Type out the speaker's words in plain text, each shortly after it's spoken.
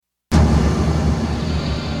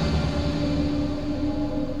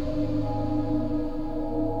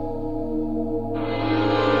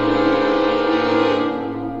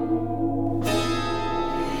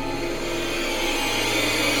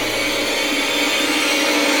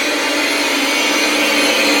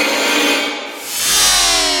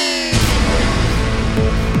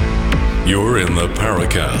in the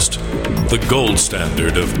Paracast, the gold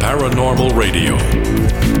standard of paranormal radio.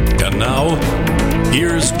 And now,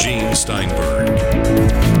 here's Gene Steinberg.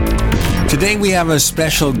 Today we have a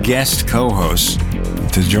special guest co-host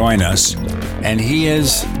to join us, and he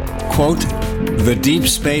is, quote, the deep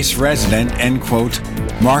space resident, end quote,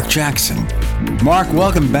 Mark Jackson. Mark,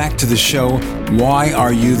 welcome back to the show. Why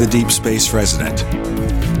are you the deep space resident,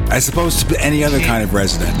 as opposed to any other kind of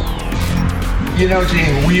resident? You know,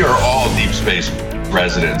 Gene, we are all deep space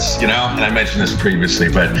residents, and I mentioned this previously,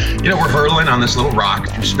 but, we're hurtling on this little rock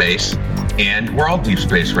through space, and we're all deep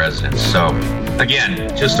space residents. So,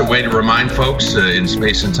 again, just a way to remind folks in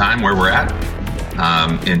space and time where we're at,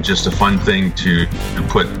 and just a fun thing to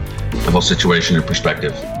put the whole situation in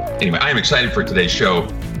perspective. Anyway, I am excited for today's show.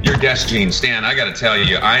 Your guest, Gene, Stan, I got to tell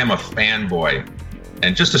you, I am a fanboy.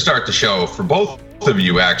 And just to start the show, for both of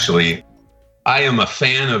you, actually, I am a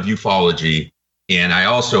fan of ufology. And I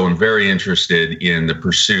also am very interested in the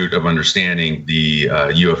pursuit of understanding the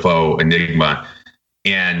UFO enigma.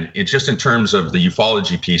 And it's just in terms of the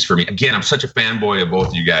ufology piece for me. Again, I'm such a fanboy of both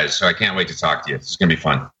of you guys, so I can't wait to talk to you. It's going to be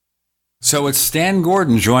fun. So it's Stan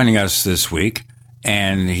Gordon joining us this week,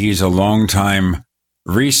 and he's a longtime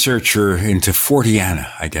researcher into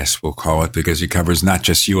Fortean, I guess we'll call it, because he covers not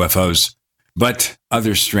just UFOs, but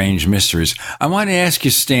other strange mysteries. I want to ask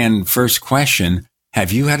you, Stan, first question.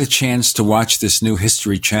 Have you had a chance to watch this new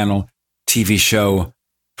History Channel TV show,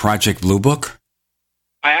 Project Blue Book?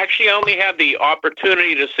 I actually only had the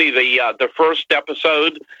opportunity to see the first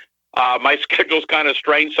episode. My schedule's kind of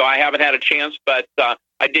strange, so I haven't had a chance, but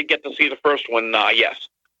I did get to see the first one, yes.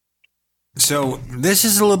 So this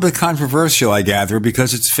is a little bit controversial, I gather,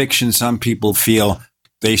 because it's fiction. Some people feel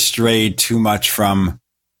they strayed too much from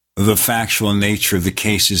the factual nature of the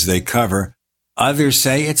cases they cover. Others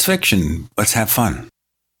say it's fiction. Let's have fun.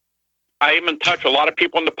 I am in touch with a lot of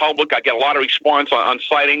people in the public. I get a lot of response on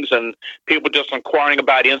sightings and people just inquiring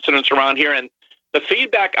about incidents around here. And the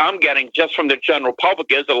feedback I'm getting just from the general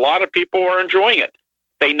public is a lot of people are enjoying it.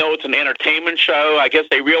 They know it's an entertainment show. I guess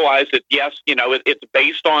they realize that, yes, it's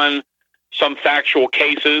based on some factual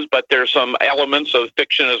cases, but there's some elements of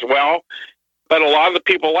fiction as well. But a lot of the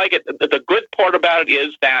people like it. The good part about it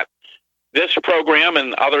is that this program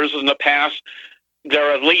and others in the past,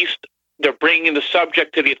 they're bringing the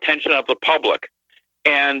subject to the attention of the public.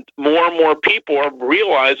 And more people are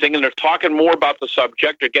realizing, and they're talking more about the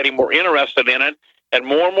subject, they're getting more interested in it, and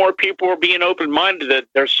more people are being open-minded that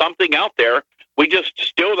there's something out there. We just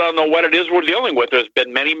still don't know what it is we're dealing with. There's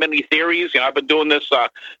been many theories. I've been doing this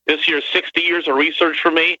year, 60 years of research for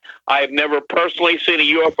me. I've never personally seen a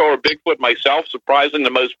UFO or Bigfoot myself, surprising to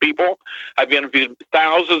most people. I've interviewed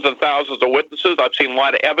thousands and thousands of witnesses. I've seen a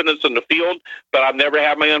lot of evidence in the field, but I've never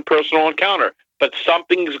had my own personal encounter. But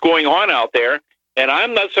something's going on out there, and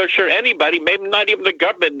I'm not so sure anybody, maybe not even the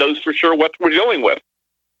government, knows for sure what we're dealing with.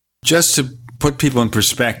 Just to put people in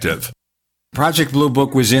perspective, Project Blue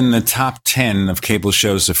Book was in the top 10 of cable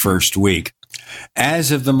shows the first week.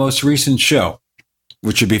 As of the most recent show,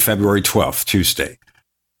 which would be February 12th, Tuesday,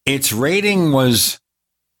 its rating was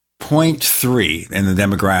 0.3 in the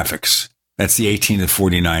demographics. That's the 18 to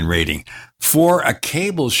 49 rating. For a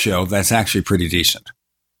cable show, that's actually pretty decent.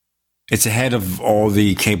 It's ahead of all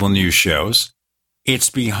the cable news shows. It's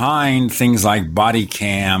behind things like Body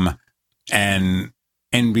Cam and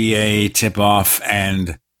NBA Tip-Off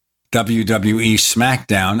and WWE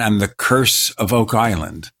SmackDown and The Curse of Oak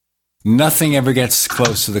Island. Nothing ever gets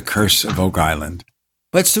close to The Curse of Oak Island.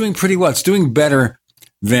 But it's doing pretty well. It's doing better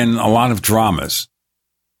than a lot of dramas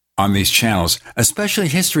on these channels, especially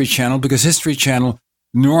History Channel, because History Channel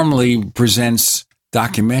normally presents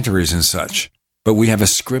documentaries and such. But we have a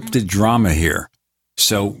scripted drama here.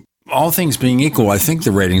 So all things being equal, I think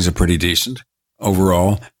the ratings are pretty decent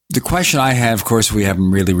overall. The question I have, of course, we haven't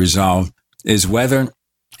really resolved, is whether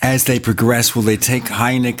as they progress, will they take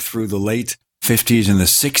Hynek through the late 50s and the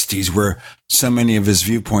 60s where so many of his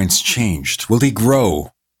viewpoints changed? Will he grow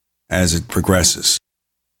as it progresses?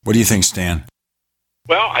 What do you think, Stan?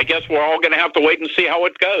 Well, I guess we're all going to have to wait and see how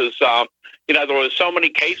it goes. There were so many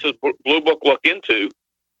cases Blue Book looked into.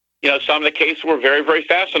 Some of the cases were very, very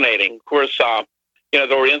fascinating. Of course,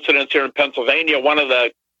 there were incidents here in Pennsylvania. One of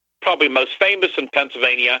the probably most famous in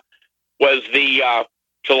Pennsylvania was the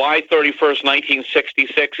July 31st,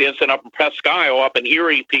 1966 incident up in Presque Isle, up in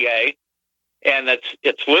Erie, PA, and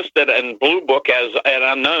it's listed in Blue Book as an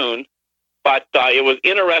unknown, but it was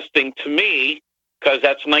interesting to me because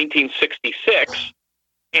that's 1966,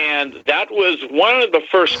 and that was one of the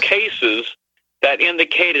first cases that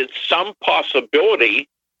indicated some possibility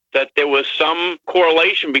that there was some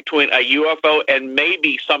correlation between a UFO and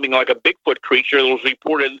maybe something like a Bigfoot creature that was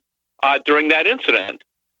reported during that incident.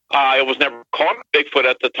 It was never caught Bigfoot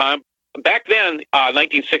at the time. Back then,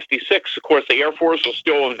 1966, of course, the Air Force was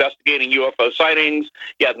still investigating UFO sightings.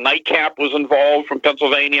 You had Nightcap was involved from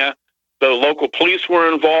Pennsylvania. The local police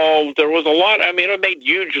were involved. There was a lot. I mean, it made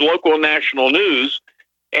huge local and national news,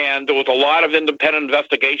 and there was a lot of independent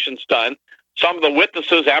investigations done. Some of the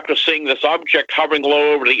witnesses, after seeing this object hovering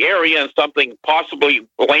low over the area and something possibly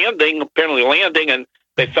apparently landing, and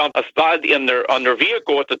they found a thud on their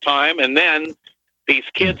vehicle at the time, and then these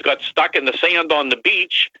kids got stuck in the sand on the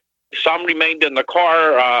beach. Some remained in the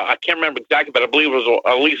car. I can't remember exactly, but I believe it was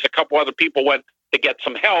at least a couple other people went to get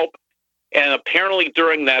some help. And apparently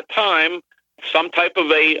during that time, some type of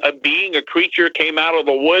a being, a creature, came out of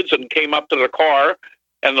the woods and came up to the car,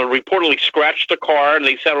 and they reportedly scratched the car, and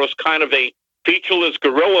they said it was kind of a featureless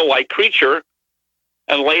gorilla-like creature.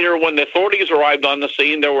 And later, when the authorities arrived on the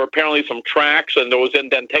scene, there were apparently some tracks, and there was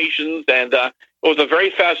indentations, and it was a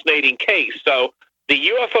very fascinating case. So the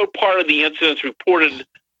UFO part of the incident is reported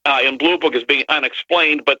in Blue Book as being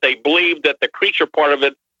unexplained, but they believe that the creature part of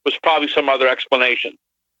it was probably some other explanation.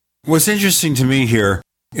 What's interesting to me here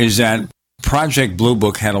is that Project Blue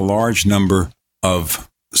Book had a large number of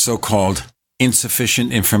so-called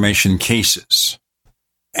insufficient information cases.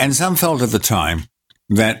 And some felt at the time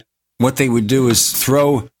that what they would do is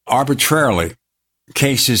throw arbitrarily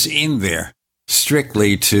cases in there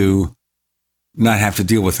strictly to not have to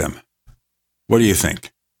deal with them. What do you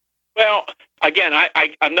think? Well, again,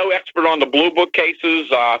 I'm no expert on the Blue Book cases,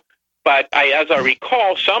 but as I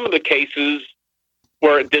recall, some of the cases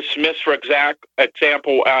were dismissed, for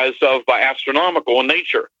example, as of astronomical in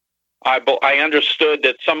nature. I understood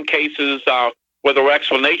that some cases, where there were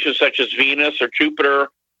explanations such as Venus or Jupiter,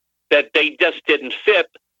 that they just didn't fit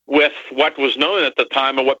with what was known at the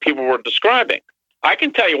time and what people were describing. I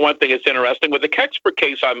can tell you one thing that's interesting. With the Kecksburg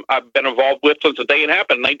case I've been involved with since the day it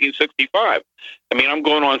happened in 1965. I mean, I'm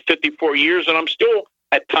going on 54 years, and I'm still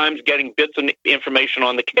at times getting bits of information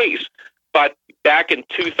on the case. But back in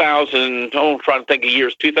 2000, I'm trying to think of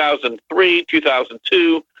years, 2003,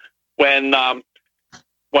 2002, when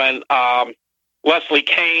Leslie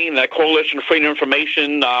Kane, the Coalition for Freedom of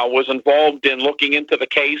Information, was involved in looking into the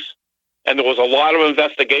case, and there was a lot of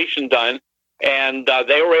investigation done, and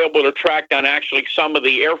they were able to track down actually some of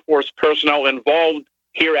the Air Force personnel involved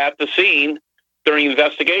here at the scene during the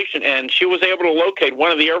investigation, and she was able to locate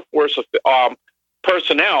one of the Air Force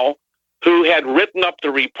personnel who had written up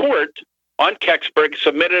the report on Kecksburg,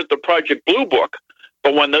 submitted the Project Blue Book.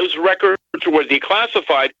 But when those records were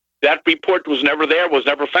declassified, that report was never there, was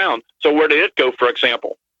never found. So where did it go, for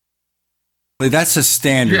example? That's a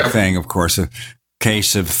standard thing, of course, a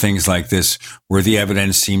case of things like this where the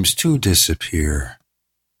evidence seems to disappear.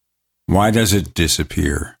 Why does it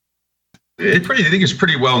disappear? I think it's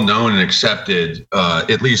pretty well known and accepted,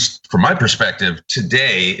 at least from my perspective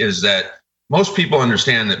today, is that most people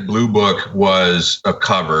understand that Blue Book was a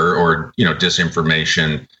cover or,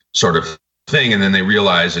 disinformation sort of thing. And then they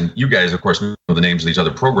realize, and you guys, of course, know the names of these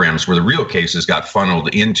other programs where the real cases got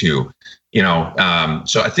funneled into,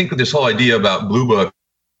 so I think this whole idea about Blue Book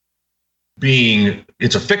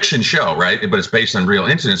it's a fiction show, right? But it's based on real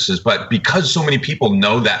incidences. But because so many people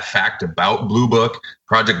know that fact about Blue Book,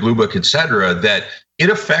 Project Blue Book, et cetera, that it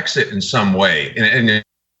affects it in some way. And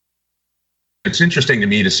it's interesting to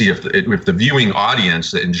me to see if the viewing audience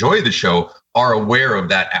that enjoy the show are aware of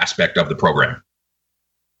that aspect of the program.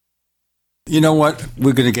 You know what?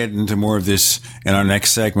 We're going to get into more of this in our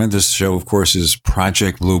next segment. This show, of course, is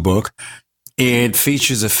Project Blue Book. It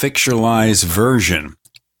features a fictionalized version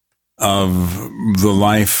of the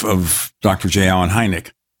life of Dr. J. Allen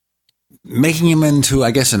Hynek, making him into, I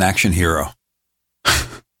guess, an action hero.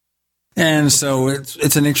 And so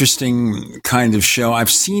it's an interesting kind of show. I've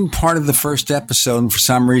seen part of the first episode, and for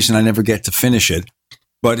some reason I never get to finish it.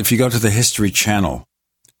 But if you go to the History Channel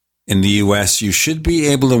in the U.S., you should be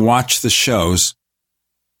able to watch the shows,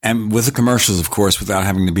 and with the commercials, of course, without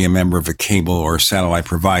having to be a member of a cable or satellite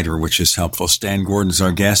provider, which is helpful. Stan Gordon's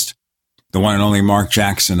our guest. The one and only Mark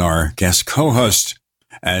Jackson, our guest co-host,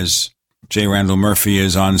 as J. Randall Murphy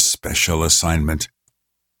is on special assignment.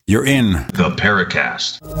 You're in the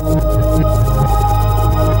Paracast.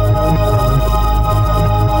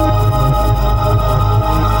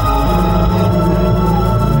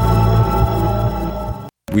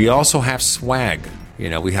 We also have swag.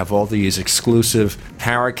 We have all these exclusive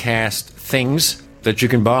Paracast things that you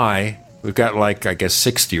can buy. We've got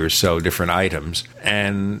 60 or so different items,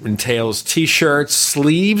 and entails T-shirts,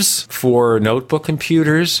 sleeves for notebook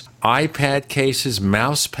computers, iPad cases,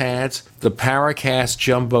 mouse pads, the Paracast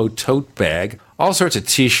Jumbo tote bag, all sorts of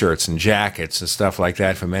T-shirts and jackets and stuff like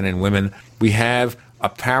that for men and women. We have a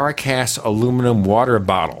Paracast aluminum water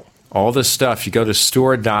bottle. All this stuff, you go to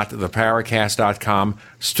store.theparacast.com,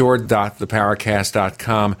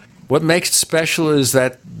 store.theparacast.com. What makes it special is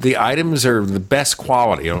that the items are the best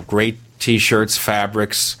quality, great T-shirts,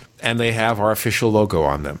 fabrics, and they have our official logo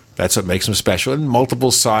on them. That's what makes them special, in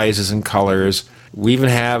multiple sizes and colors. We even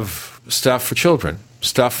have stuff for children,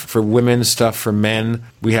 stuff for women, stuff for men.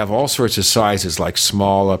 We have all sorts of sizes, like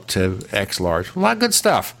small up to X large. A lot of good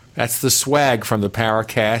stuff. That's the swag from the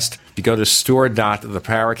Paracast. You go to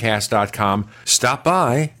store.theparacast.com, stop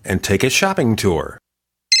by, and take a shopping tour.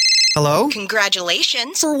 Hello?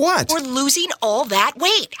 Congratulations. For what? For losing all that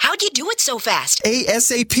weight. How'd you do it so fast?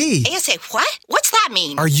 ASAP. ASAP what? What's that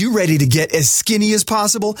mean? Are you ready to get as skinny as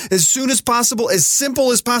possible, as soon as possible, as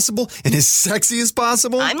simple as possible, and as sexy as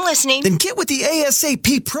possible? I'm listening. Then get with the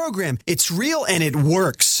ASAP program. It's real and it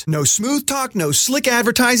works. No smooth talk, no slick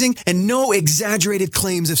advertising, and no exaggerated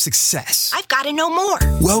claims of success. I've got to know more.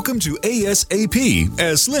 Welcome to ASAP,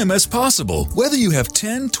 as slim as possible. Whether you have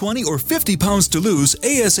 10, 20, or 50 pounds to lose,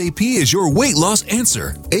 ASAP is your weight loss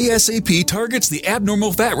answer. ASAP targets the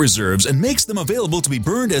abnormal fat reserves and makes them available to be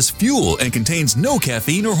burned as fuel and contains no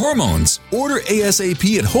caffeine or hormones. Order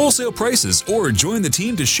ASAP at wholesale prices or join the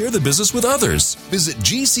team to share the business with others. Visit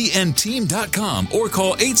GCNteam.com or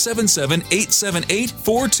call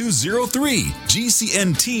 877-878-4203.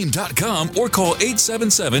 GCNteam.com or call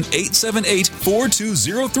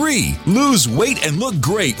 877-878-4203. Lose weight and look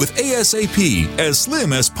great with ASAP, as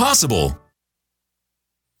slim as possible.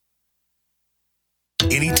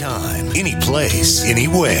 Anytime, any place,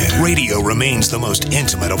 anywhere. Radio remains the most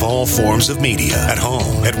intimate of all forms of media. At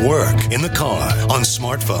home, at work, in the car, on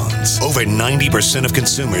smartphones. Over 90% of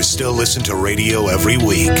consumers still listen to radio every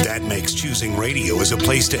week. That makes choosing radio as a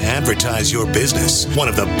place to advertise your business one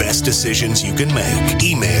of the best decisions you can make.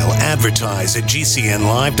 Email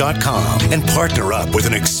advertise@gcnlive.com and partner up with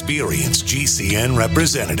an experienced GCN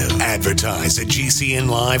representative.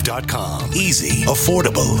 Advertise@gcnlive.com. Easy,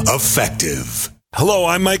 affordable, effective. Hello,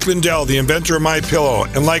 I'm Mike Lindell, the inventor of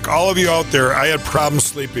MyPillow, and like all of you out there, I had problems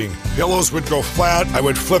sleeping. Pillows would go flat, I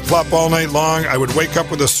would flip-flop all night long, I would wake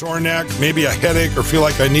up with a sore neck, maybe a headache, or feel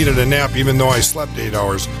like I needed a nap even though I slept 8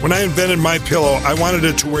 hours. When I invented MyPillow, I wanted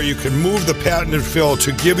it to where you can move the patented fill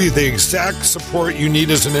to give you the exact support you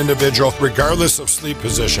need as an individual, regardless of sleep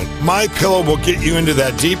position. MyPillow will get you into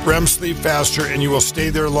that deep REM sleep faster, and you will stay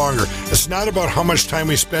there longer. It's not about how much time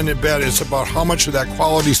we spend in bed, it's about how much of that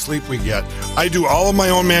quality sleep we get. I do all of my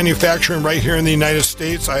own manufacturing right here in the United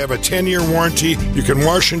States. I have a 10-year warranty. You can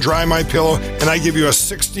wash and dry my pillow, and I give you a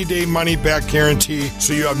 60-day money-back guarantee,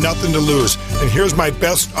 so you have nothing to lose. And here's my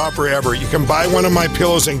best offer ever. You can buy one of my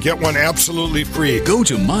pillows and get one absolutely free. Go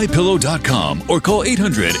to mypillow.com or call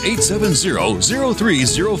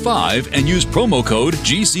 800-870-0305 and use promo code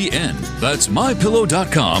GCN. That's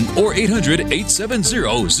mypillow.com or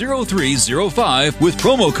 800-870-0305 with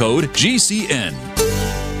promo code GCN.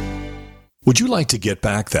 Would you like to get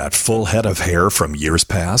back that full head of hair from years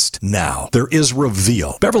past? Now, there is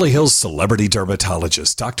Reveal. Beverly Hills celebrity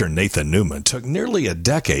dermatologist Dr. Nathan Newman took nearly a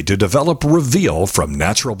decade to develop Reveal from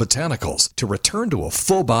natural botanicals to return to a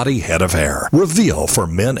full-body head of hair. Reveal for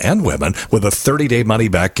men and women with a 30-day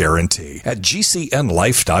money-back guarantee at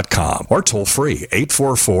GCNlife.com or toll-free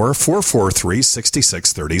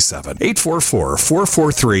 844-443-6637.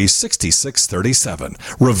 844-443-6637.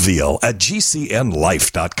 Reveal at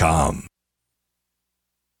GCNlife.com.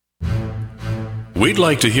 We'd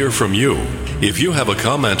like to hear from you. If you have a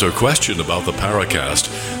comment or question about the Paracast,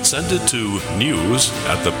 send it to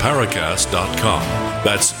news@theparacast.com.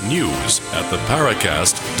 That's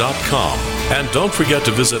news@theparacast.com. And don't forget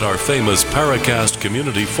to visit our famous Paracast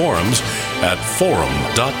community forums at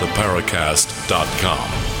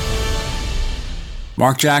forum.theparacast.com.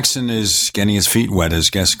 Mark Jackson is getting his feet wet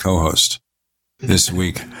as guest co-host this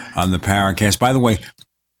week on the Paracast. By the way,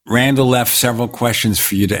 Randall left several questions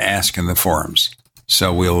for you to ask in the forums.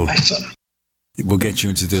 So we'll get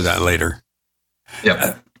you to do that later.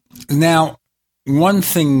 Yep. Now, one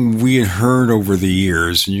thing we had heard over the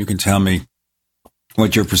years, and you can tell me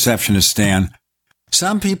what your perception is, Stan.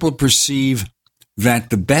 Some people perceive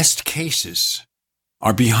that the best cases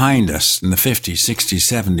are behind us in the 50s, 60s,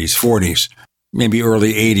 70s, 40s, maybe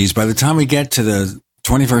early 80s. By the time we get to the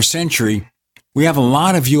 21st century, we have a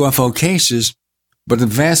lot of UFO cases, but the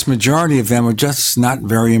vast majority of them are just not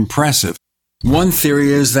very impressive. One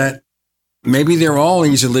theory is that maybe they're all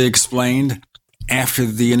easily explained after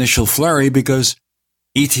the initial flurry because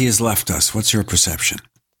ET has left us. What's your perception?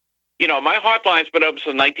 You know, my hotline's been open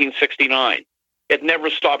since 1969. It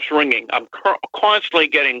never stops ringing. I'm constantly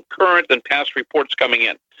getting current and past reports coming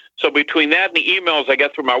in. So between that and the emails I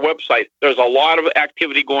get through my website, there's a lot of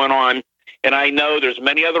activity going on. And I know there's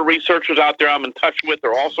many other researchers out there I'm in touch with.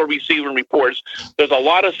 They're also receiving reports. There's a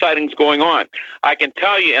lot of sightings going on. I can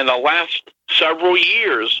tell you in the last several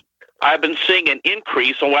years, I've been seeing an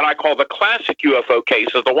increase in what I call the classic UFO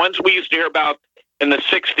cases, the ones we used to hear about in the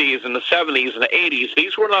 60s and the 70s and the 80s.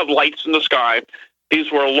 These were not lights in the sky.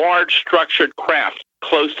 These were large structured craft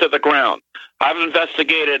close to the ground. I've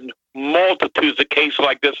investigated multitudes of cases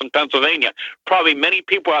like this in Pennsylvania. Probably many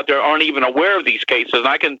people out there aren't even aware of these cases. And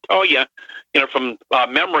I can tell you, from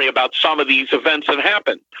memory about some of these events that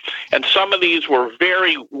happened. And some of these were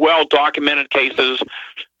very well documented cases.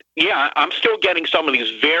 Yeah, I'm still getting some of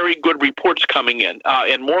these very good reports coming in.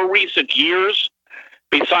 In more recent years,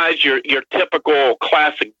 besides your typical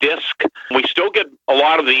classic disc, we still get a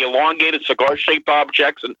lot of the elongated cigar-shaped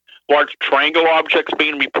objects and large triangle objects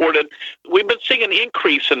being reported. We've been seeing an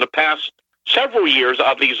increase in the past several years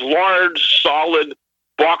of these large, solid,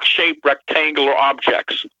 box-shaped rectangular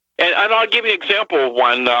objects. And I'll give you an example of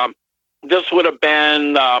one. This would have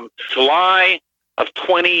been July of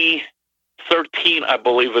 2013, I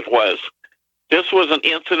believe it was. This was an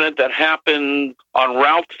incident that happened on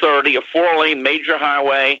Route 30, a 4-lane major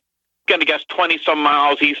highway, going to guess 20-some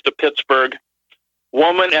miles east of Pittsburgh.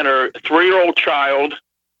 Woman and her 3-year-old child,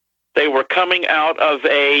 they were coming out of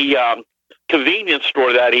a convenience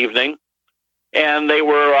store that evening, and they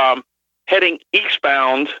were heading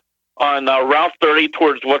eastbound on Route 30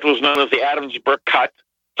 towards what was known as the Adamsburg Cut.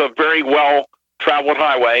 It's a very well-traveled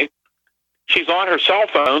highway. She's on her cell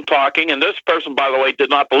phone talking, and this person, by the way, did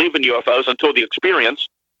not believe in UFOs until the experience.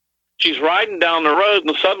 She's riding down the road,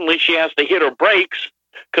 and suddenly she has to hit her brakes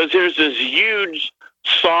because there's this huge,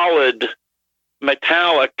 solid,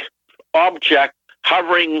 metallic object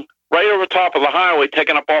hovering right over top of the highway,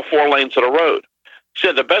 taking up all 4 lanes of the road. She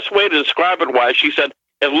said the best way to describe it was, she said,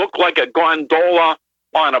 it looked like a gondola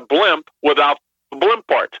on a blimp without the blimp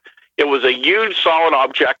part. It was a huge, solid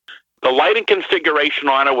object. The lighting configuration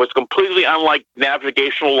on it was completely unlike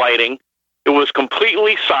navigational lighting. It was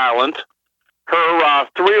completely silent. Her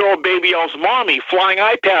 3-year-old baby yells, "Mommy, flying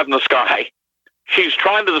iPad in the sky." She's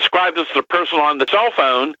trying to describe this to the person on the cell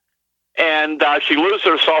phone, and she loses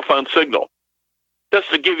her cell phone signal. Just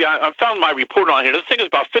to give you, I found my report on here. This thing is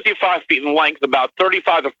about 55 feet in length, about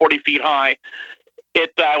 35 to 40 feet high.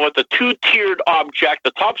 It was a 2-tiered object.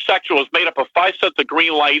 The top section was made up of 5 sets of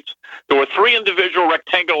green lights. There were 3 individual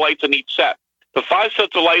rectangular lights in each set. The 5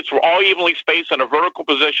 sets of lights were all evenly spaced in a vertical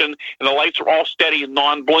position, and the lights were all steady and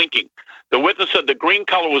non-blinking. The witness said the green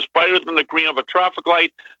color was brighter than the green of a traffic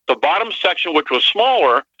light. The bottom section, which was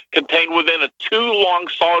smaller, contained within it 2 long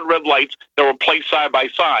solid red lights that were placed side by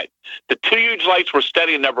side. The 2 huge lights were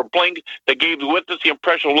steady and never blinked. They gave the witness the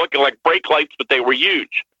impression of looking like brake lights, but they were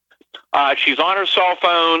huge. She's on her cell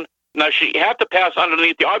phone. Now, she had to pass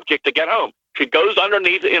underneath the object to get home. She goes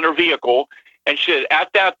underneath in her vehicle, and she said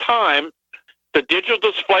at that time, the digital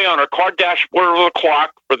display on her car dashboard of the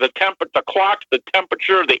clock for the clock, the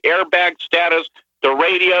temperature, the airbag status, the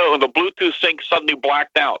radio, and the Bluetooth sync suddenly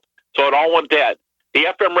blacked out. So it all went dead. The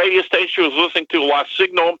FM radio station she was listening to lost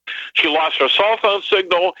signal. She lost her cell phone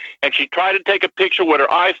signal, and she tried to take a picture with her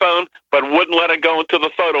iPhone, but wouldn't let it go into the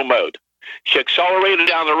photo mode. She accelerated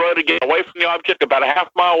down the road to get away from the object. About a half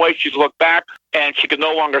mile away, she looked back, and she could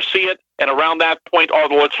no longer see it. And around that point, all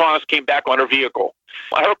the electronics came back on her vehicle.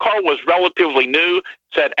 Her car was relatively new.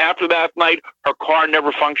 Said after that night, her car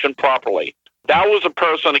never functioned properly. That was a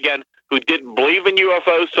person, again, who didn't believe in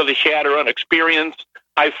UFOs, so that she had her own experience.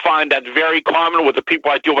 I find that very common with the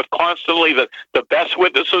people I deal with constantly, that the best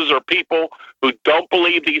witnesses are people who don't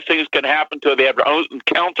believe these things can happen until they have their own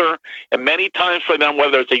encounter. And many times for them,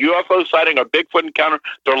 whether it's a UFO sighting or Bigfoot encounter,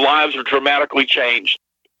 their lives are dramatically changed.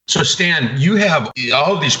 So, Stan, you have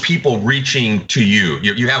all of these people reaching to you.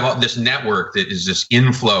 You have all this network that is this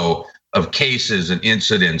inflow of cases and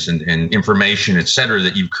incidents and information, et cetera,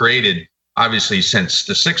 that you've created, obviously, since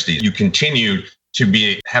the 60s. You continue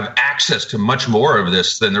to have access to much more of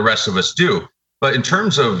this than the rest of us do. But in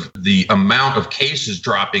terms of the amount of cases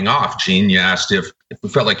dropping off, Gene, you asked if we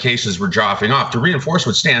felt like cases were dropping off. To reinforce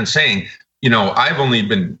what Stan's saying, I've only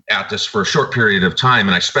been at this for a short period of time,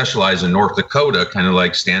 and I specialize in North Dakota, kind of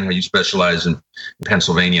like Stan, how you specialize in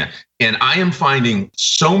Pennsylvania. And I am finding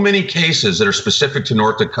so many cases that are specific to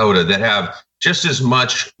North Dakota that have just as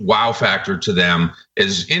much wow factor to them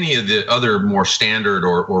as any of the other more standard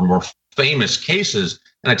or more famous cases.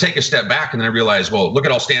 And I take a step back and then I realize, well, look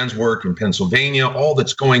at all Stan's work in Pennsylvania, all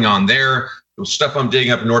that's going on there, the stuff I'm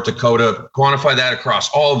digging up in North Dakota, quantify that across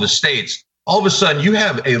all of the states. All of a sudden, you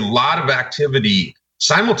have a lot of activity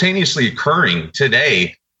simultaneously occurring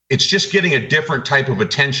today. it's just getting a different type of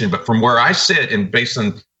attention. But from where I sit, and based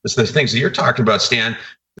on the things that you're talking about, Stan,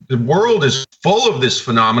 the world is full of this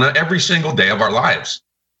phenomena every single day of our lives.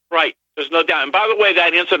 Right. There's no doubt. And by the way,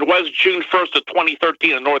 that incident was June 1st of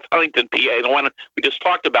 2013 in North Huntington, PA, the one we just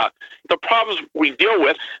talked about. The problems we deal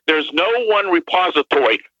with, there's no one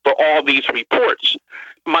repository for all these reports.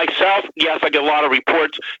 Myself, yes, I get a lot of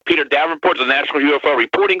reports. Peter Davenport, the National UFO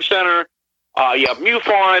Reporting Center. You have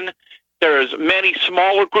MUFON. There's many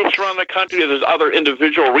smaller groups around the country. There's other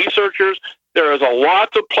individual researchers. There is a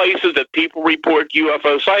lot of places that people report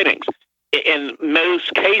UFO sightings. In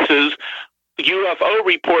most cases, UFO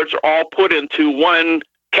reports are all put into one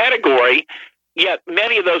category, yet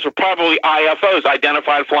many of those are probably IFOs,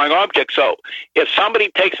 identified flying objects. So if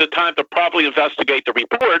somebody takes the time to properly investigate the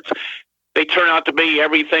reports, they turn out to be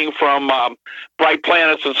everything from bright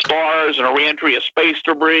planets and stars and a re-entry of space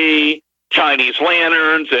debris, Chinese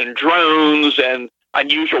lanterns and drones and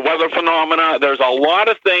unusual weather phenomena. There's a lot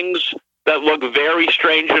of things that look very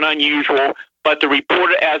strange and unusual, but to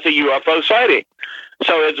report it as a UFO sighting.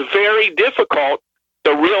 So it's very difficult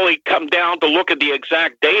to really come down to look at the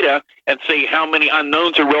exact data and see how many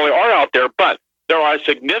unknowns there really are out there. But there are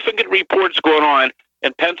significant reports going on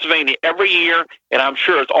in Pennsylvania every year, and I'm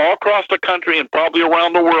sure it's all across the country and probably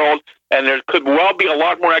around the world, and there could well be a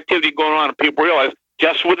lot more activity going on, and people realize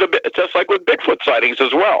just like with Bigfoot sightings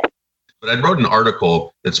as well. But I wrote an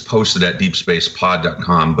article that's posted at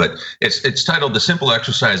deepspacepod.com, but it's titled The Simple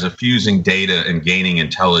Exercise of Fusing Data and Gaining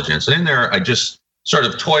Intelligence. And in there, I just sort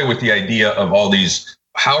of toy with the idea of all these,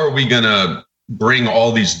 how are we going to bring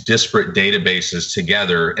all these disparate databases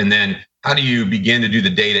together? And then how do you begin to do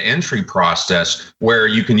the data entry process where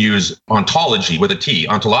you can use ontology with a T,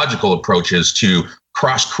 ontological approaches to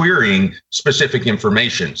cross-querying specific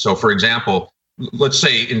information? So for example, let's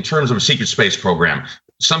say in terms of a secret space program,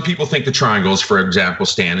 some people think the triangles, for example,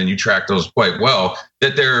 Stan, and you track those quite well,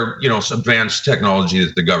 that they're, some advanced technology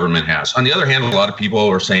that the government has. On the other hand, a lot of people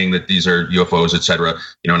are saying that these are UFOs, et cetera.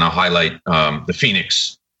 And I'll highlight the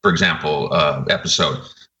Phoenix, for example, episode.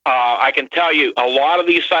 I can tell you a lot of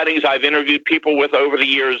these sightings I've interviewed people with over the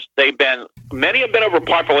years, many have been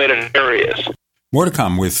overpopulated areas. More to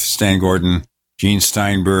come with Stan Gordon, Gene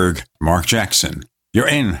Steinberg, Mark Jackson. You're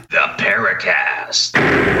in the Paracast.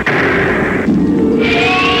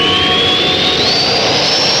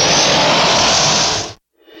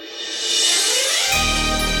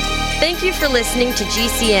 Thank you for listening to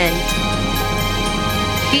GCN.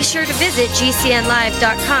 Be sure to visit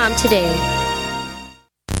GCNlive.com today.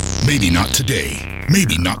 Maybe not today,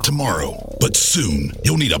 maybe not tomorrow, but soon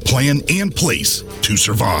you'll need a plan and place to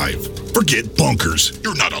survive. Forget bunkers.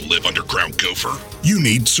 You're not a live underground gopher. You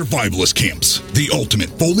need survivalist camps, the ultimate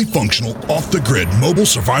fully functional, off-the-grid mobile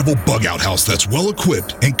survival bug-out house that's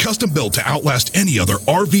well-equipped and custom-built to outlast any other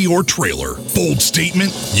RV or trailer. Bold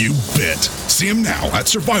statement? You bet. See them now at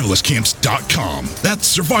survivalistcamps.com.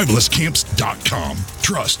 That's survivalistcamps.com.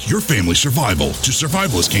 Trust your family's survival to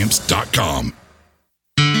survivalistcamps.com.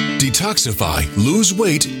 Detoxify, lose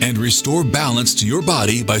weight, and restore balance to your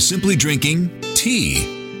body by simply drinking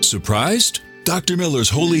tea. Surprised? Dr. Miller's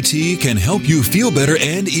Holy Tea can help you feel better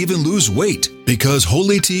and even lose weight because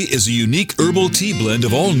Holy Tea is a unique herbal tea blend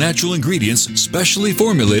of all natural ingredients specially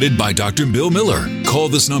formulated by Dr. Bill Miller. Call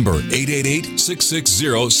this number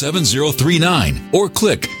 888-660-7039 or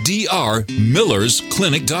click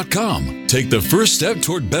drmillersclinic.com. Take the first step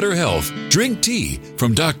toward better health. Drink tea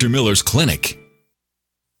from Dr. Miller's Clinic.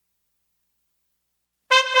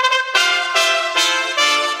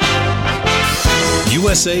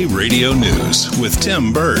 USA Radio News with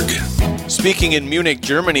Tim Berg. Speaking in Munich,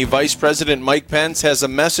 Germany, Vice President Mike Pence has a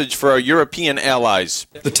message for our European allies.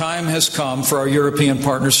 The time has come for our European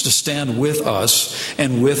partners to stand with us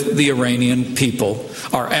and with the Iranian people,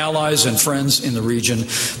 our allies and friends in the region.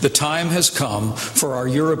 The time has come for our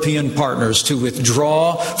European partners to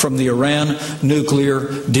withdraw from the Iran nuclear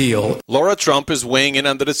deal. Laura Trump is weighing in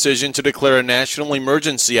on the decision to declare a national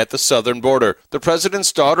emergency at the southern border. The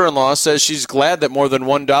president's daughter-in-law says she's glad that more than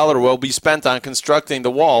 $1 will be spent on constructing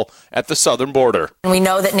the wall at the southern border. We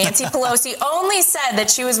know that Nancy Pelosi only said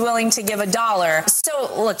that she was willing to give $1.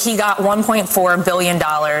 So, look, he got $1.4 billion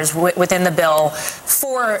within the bill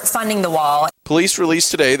for funding the wall. Police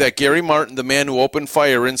released today that Gary Martin, the man who opened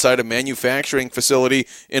fire inside a manufacturing facility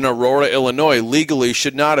in Aurora, Illinois, legally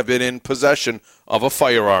should not have been in possession of a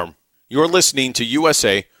firearm. You're listening to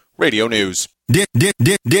USA Radio News.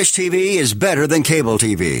 Dish TV is better than cable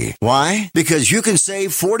TV. Why? Because you can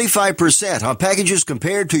save 45% on packages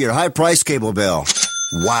compared to your high-priced cable bill.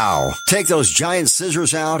 Wow. Take those giant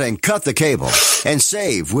scissors out and cut the cable and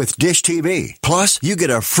save with Dish TV. Plus, you get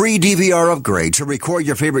a free DVR upgrade to record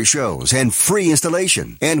your favorite shows and free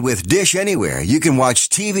installation. And with Dish Anywhere, you can watch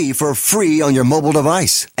TV for free on your mobile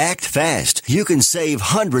device. Act fast. You can save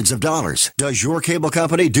hundreds of dollars. Does your cable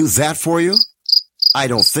company do that for you? I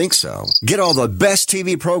don't think so. Get all the best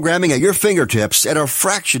TV programming at your fingertips at a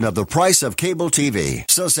fraction of the price of cable TV.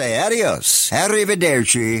 So say adios,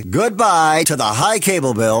 arrivederci, goodbye to the high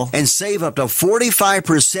cable bill and save up to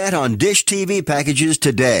 45% on Dish TV packages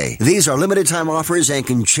today. These are limited time offers and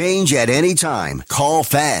can change at any time. Call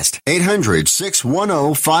fast.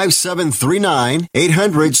 800-610-5739.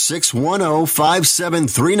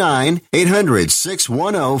 800-610-5739.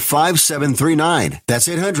 800-610-5739. That's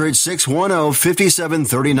 800-610-5739.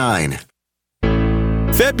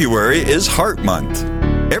 February is Heart Month.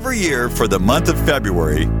 Every year for the month of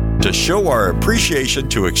February, to show our appreciation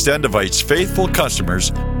to Extendivite's faithful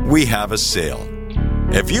customers, we have a sale.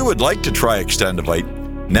 If you would like to try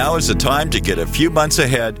Extendivite, now is the time to get a few months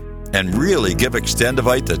ahead and really give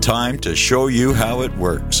Extendivite the time to show you how it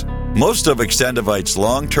works. Most of Extendivite's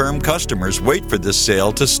long-term customers wait for this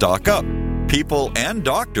sale to stock up. People and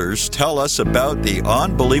doctors tell us about the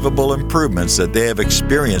unbelievable improvements that they have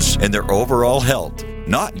experienced in their overall health,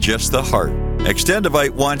 not just the heart. Extendivite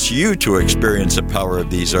wants you to experience the power of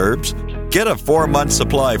these herbs. Get a 4-month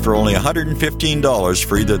supply for only $115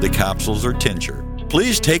 for either the capsules or tincture.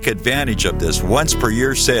 Please take advantage of this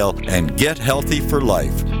once-per-year sale and get healthy for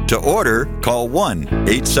life. To order, call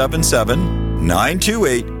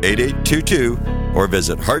 1-877-928-8822 or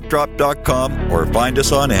visit heartdrop.com or find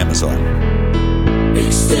us on Amazon.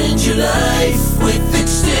 Extend your life with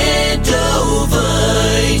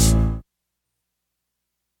Extendovite.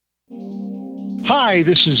 Hi,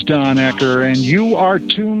 this is Don Ecker, and you are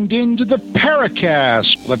tuned into the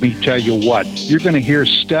Paracast. Let me tell you what, you're going to hear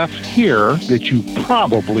stuff here that you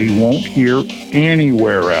probably won't hear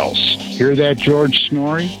anywhere else. Hear that, George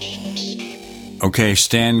Snorri? Okay,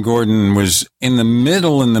 Stan Gordon was in the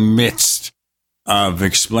midst of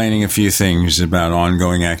explaining a few things about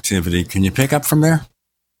ongoing activity. Can you pick up from there?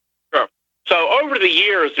 Sure. So over the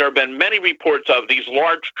years, there have been many reports of these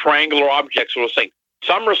large triangular objects. We'll say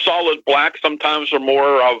some are solid black, sometimes are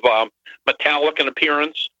more of metallic in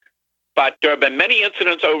appearance. But there have been many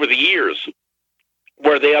incidents over the years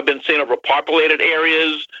where they have been seen over populated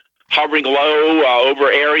areas, hovering low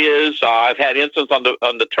over areas. I've had incidents on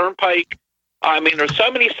the turnpike. I mean, there's so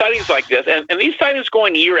many sightings like this, and these sightings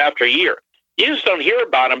going year after year. You just don't hear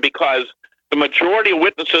about them because the majority of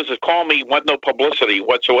witnesses that call me want no publicity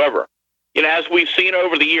whatsoever. You know, as we've seen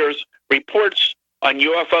over the years, reports on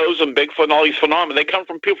UFOs and Bigfoot and all these phenomena, they come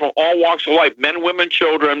from people from all walks of life, men, women,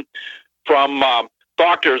 children, from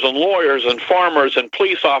doctors and lawyers and farmers and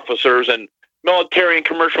police officers and military and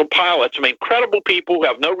commercial pilots. I mean, credible people who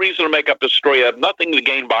have no reason to make up this story, have nothing to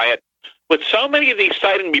gain by it. With so many of these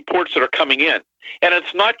sighting reports that are coming in, and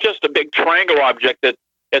it's not just a big triangular object,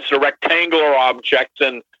 it's the rectangular objects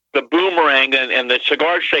and the boomerang and the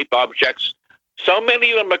cigar-shaped objects. So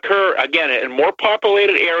many of them occur, again, in more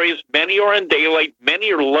populated areas. Many are in daylight. Many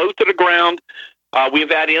are low to the ground. We've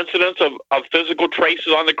had incidents of physical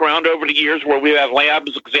traces on the ground over the years where we have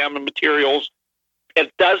labs examine materials.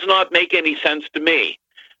 It does not make any sense to me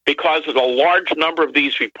because of the large number of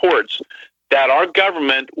these reports that our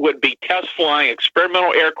government would be test flying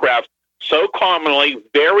experimental aircraft so commonly,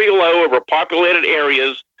 very low over populated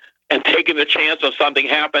areas, and taking the chance of something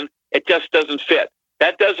happen. It just doesn't fit.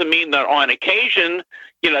 That doesn't mean that on occasion,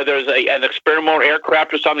 you know, there's an experimental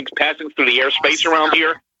aircraft or something's passing through the airspace around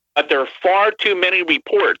here, but there are far too many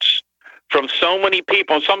reports from so many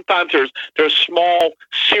people. Sometimes there's small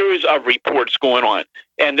series of reports going on.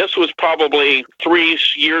 And this was probably 3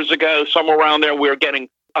 years ago, somewhere around there, we were getting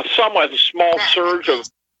a somewhat small surge of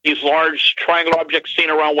these large triangle objects seen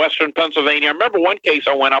around western Pennsylvania. I remember one case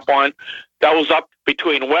I went up on that was up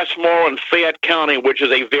between Westmoreland and Fayette County, which is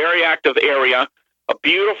a very active area. A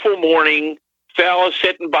beautiful morning, fella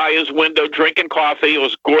sitting by his window drinking coffee. It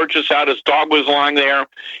was gorgeous out. His dog was lying there.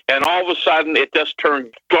 And all of a sudden, it just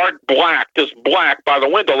turned dark black, just black by the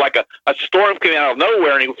window, like a storm came out of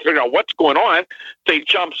nowhere. And he figured out what's going on. So he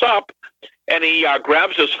jumps up and he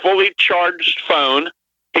grabs his fully charged phone.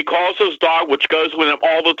 He calls his dog, which goes with him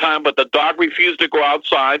all the time, but the dog refused to go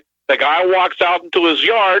outside. The guy walks out into his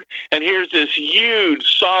yard, and here's this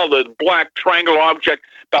huge, solid, black triangular object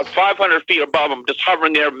about 500 feet above him, just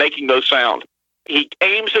hovering there, making no sound. He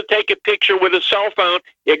aims to take a picture with his cell phone.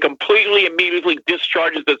 It completely, immediately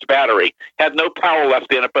discharges its battery. Had no power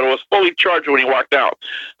left in it, but it was fully charged when he walked out.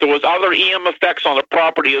 There was other EM effects on the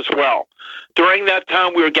property as well. During that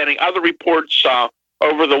time, we were getting other reports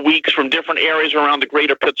over the weeks from different areas around the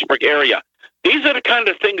greater Pittsburgh area. These are the kind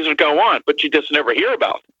of things that go on, but you just never hear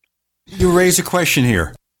about. You raise a question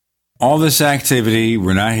here. All this activity,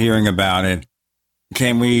 we're not hearing about it.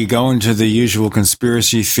 Can we go into the usual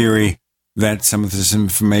conspiracy theory that some of this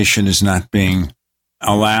information is not being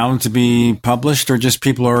allowed to be published, or just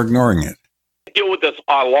people are ignoring it? I deal with this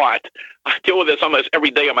a lot. I deal with this almost every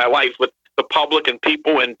day of my life with the public and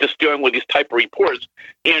people, and just dealing with these type of reports.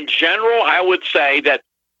 In general, I would say that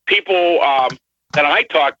people that I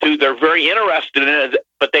talk to, they're very interested in it,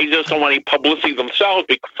 but they just don't want any publicity themselves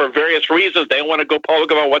for various reasons. They don't want to go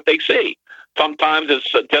public about what they see. Sometimes it's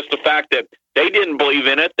just the fact that they didn't believe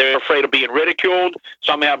in it. They're afraid of being ridiculed.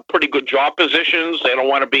 Some have pretty good job positions. They don't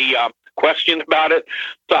want to be questioned about it.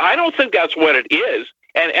 So I don't think that's what it is.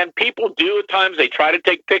 And people do at times. They try to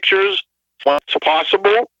take pictures when it's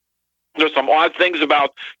possible. There's some odd things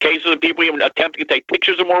about cases of people even attempting to take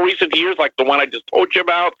pictures in more recent years, like the one I just told you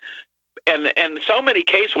about. And so many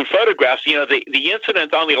cases with photographs, the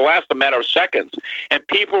incident only lasts a matter of seconds. And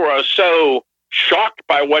people are so shocked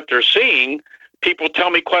by what they're seeing. People tell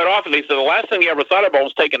me quite often, they say the last thing they ever thought about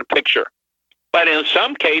was taking a picture. But in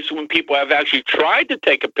some cases, when people have actually tried to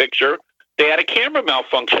take a picture, they had a camera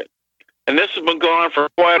malfunction. And this has been going on for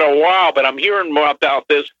quite a while, but I'm hearing more about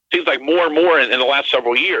this, seems like more and more in the last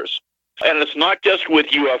several years. And it's not just with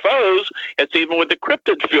UFOs, it's even with the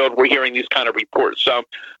cryptid field we're hearing these kind of reports. So,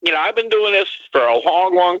 I've been doing this for a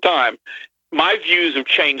long, long time. My views have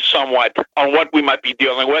changed somewhat on what we might be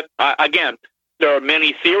dealing with. Again, there are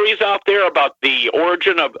many theories out there about the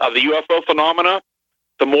origin of the UFO phenomena.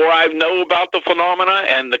 The more I know about the phenomena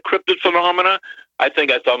and the cryptid phenomena, I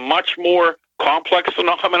think it's a much more complex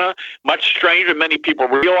phenomena, much stranger than many people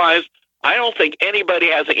realize. I don't think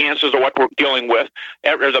anybody has the answers to what we're dealing with.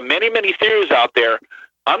 There's many, many theories out there.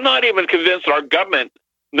 I'm not even convinced our government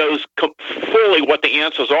knows fully what the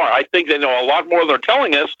answers are. I think they know a lot more than they're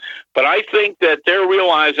telling us, but I think that they're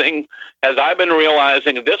realizing, as I've been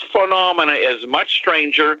realizing, this phenomena is much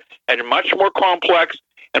stranger and much more complex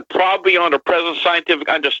and probably beyond our present scientific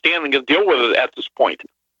understanding to deal with it at this point.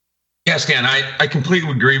 Yes, Dan, I completely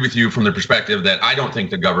agree with you from the perspective that I don't think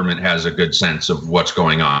the government has a good sense of what's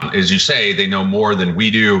going on. As you say, they know more than we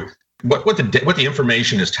do. What the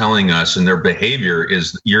information is telling us and their behavior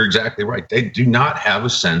is, you're exactly right. They do not have a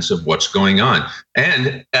sense of what's going on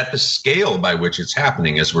and at the scale by which it's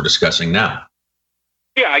happening, as we're discussing now.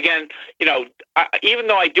 Yeah, again, even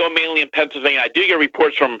though I deal mainly in Pennsylvania, I do get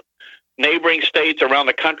reports from neighboring states around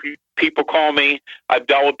the country. People call me. I've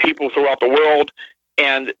dealt with people throughout the world.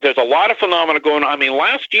 And there's a lot of phenomena going on. I mean,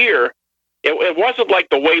 last year, it wasn't like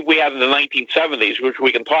the wave we had in the 1970s, which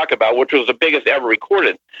we can talk about, which was the biggest ever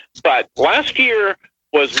recorded. But last year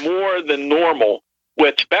was more than normal,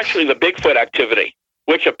 with especially the Bigfoot activity,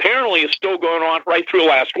 which apparently is still going on right through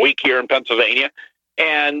last week here in Pennsylvania.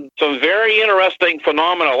 And some very interesting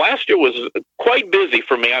phenomena. Last year was quite busy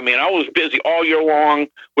for me. I mean, I was busy all year long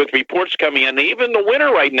with reports coming in. Even the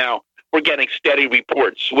winter right now, we're getting steady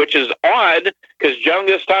reports, which is odd because generally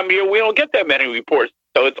this time of year, we don't get that many reports.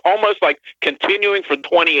 So it's almost like continuing from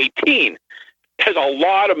 2018. There's a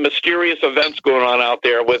lot of mysterious events going on out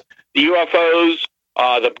there with the UFOs,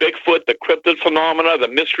 the Bigfoot, the cryptid phenomena, the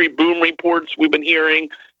mystery boom reports we've been hearing.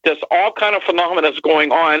 There's all kind of phenomena that's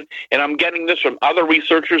going on, and I'm getting this from other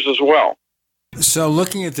researchers as well. So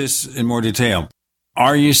looking at this in more detail,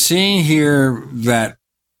 are you seeing here that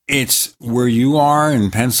it's where you are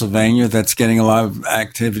in Pennsylvania that's getting a lot of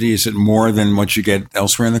activity? Is it more than what you get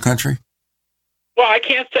elsewhere in the country? Well, I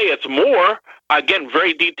can't say it's more. Again,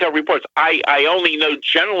 very detailed reports. I only know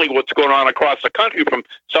generally what's going on across the country from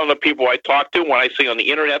some of the people I talk to, when I see on the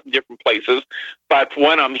internet in different places. But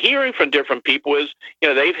when I'm hearing from different people is,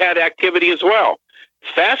 they've had activity as well.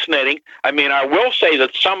 It's fascinating. I mean, I will say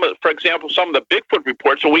that for example, some of the Bigfoot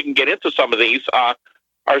reports, and we can get into some of these, are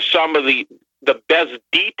some of the best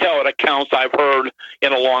detailed accounts I've heard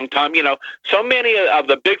in a long time. So many of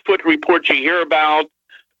the Bigfoot reports you hear about,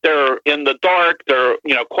 they're in the dark, they're,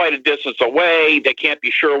 quite a distance away, they can't be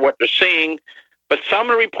sure what they're seeing. But some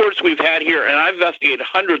of the reports we've had here, and I've investigated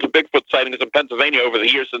hundreds of Bigfoot sightings in Pennsylvania over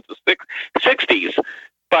the years since the 60s,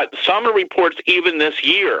 but some of the reports even this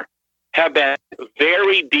year have been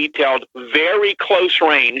very detailed, very close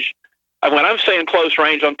range. And when I'm saying close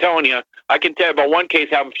range, I'm telling you, I can tell you about one case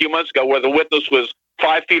happened a few months ago where the witness was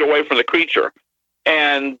 5 feet away from the creature.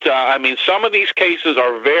 And, some of these cases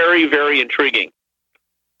are very, very intriguing.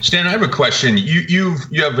 Stan, I have a question. You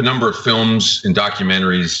have a number of films and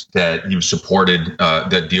documentaries that you've supported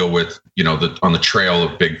that deal with, on the trail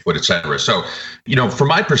of Bigfoot, et cetera. So, from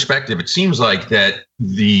my perspective, it seems like that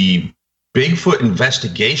the Bigfoot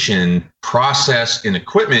investigation process and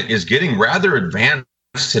equipment is getting rather advanced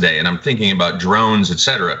today. And I'm thinking about drones, et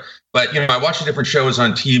cetera. But, I watch the different shows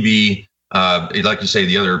on TV, like you say,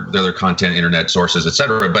 the other content, internet sources, et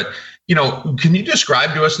cetera. But, can you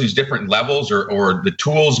describe to us these different levels or the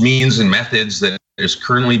tools, means, and methods that is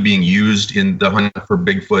currently being used in the hunt for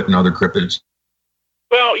Bigfoot and other cryptids?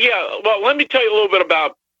 Well, yeah. Well, let me tell you a little bit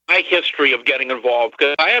about my history of getting involved,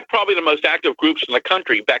 because I had probably the most active groups in the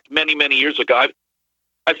country back many, many years ago.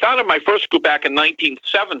 I founded my first group back in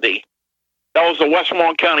 1970. That was the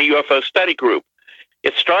Westmoreland County UFO Study Group.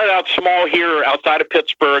 It started out small here outside of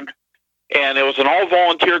Pittsburgh, and it was an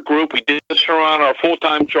all-volunteer group. We did this around our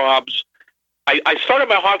full-time jobs. I started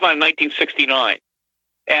my hotline in 1969,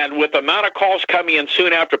 and with the amount of calls coming in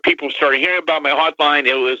soon after people started hearing about my hotline,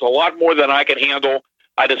 it was a lot more than I could handle.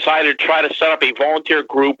 I decided to try to set up a volunteer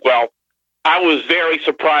group. Well, I was very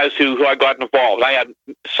surprised who I got involved. I had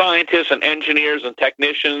scientists and engineers and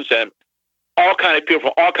technicians and all kind of people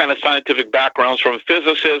from all kind of scientific backgrounds, from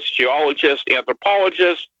physicists, geologists,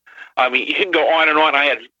 anthropologists. I mean, you can go on and on. I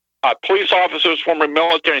had police officers, former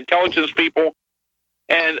military intelligence people,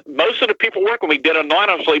 and most of the people working with me did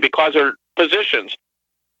anonymously because of their positions.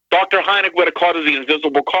 Dr. Hynek would have called it the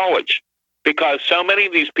invisible college, because so many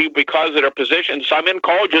of these people, because of their positions, some in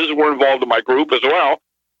colleges were involved in my group as well.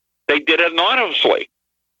 They did it anonymously.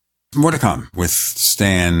 More to come with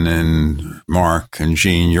Stan and Mark and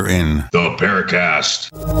Gene. You're in the Paracast.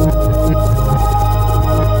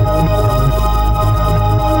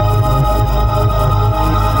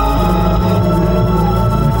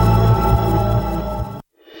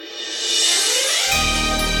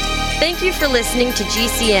 Thank you for listening to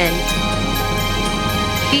GCN.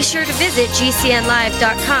 Be sure to visit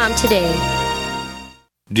GCNlive.com today.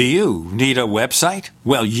 Do you need a website?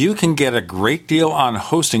 Well, you can get a great deal on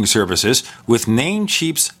hosting services with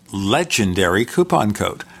Namecheap's legendary coupon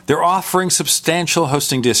code. They're offering substantial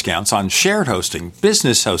hosting discounts on shared hosting,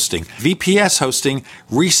 business hosting, VPS hosting,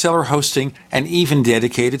 reseller hosting, and even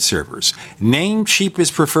dedicated servers. Namecheap is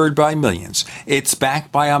preferred by millions. It's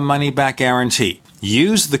backed by a money-back guarantee.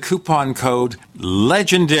 Use the coupon code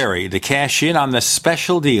LEGENDARY to cash in on the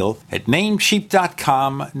special deal at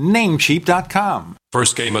Namecheap.com, Namecheap.com.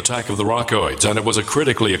 First came Attack of the Rockoids, and it was a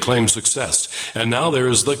critically acclaimed success. And now there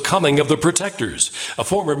is The Coming of the Protectors. A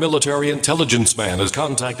former military intelligence man is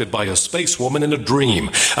contacted by a space woman in a dream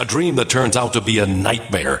that turns out to be a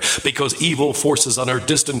nightmare because evil forces on her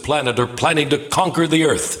distant planet are planning to conquer the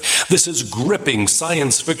Earth. This is gripping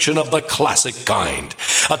science fiction of the classic kind.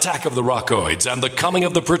 Attack of the Rockoids and The Coming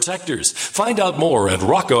of the Protectors. Find out more at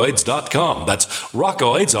rockoids.com. That's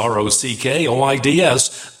Rockoids,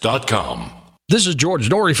 ROCKOIDS.com. This is George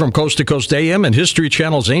Norrie from Coast to Coast AM and History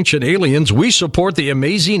Channel's Ancient Aliens. We support the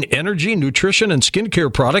amazing energy, nutrition, and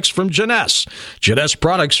skincare products from Jeunesse. Jeunesse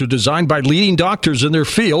products are designed by leading doctors in their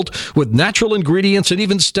field with natural ingredients and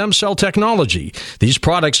even stem cell technology. These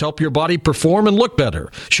products help your body perform and look better.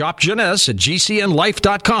 Shop Jeunesse at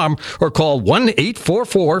GCNlife.com or call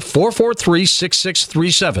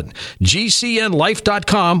 1-844-443-6637.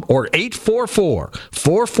 GCNlife.com or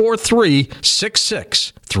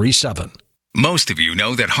 844-443-6637. Most of you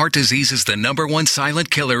know that heart disease is the #1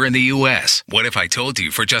 silent killer in the U.S. What if I told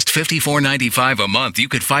you for just $54.95 a month you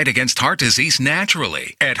could fight against heart disease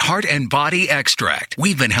naturally? At Heart and Body Extract,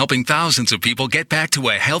 we've been helping thousands of people get back to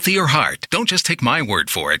a healthier heart. Don't just take my word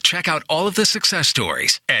for it. Check out all of the success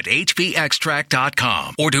stories at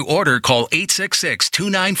hbextract.com. Or to order, call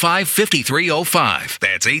 866-295-5305.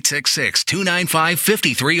 That's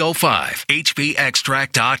 866-295-5305.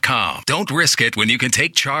 hbextract.com. Don't risk it when you can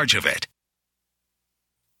take charge of it.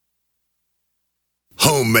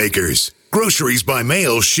 Homemakers. Groceries by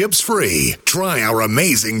mail ships free. Try our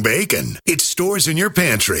amazing bacon. It stores in your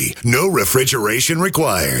pantry. No refrigeration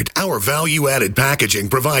required. Our value-added packaging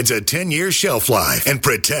provides a 10-year shelf life and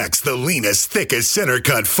protects the leanest, thickest,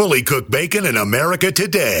 center-cut, fully cooked bacon in America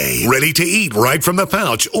today. Ready to eat right from the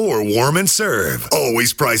pouch or warm and serve.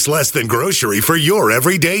 Always priced less than grocery for your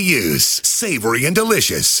everyday use. Savory and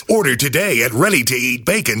delicious. Order today at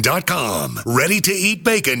readytoeatbacon.com.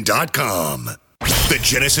 readytoeatbacon.com. The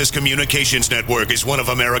Genesis Communications Network is one of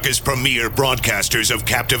America's premier broadcasters of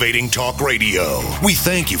captivating talk radio. We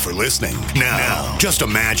thank you for listening. Now, just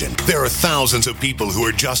imagine, there are thousands of people who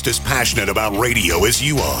are just as passionate about radio as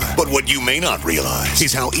you are. But what you may not realize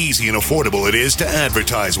is how easy and affordable it is to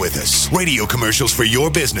advertise with us. Radio commercials for your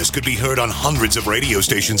business could be heard on hundreds of radio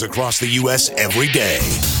stations across the U.S. every day.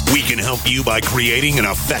 We can help you by creating an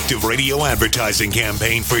effective radio advertising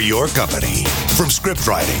campaign for your company. From script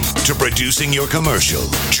writing to producing your commercial,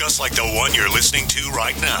 just like the one you're listening to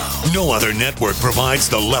right now. No other network provides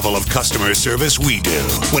the level of customer service we do.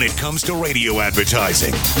 When it comes to radio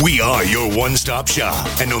advertising, we are your one-stop shop.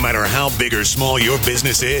 And no matter how big or small your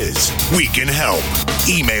business is, we can help.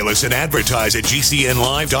 Email us at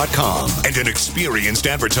advertise@gcnlive.com, and an experienced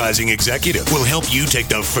advertising executive will help you take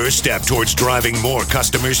the first step towards driving more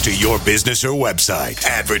customers to your business or website.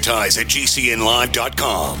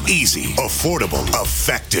 Advertise@gcnlive.com. Easy, affordable,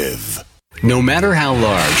 effective. No matter how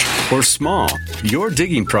large or small your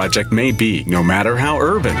digging project may be, no matter how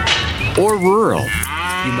urban or rural,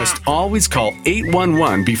 you must always call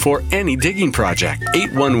 811 before any digging project.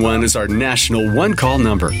 811 is our national one-call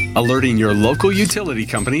number, alerting your local utility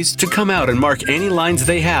companies to come out and mark any lines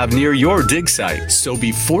they have near your dig site. So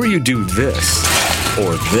before you do this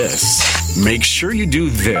or this, make sure you do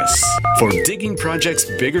this. For digging projects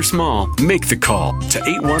big or small, make the call to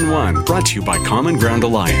 811. Brought to you by Common Ground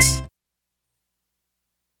Alliance.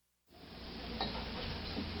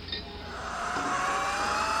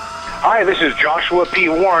 Hi, this is Joshua P.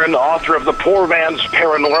 Warren, author of The Poor Man's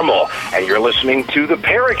Paranormal, and you're listening to the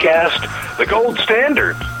Paracast, the gold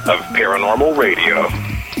standard of paranormal radio.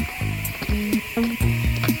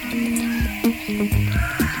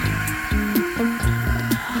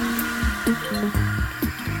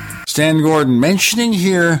 Stan Gordon mentioning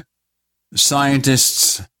here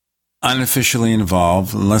scientists unofficially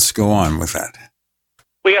involved. Let's go on with that.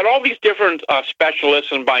 We had all these different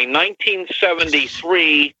specialists, and by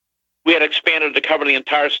 1973, we had expanded to cover the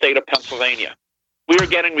entire state of Pennsylvania. We were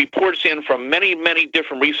getting reports in from many, many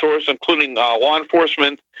different resources, including law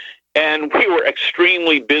enforcement, and we were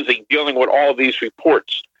extremely busy dealing with all of these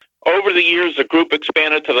reports. Over the years, the group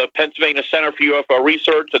expanded to the Pennsylvania Center for UFO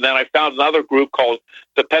Research, and then I found another group called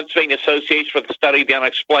the Pennsylvania Association for the Study of the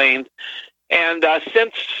Unexplained. And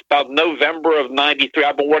since about November of 93,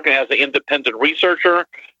 I've been working as an independent researcher.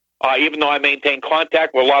 Even though I maintain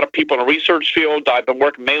contact with a lot of people in the research field, I've been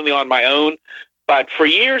working mainly on my own. But for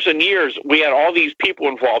years and years, we had all these people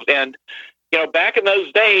involved. And, back in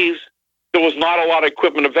those days, there was not a lot of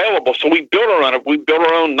equipment available. So we built our own. We built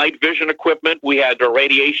our own night vision equipment. We had the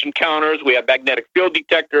radiation counters. We had magnetic field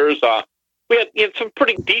detectors. We had some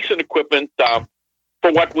pretty decent equipment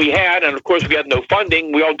for what we had. And, of course, we had no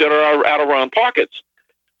funding. We all did it out of our own pockets.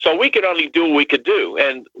 So we could only do what we could do.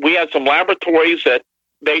 And we had some laboratories that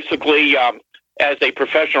basically, as a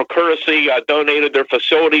professional courtesy, donated their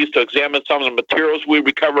facilities to examine some of the materials we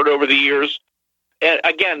recovered over the years. And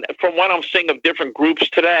again, from what I'm seeing of different groups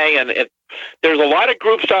today, and there's a lot of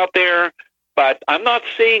groups out there, but I'm not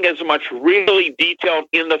seeing as much really detailed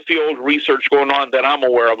in-the-field research going on that I'm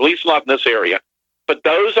aware of, at least not in this area. But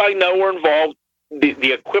those I know are involved.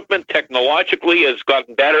 The equipment technologically has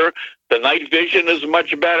gotten better. The night vision is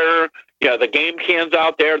much better. The game cams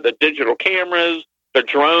out there, the digital cameras, the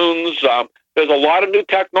drones. There's a lot of new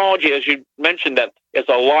technology, as you mentioned, that is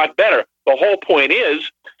a lot better. The whole point is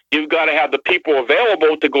you've got to have the people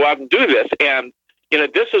available to go out and do this. And,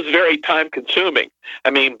 this is very time-consuming. I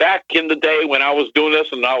mean, back in the day when I was doing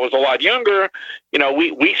this and I was a lot younger,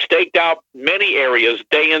 we staked out many areas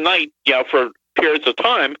day and night, for periods of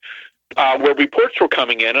time where reports were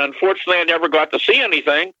coming in. And unfortunately, I never got to see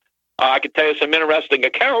anything. I could tell you some interesting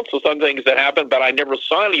accounts of some things that happened, but I never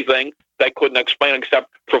saw anything that I couldn't explain except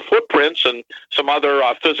for footprints and some other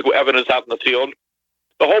physical evidence out in the field.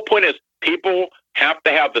 The whole point is people have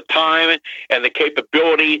to have the time and the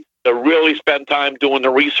capability to really spend time doing the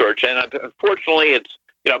research. And unfortunately, it's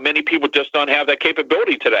many people just don't have that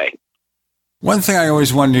capability today. One thing I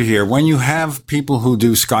always wonder here, when you have people who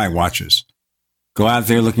do sky watches, go out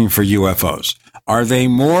there looking for UFOs, are they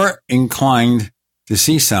more inclined to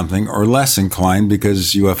see something or less inclined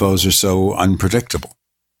because UFOs are so unpredictable?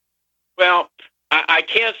 Well, I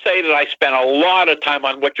can't say that I spent a lot of time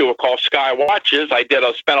on what you would call sky watches. I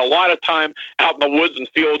spent a lot of time out in the woods and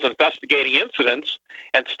fields investigating incidents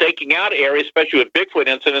and staking out areas, especially with Bigfoot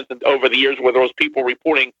incidents over the years where there was people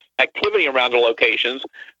reporting activity around the locations.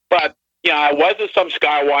 But, I was at some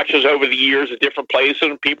sky watches over the years at different places,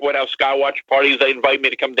 and people would have sky watch parties. They'd invite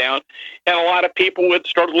me to come down. And a lot of people would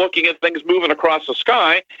start looking at things moving across the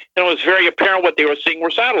sky, and it was very apparent what they were seeing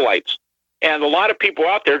were satellites. And a lot of people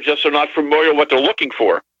out there just are not familiar with what they're looking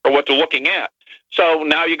for or what they're looking at. So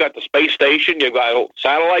now you got the space station, you've got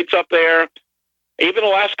satellites up there. Even the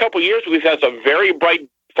last couple of years, we've had some very bright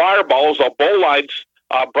fireballs or bolides,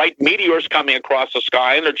 bright meteors coming across the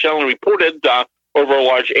sky, and they're generally reported over a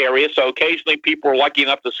large area. So occasionally people are lucky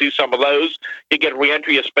enough to see some of those. You get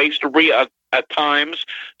reentry of space debris at times.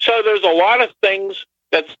 So there's a lot of things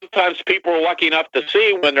that sometimes people are lucky enough to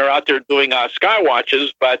see when they're out there doing sky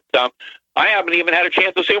watches. But I haven't even had a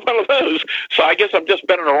chance to see one of those. So I guess I've just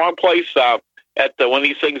been in the wrong place when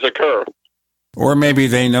these things occur. Or maybe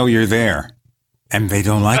they know you're there and they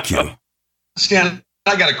don't like you. Stan,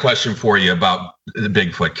 I got a question for you about the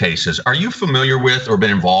Bigfoot cases. Are you familiar with or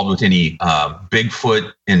been involved with any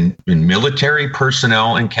Bigfoot in military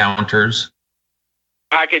personnel encounters?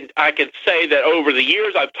 I can say that over the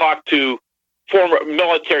years I've talked to former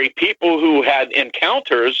military people who had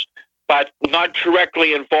encounters, but not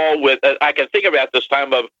directly involved with. I can think of at this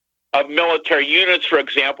time of military units, for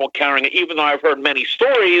example, encountering it. Even though I've heard many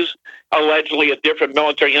stories, allegedly a different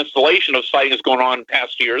military installation of sightings going on in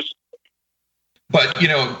past years. But,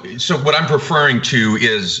 so what I'm referring to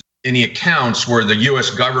is any accounts where the U.S.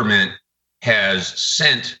 government has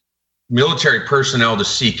sent military personnel to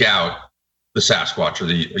seek out the Sasquatch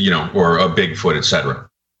or or a Bigfoot, et cetera.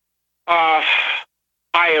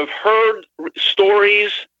 I have heard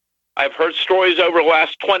stories. I've heard stories over the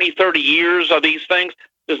last 20, 30 years of these things.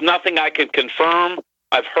 There's nothing I can confirm.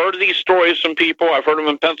 I've heard these stories from people. I've heard them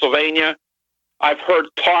in Pennsylvania. I've heard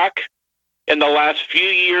talk in the last few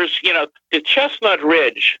years. The Chestnut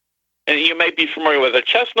Ridge, and you may be familiar with it.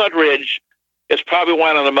 Chestnut Ridge is probably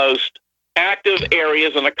one of the most active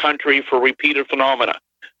areas in the country for repeated phenomena.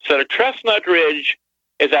 So the Chestnut Ridge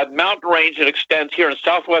is that mountain range that extends here in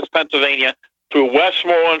southwest Pennsylvania through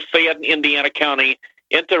Westmoreland, Fayette, and Indiana County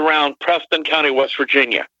into around Preston County, West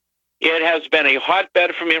Virginia. It has been a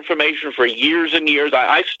hotbed for information for years and years.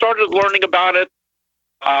 I started learning about it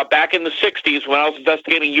back in the 60s when I was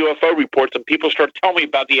investigating UFO reports, and people started telling me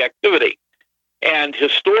about the activity. And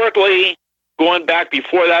historically, going back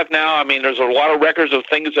before that now, there's a lot of records of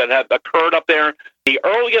things that have occurred up there. The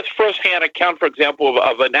earliest firsthand account, for example,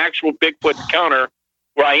 of an actual Bigfoot encounter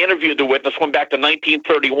where I interviewed the witness went back to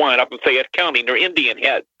 1931 up in Fayette County near Indian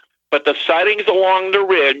Head. But the sightings along the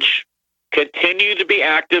ridge continue to be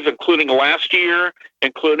active, including last year,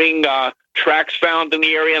 including tracks found in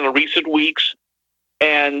the area in the recent weeks.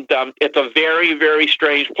 And it's a very, very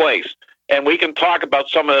strange place. And we can talk about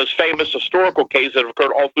some of those famous historical cases that have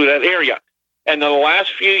occurred all through that area. And in the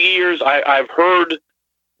last few years, I've heard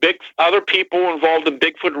other people involved in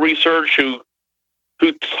Bigfoot research who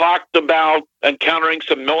talked about encountering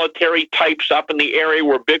some military types up in the area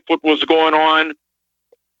where Bigfoot was going on.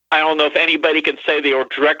 I don't know if anybody can say they were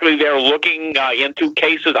directly there looking into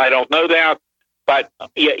cases. I don't know that. But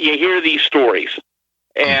you hear these stories.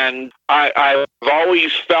 And I've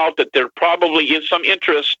always felt that there probably is some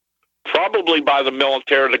interest, probably by the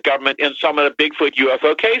military or the government, in some of the Bigfoot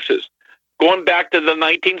UFO cases. Going back to the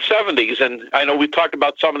 1970s, and I know we talked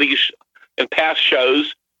about some of these in past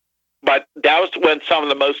shows, but that was when some of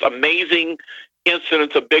the most amazing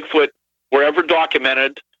incidents of Bigfoot were ever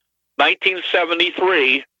documented.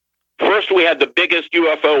 1973, first we had the biggest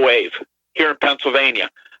UFO wave here in Pennsylvania.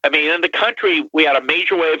 In the country, we had a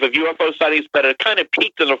major wave of UFO sightings, but it kind of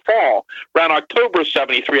peaked in the fall, around October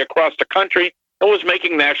 73 across the country, and was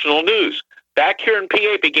making national news. Back here in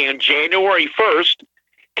PA began January 1st,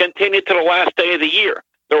 continued to the last day of the year.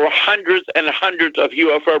 There were hundreds and hundreds of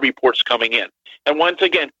UFO reports coming in. And once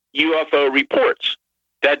again, UFO reports.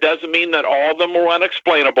 That doesn't mean that all of them were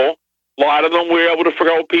unexplainable. A lot of them we were able to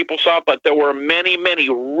figure out what people saw, but there were many, many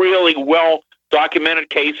really well-documented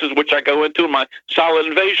cases, which I go into in my Solid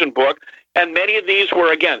Invasion book. And many of these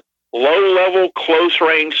were, again, low-level,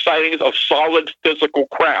 close-range sightings of solid physical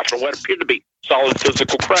craft, or what appeared to be solid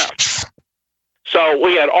physical craft. So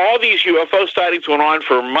we had all these UFO sightings going on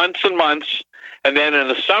for months and months. And then in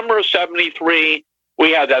the summer of 73,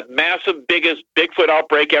 we had that massive, biggest Bigfoot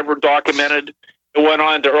outbreak ever documented. It went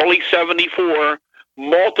on to early 74,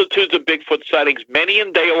 multitudes of Bigfoot sightings, many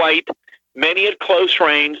in daylight, many at close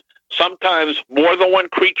range, sometimes more than one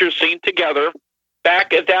creature seen together.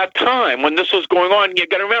 Back at that time, when this was going on, you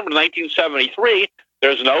got to remember, 1973,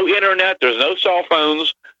 there's no internet, there's no cell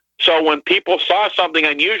phones. So when people saw something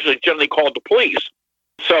unusual, they generally called the police.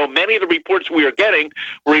 So many of the reports we were getting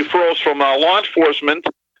were referrals from law enforcement,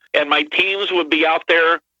 and my teams would be out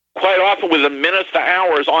there quite often within minutes to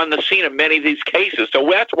hours on the scene of many of these cases. So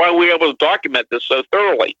that's why we were able to document this so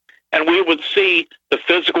thoroughly. And we would see the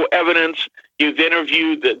physical evidence. You've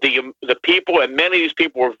interviewed the people, and many of these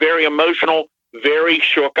people were very emotional, very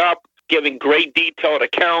shook up, giving great detailed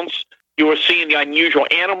accounts. You were seeing the unusual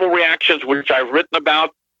animal reactions, which I've written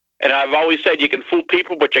about. And I've always said you can fool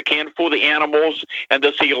people, but you can't fool the animals. And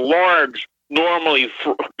to see large, normally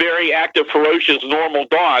very active, ferocious, normal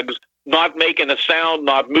dogs not making a sound,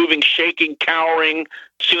 not moving, shaking, cowering,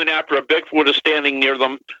 soon after a Bigfoot is standing near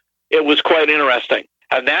them, it was quite interesting.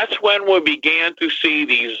 And that's when we began to see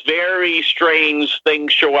these very strange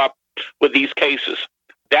things show up with these cases.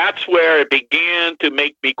 That's where it began to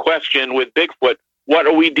make me question with Bigfoot, what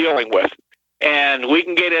are we dealing with? And we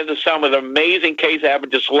can get into some of the amazing cases that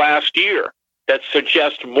happened just last year that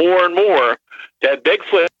suggest more and more that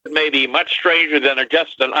Bigfoot may be much stranger than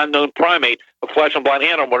just an unknown primate, a flesh and blood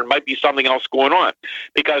animal, or it might be something else going on.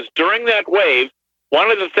 Because during that wave, one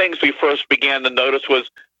of the things we first began to notice was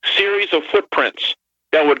series of footprints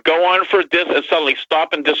that would go on for this and suddenly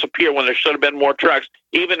stop and disappear when there should have been more tracks,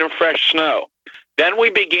 even in fresh snow. Then we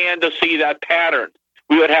began to see that pattern.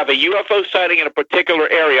 We would have a UFO sighting in a particular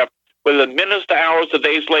area, within minutes to hours to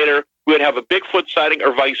days later, we would have a Bigfoot sighting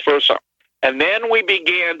or vice versa. And then we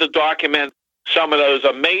began to document some of those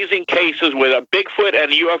amazing cases with a Bigfoot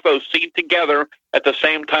and a UFO seen together at the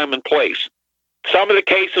same time and place. Some of the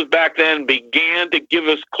cases back then began to give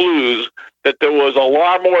us clues that there was a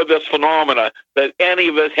lot more of this phenomena than any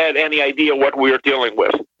of us had any idea what we were dealing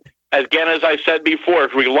with. Again, as I said before,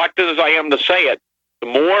 as reluctant as I am to say it, the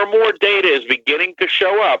more and more data is beginning to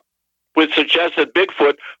show up, which suggests that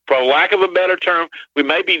Bigfoot, for lack of a better term, we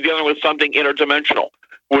may be dealing with something interdimensional.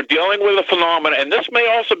 We're dealing with a phenomena, and this may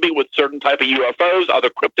also be with certain type of UFOs, other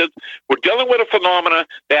cryptids. We're dealing with a phenomena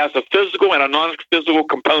that has a physical and a non-physical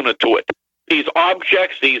component to it. These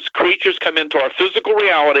objects, these creatures come into our physical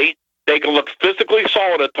reality. They can look physically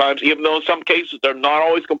solid at times, even though in some cases they're not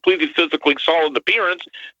always completely physically solid in appearance.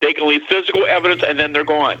 They can leave physical evidence, and then they're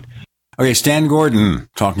gone. Okay, Stan Gordon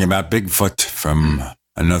talking about Bigfoot from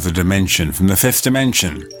another dimension, from the fifth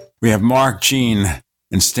dimension. We have Mark, Gene,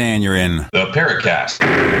 and Stan, you're in the Paracast.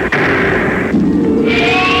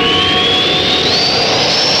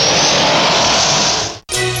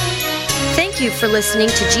 Thank you for listening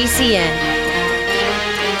to GCN.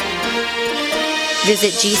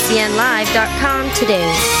 Visit GCNlive.com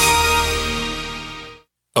today.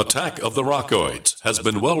 Attack of the Rockoids has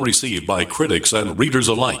been well received by critics and readers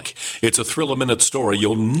alike. It's a thrill-a-minute story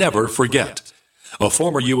you'll never forget. A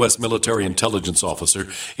former U.S. military intelligence officer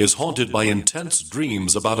is haunted by intense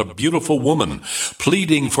dreams about a beautiful woman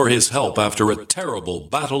pleading for his help after a terrible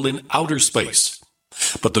battle in outer space.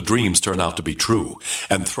 But the dreams turn out to be true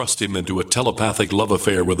and thrust him into a telepathic love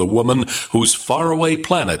affair with a woman whose faraway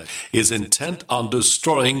planet is intent on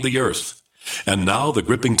destroying the Earth. And now the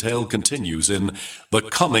gripping tale continues in The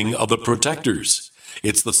Coming of the Protectors.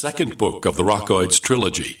 It's the second book of the Rockoids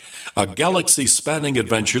trilogy, a galaxy-spanning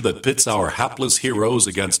adventure that pits our hapless heroes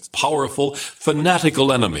against powerful,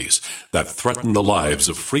 fanatical enemies that threaten the lives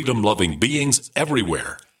of freedom-loving beings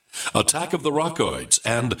everywhere. Attack of the Rockoids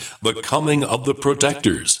and The Coming of the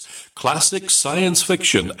Protectors. Classic science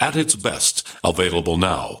fiction at its best, available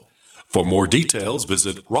now. For more details,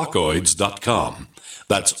 visit rockoids.com.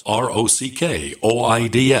 That's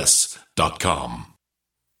ROCKOIDS.com.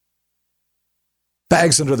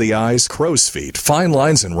 Bags under the eyes, crow's feet, fine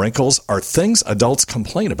lines, and wrinkles are things adults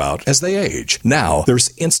complain about as they age. Now,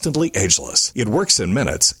 there's Instantly Ageless. It works in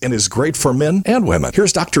minutes and is great for men and women.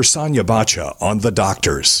 Here's Dr. Sonia Bacha on The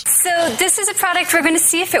Doctors. So this is a product we're going to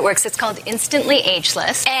see if it works. It's called Instantly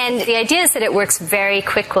Ageless. And the idea is that it works very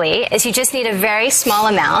quickly, is you just need a very small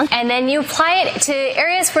amount, and then you apply it to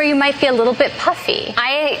areas where you might be a little bit puffy.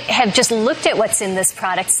 I have just looked at what's in this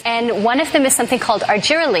product, and one of them is something called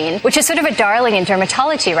argireline, which is sort of a darling in dermatology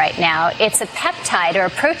right now. It's a peptide or a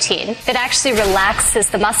protein that actually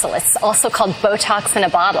relaxes the muscle. It's also called Botox in a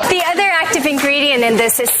bottle. The other active ingredient in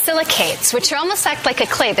this is silicates, which are almost act like a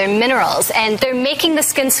clay. They're minerals, and they're making the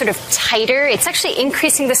skin sort of tighter. It's actually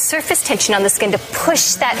increasing the surface tension on the skin to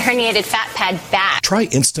push that herniated fat pad back. Try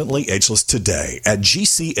Instantly Ageless today at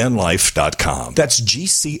GCNlife.com. That's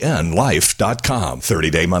GCNlife.com.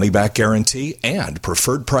 30-day money-back guarantee and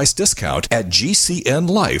preferred price discount at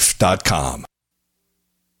GCNlife.com.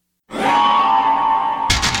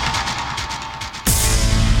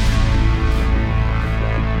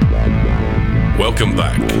 Welcome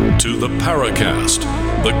back to the Paracast,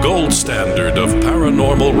 the gold standard of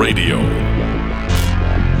paranormal radio.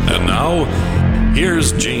 And now,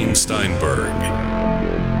 here's Gene Steinberg.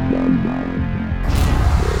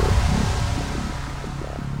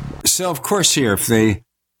 So, of course, here, if they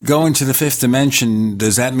go into the fifth dimension,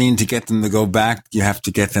 does that mean to get them to go back, you have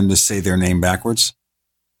to get them to say their name backwards?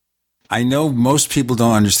 I know most people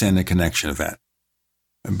don't understand the connection of that.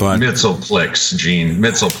 But Mitzelplix, Gene.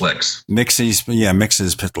 Mitzelplix.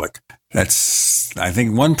 Mixes-Pitlick. That's, I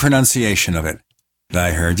think, one pronunciation of it that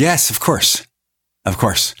I heard. Yes, of course. Of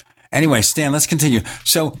course. Anyway, Stan, let's continue.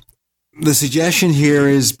 So the suggestion here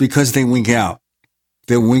is because they wink out,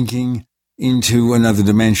 they're winking into another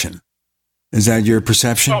dimension. Is that your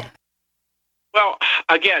perception? Well,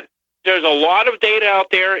 again, there's a lot of data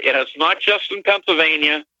out there, and it's not just in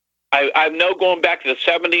Pennsylvania. I know going back to the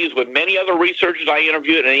 70s with many other researchers I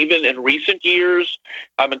interviewed, and even in recent years,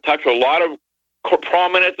 I'm in touch with a lot of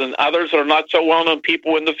prominent and others that are not so well-known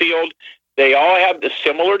people in the field. They all have the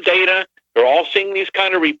similar data. They're all seeing these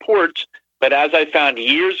kind of reports. But as I found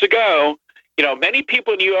years ago, many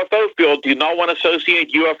people in the UFO field do not want to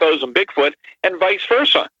associate UFOs and Bigfoot, and vice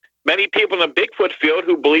versa. Many people in the Bigfoot field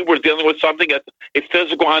who believe we're dealing with something that's a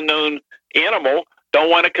physical unknown animal don't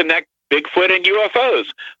want to connect Bigfoot and UFOs.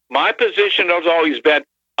 My position has always been,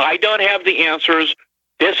 I don't have the answers.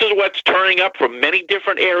 This is what's turning up from many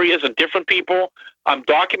different areas and different people. I'm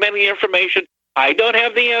documenting the information. I don't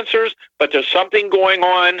have the answers, but there's something going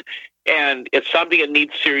on, and it's something that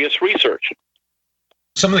needs serious research.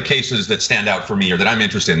 Some of the cases that stand out for me or that I'm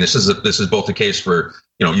interested in, this is both the case for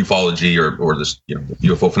ufology or this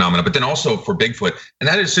UFO phenomena, but then also for Bigfoot, and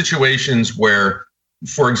that is situations where,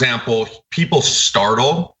 for example, people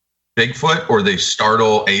startle Bigfoot or they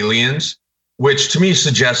startle aliens, which to me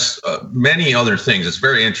suggests many other things. It's a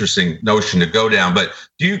very interesting notion to go down. But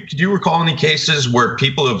do you recall any cases where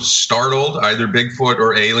people have startled either Bigfoot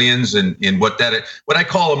or aliens in what I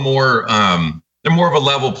call they're more of a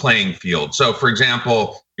level playing field. So, for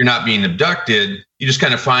example, you're not being abducted. You just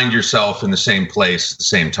kind of find yourself in the same place at the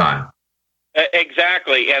same time.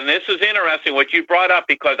 Exactly. And this is interesting what you brought up,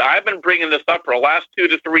 because I've been bringing this up for the last 2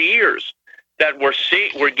 to 3 years, that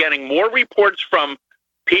we're getting more reports from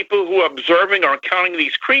people who are observing or encountering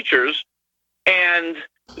these creatures, and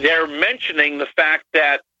they're mentioning the fact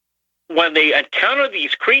that when they encounter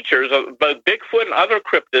these creatures, both Bigfoot and other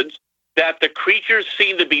cryptids, that the creatures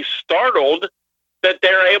seem to be startled that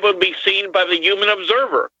they're able to be seen by the human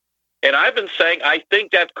observer. And I've been saying I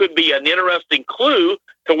think that could be an interesting clue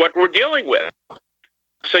to what we're dealing with.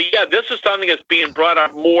 So, yeah, this is something that's being brought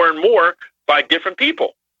up more and more by different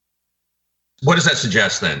people. What does that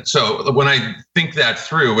suggest then? So when I think that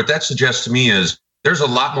through, what that suggests to me is there's a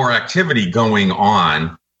lot more activity going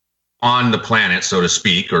on the planet, so to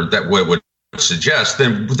speak, or that would suggest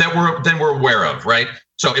than we're aware of, right?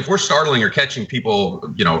 So if we're startling or catching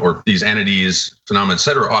people, or these entities, phenomena, et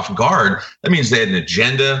cetera, off guard, that means they had an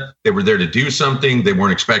agenda. They were there to do something. They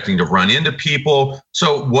weren't expecting to run into people.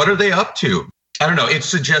 So what are they up to? I don't know. It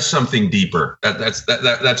suggests something deeper.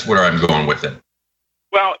 That's where I'm going with it.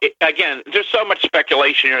 Well, again, there's so much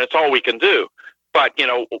speculation here, and it's all we can do. But,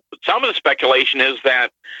 some of the speculation is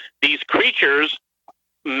that these creatures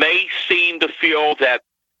may seem to feel that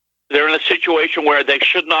they're in a situation where they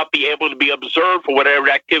should not be able to be observed for whatever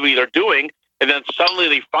activity they're doing, and then suddenly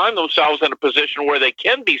they find themselves in a position where they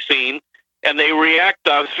can be seen, and they react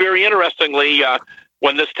very interestingly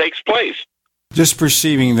when this takes place. Just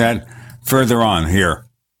perceiving that further on here,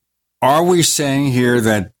 are we saying here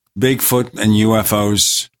that Bigfoot and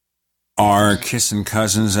UFOs are kissing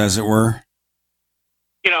cousins, as it were?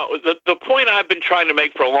 The point I've been trying to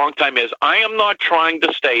make for a long time is I am not trying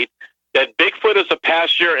to state that Bigfoot is a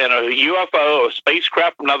passenger in a UFO, a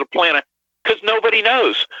spacecraft from another planet, because nobody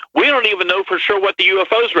knows. We don't even know for sure what the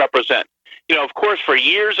UFOs represent. Of course, for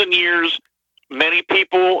years and years, many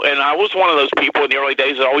people, and I was one of those people in the early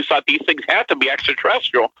days that always thought these things had to be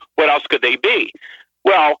extraterrestrial. What else could they be?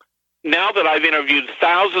 Well, now that I've interviewed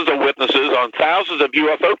thousands of witnesses on thousands of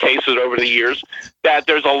UFO cases over the years, that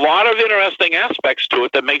there's a lot of interesting aspects to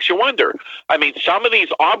it that makes you wonder. I mean, some of these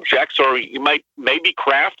objects, or you might maybe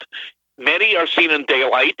craft, many are seen in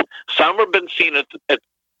daylight. Some have been seen at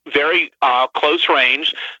very close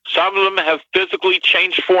range. Some of them have physically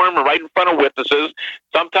changed form right in front of witnesses.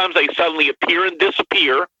 Sometimes they suddenly appear and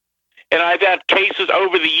disappear. And I've had cases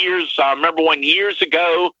over the years. I remember years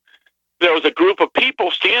ago, there was a group of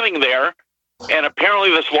people standing there, and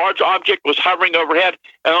apparently this large object was hovering overhead,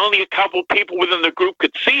 and only a couple people within the group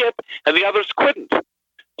could see it, and the others couldn't.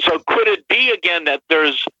 So could it be, again, that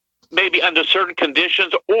there's maybe under certain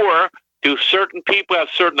conditions, or do certain people have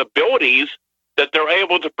certain abilities that they're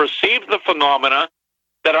able to perceive the phenomena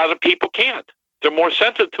that other people can't? They're more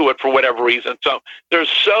sensitive to it for whatever reason. So there's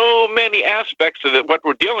so many aspects of what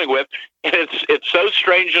we're dealing with, and it's so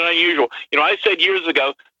strange and unusual. I said years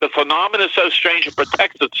ago, the phenomenon is so strange it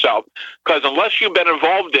protects itself, because unless you've been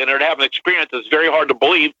involved in it or have an experience, it's very hard to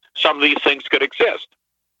believe some of these things could exist.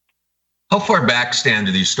 How far back, Stan,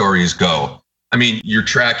 do these stories go? I mean, you're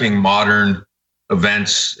tracking modern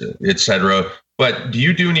events, et cetera, but do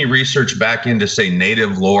you do any research back into, say,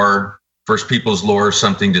 native lore, First Peoples lore or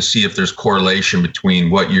something, to see if there's correlation between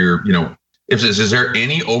what you're, is there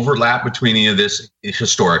any overlap between any of this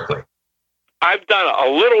historically? I've done a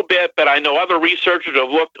little bit, but I know other researchers have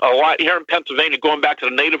looked a lot here in Pennsylvania, going back to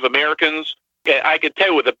the Native Americans. I can tell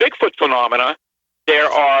you with the Bigfoot phenomena, there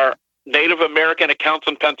are Native American accounts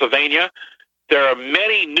in Pennsylvania. There are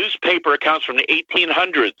many newspaper accounts from the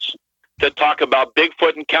 1800s that talk about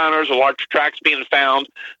Bigfoot encounters or large tracks being found.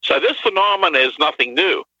 So this phenomenon is nothing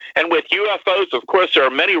new. And with UFOs, of course, there are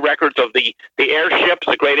many records of the airships,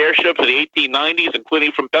 the great airships of the 1890s,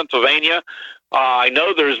 including from Pennsylvania. I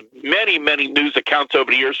know there's many, many news accounts over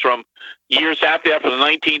the years, from years after that, from the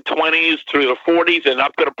 1920s through the 40s and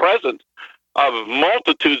up to the present, of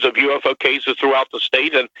multitudes of UFO cases throughout the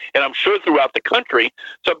state and I'm sure throughout the country.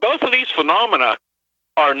 So both of these phenomena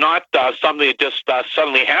are not something that just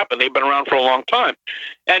suddenly happened. They've been around for a long time.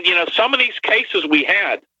 And, some of these cases we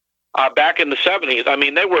had back in the 70s, I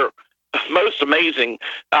mean, they were most amazing.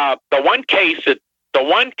 The one case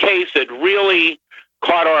that really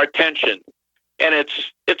caught our attention, and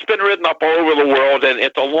it's been written up all over the world, and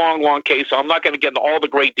it's a long, long case, so I'm not going to get into all the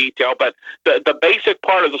great detail, but the basic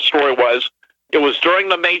part of the story was, it was during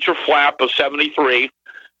the major flap of 73.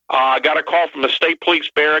 I got a call from the state police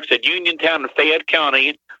barracks at Uniontown in Fayette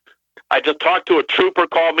County. I just talked to a trooper,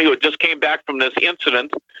 called me, who just came back from this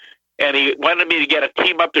incident, and he wanted me to get a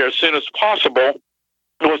team up there as soon as possible.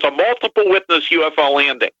 It was a multiple witness UFO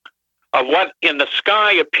landing of what in the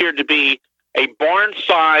sky appeared to be a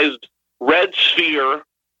barn-sized red sphere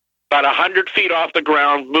about 100 feet off the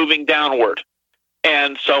ground moving downward.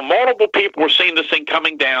 And so multiple people were seeing this thing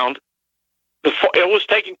coming down. It was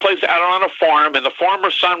taking place out on a farm, and the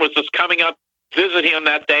farmer's son was just coming up to visit him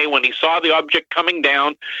that day. When he saw the object coming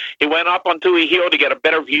down, he went up onto a hill to get a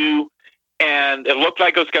better view, and it looked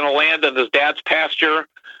like it was going to land in his dad's pasture.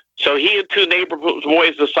 So he and two neighbor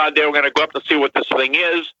boys decided they were going to go up to see what this thing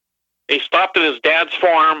is. They stopped at his dad's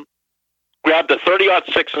farm, grabbed a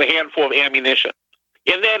 30-06 and a handful of ammunition.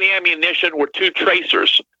 In that ammunition were two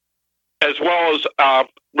tracers, as well as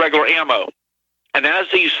regular ammo. And as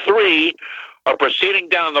these three are proceeding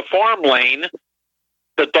down the farm lane,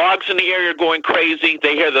 the dogs in the area are going crazy.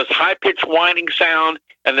 They hear this high-pitched whining sound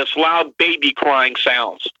and this loud baby crying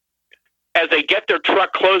sounds. As they get their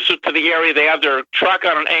truck closer to the area, they have their truck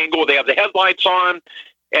on an angle, they have the headlights on,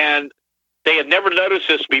 and they had never noticed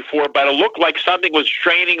this before, but it looked like something was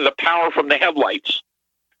draining the power from the headlights.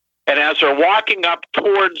 And as they're walking up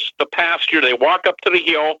towards the pasture, they walk up to the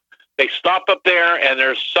hill, they stop up there, and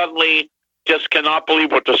they're suddenly just cannot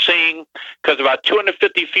believe what they're seeing, because about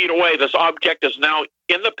 250 feet away, this object is now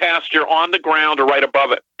in the pasture, on the ground, or right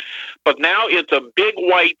above it. But now it's a big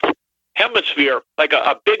white hemisphere, like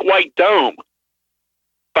a big white dome,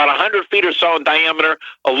 about 100 feet or so in diameter,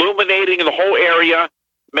 illuminating the whole area,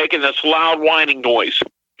 making this loud whining noise.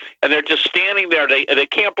 And they're just standing there. They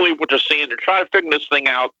can't believe what they're seeing. They're trying to figure this thing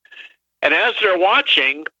out. And as they're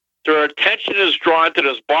watching, their attention is drawn to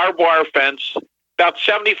this barbed wire fence, about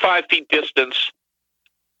 75 feet distance.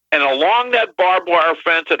 And along that barbed wire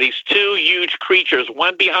fence are these two huge creatures,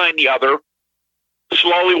 one behind the other,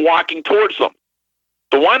 slowly walking towards them.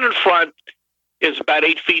 The one in front is about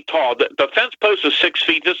 8 feet tall. The fence post is 6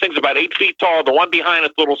 feet. This thing's about 8 feet tall. The one behind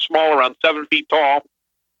it's a little smaller, around 7 feet tall.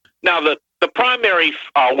 Now, the primary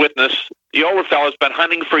witness, the older fellow, has been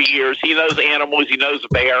hunting for years. He knows animals. He knows a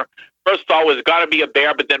bear. First thought was got to be a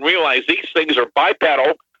bear, but then realized these things are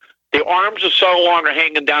bipedal. The arms are so long, are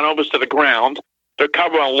hanging down almost to the ground. They're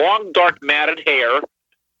covered in long, dark, matted hair.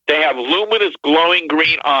 They have luminous, glowing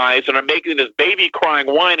green eyes and are making this baby crying,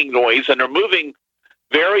 whining noise, and they're moving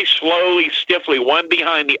very slowly, stiffly, one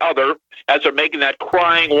behind the other, as they're making that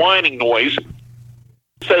crying, whining noise.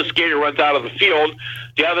 So scared, he runs out of the field.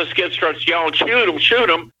 The other kid starts yelling, shoot him, shoot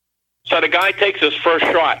him. So the guy takes his first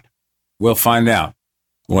shot. We'll find out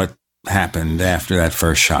what happened after that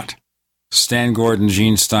first shot. Stan Gordon,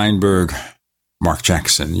 Gene Steinberg, Mark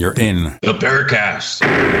Jackson, you're in the Paracast.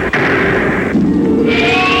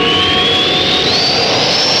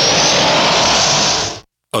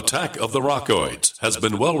 Attack of the Rockoids has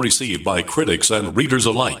been well received by critics and readers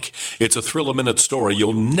alike. It's a thrill-a-minute story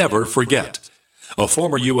you'll never forget. A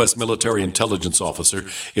former U.S. military intelligence officer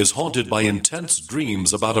is haunted by intense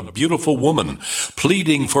dreams about a beautiful woman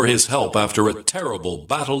pleading for his help after a terrible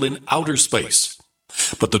battle in outer space.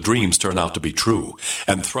 But the dreams turn out to be true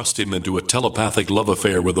and thrust him into a telepathic love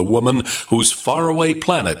affair with a woman whose faraway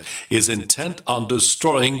planet is intent on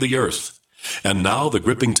destroying the Earth. And now the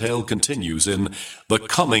gripping tale continues in The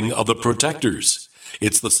Coming of the Protectors.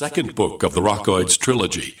 It's the second book of the Rockoids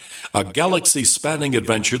trilogy, a galaxy-spanning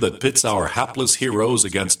adventure that pits our hapless heroes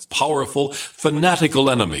against powerful, fanatical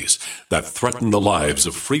enemies that threaten the lives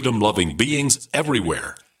of freedom-loving beings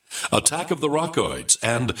everywhere. Attack of the Rockoids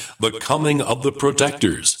and The Coming of the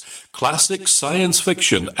Protectors, classic science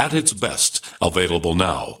fiction at its best, available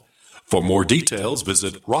now. For more details,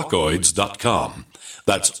 visit rockoids.com.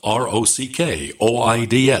 That's ROCKOIDS.com.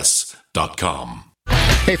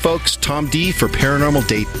 Hey folks, Tom D for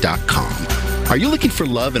ParanormalDate.com. Are you looking for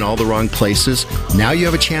love in all the wrong places? Now you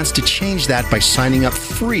have a chance to change that by signing up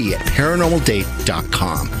free at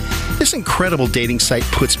ParanormalDate.com. This incredible dating site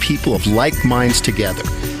puts people of like minds together.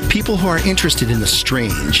 People who are interested in the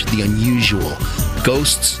strange, the unusual,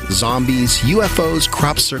 ghosts, zombies, UFOs,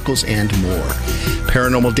 crop circles, and more.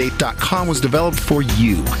 ParanormalDate.com was developed for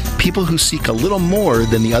you, people who seek a little more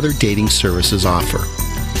than the other dating services offer.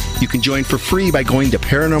 You can join for free by going to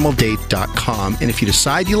ParanormalDate.com, and if you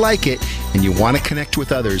decide you like it and you want to connect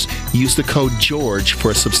with others, use the code GEORGE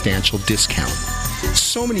for a substantial discount.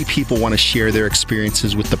 So many people want to share their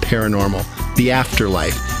experiences with the paranormal, the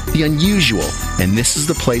afterlife, the unusual, and this is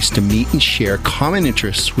the place to meet and share common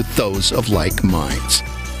interests with those of like minds.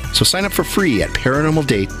 So sign up for free at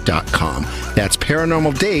ParanormalDate.com. That's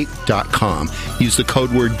ParanormalDate.com. Use the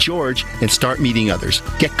code word George and start meeting others.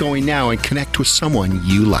 Get going now and connect with someone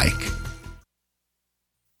you like.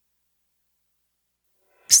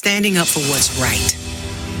 Standing up for what's right.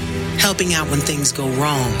 Helping out when things go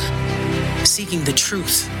wrong. Seeking the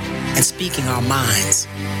truth and speaking our minds.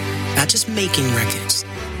 Not just making records,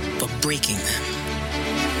 but breaking them.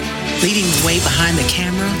 Leading the way behind the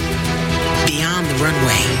camera, beyond the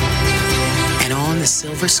runway, and on the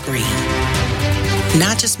silver screen.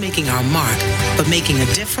 Not just making our mark, but making a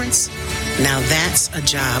difference. Now that's a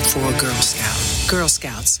job for a Girl Scout. Girl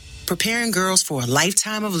Scouts, preparing girls for a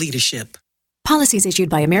lifetime of leadership. Policies issued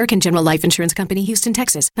by American General Life Insurance Company, Houston,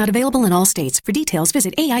 Texas. Not available in all states. For details,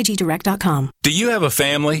 visit AIGdirect.com. Do you have a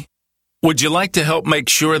family? Would you like to help make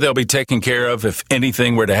sure they'll be taken care of if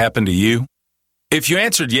anything were to happen to you? If you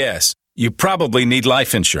answered yes, you probably need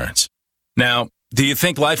life insurance. Now, do you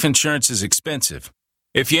think life insurance is expensive?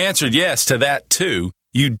 If you answered yes to that too,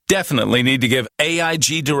 you definitely need to give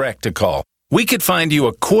AIG Direct a call. We could find you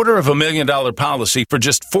a $250,000 policy for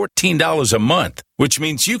just $14 a month, which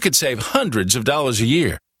means you could save hundreds of dollars a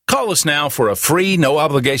year. Call us now for a free,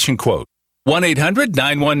 no-obligation quote.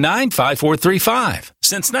 1-800-919-5435.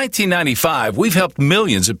 Since 1995, we've helped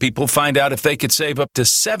millions of people find out if they could save up to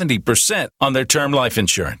 70% on their term life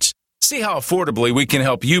insurance. See how affordably we can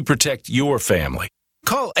help you protect your family.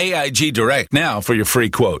 Call AIG Direct now for your free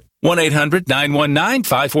quote.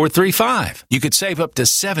 1-800-919-5435. You could save up to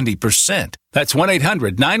 70%. That's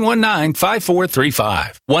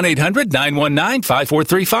 1-800-919-5435.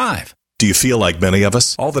 1-800-919-5435. Do you feel like many of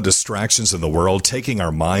us? All the distractions in the world taking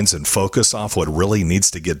our minds and focus off what really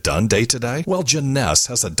needs to get done day to day? Well, Janess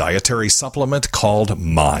has a dietary supplement called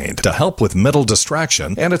Mind to help with mental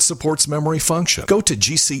distraction, and it supports memory function. Go to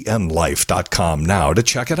GCNlife.com now to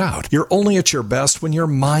check it out. You're only at your best when your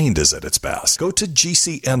mind is at its best. Go to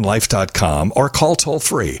GCNlife.com or call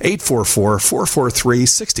toll-free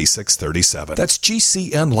 844-443-6637. That's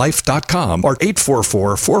GCNlife.com or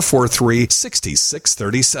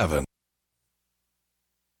 844-443-6637.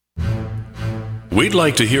 We'd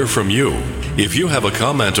like to hear from you. If you have a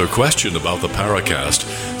comment or question about the Paracast,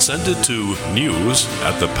 send it to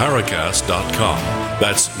news@theparacast.com.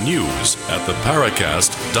 That's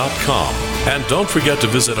news@theparacast.com. And don't forget to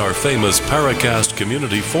visit our famous Paracast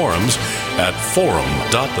community forums at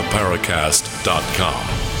forum.theparacast.com.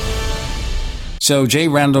 So J.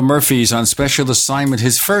 Randall Murphy's on special assignment,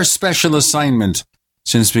 his first special assignment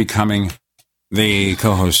since becoming the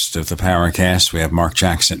co-host of the Paracast. We have Mark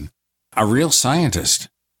Jackson, a real scientist,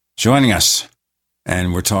 joining us.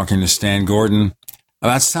 And we're talking to Stan Gordon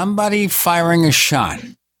about somebody firing a shot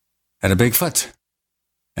at a Bigfoot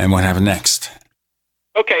and what happened next.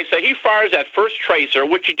 Okay, so he fires that first tracer,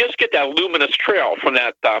 which you just get that luminous trail from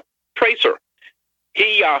that tracer.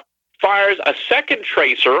 He fires a second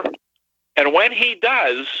tracer, and when he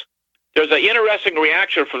does, there's an interesting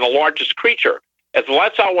reaction from the largest creature. It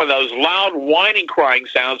lets out one of those loud whining crying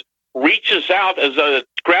sounds, reaches out as though to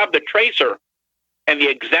grab the tracer, and the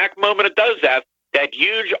exact moment it does that, that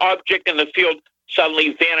huge object in the field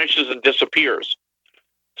suddenly vanishes and disappears.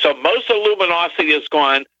 So most of the luminosity is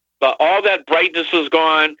gone, but all that brightness is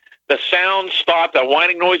gone, the sound stopped, the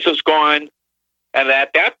whining noise is gone, and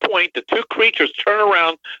at that point, the two creatures turn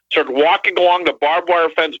around, start walking along the barbed wire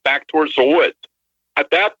fence back towards the woods. At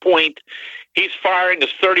that point, he's firing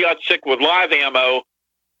his .30-06 with live ammo,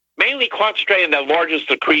 mainly concentrating on the largest of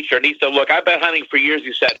the creature. And he said, look, I've been hunting for years.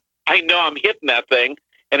 He said, I know I'm hitting that thing.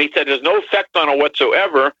 And he said, there's no effect on it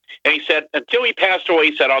whatsoever. And he said, until he passed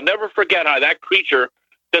away, he said, I'll never forget how that creature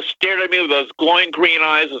just stared at me with those glowing green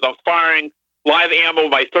eyes as I'm firing live ammo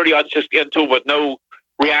by .30-06 into it with no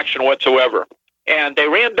reaction whatsoever. And they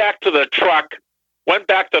ran back to the truck, went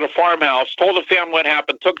back to the farmhouse, told the family what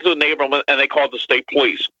happened, took it to the neighborhood, and they called the state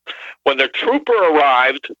police. When the trooper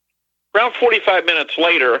arrived, around 45 minutes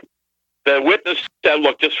later, The witness said,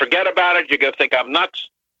 look, just forget about it. You're going to think I'm nuts.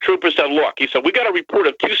 Trooper said, look, he said, we got a report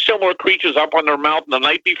of 2 similar creatures up on their mountain the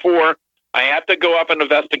night before. I have to go up and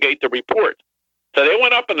investigate the report. So they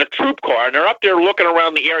went up in the troop car, and they're up there looking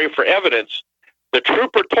around the area for evidence. The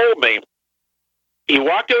trooper told me he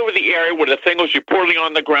walked over the area where the thing was reportedly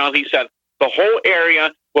on the ground. He said the whole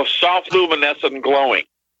area was soft luminescent and glowing,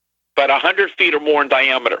 about 100 feet or more in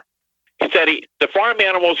diameter. He said the farm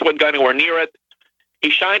animals wouldn't go anywhere near it. He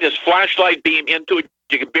shined his flashlight beam into it.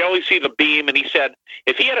 You could barely see the beam, and he said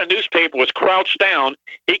if he had a newspaper, was crouched down,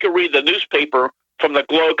 he could read the newspaper from the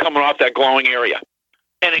glow coming off that glowing area.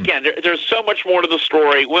 And again, there's so much more to the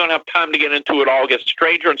story. We don't have time to get into it all. It gets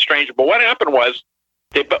stranger and stranger. But what happened was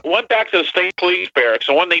they went back to the state police barracks,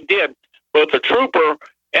 and when they did, both the trooper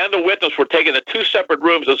and the witness were taken to 2 separate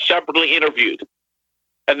rooms and separately interviewed.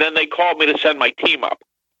 And then they called me to send my team up.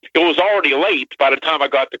 It was already late by the time I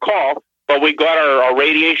got the call, but we got our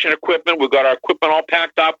radiation equipment. We got our equipment all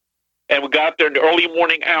packed up, and we got there in the early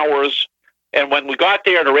morning hours. And when we got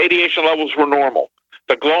there, the radiation levels were normal.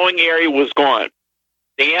 The glowing area was gone.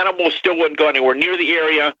 The animals still wouldn't go anywhere near the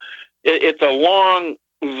area. It's a long,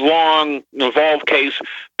 involved case.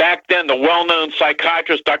 Back then, the well-known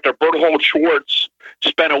psychiatrist, Dr. Berthold Schwartz,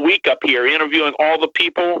 spent a week up here interviewing all the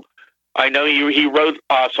people. I know he wrote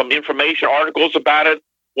some information articles about it,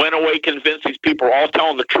 went away convinced these people are all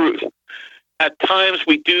telling the truth. At times,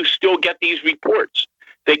 we do still get these reports.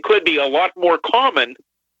 They could be a lot more common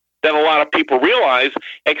than a lot of people realize,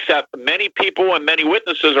 except many people and many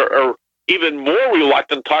witnesses are even more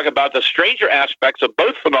reluctant to talk about the stranger aspects of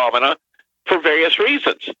both phenomena for various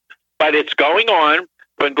reasons. But it's going on,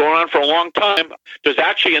 been going on for a long time. There's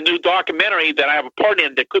actually a new documentary that I have a part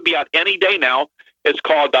in that could be out any day now. It's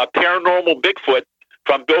called Paranormal Bigfoot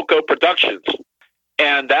from Bilko Productions.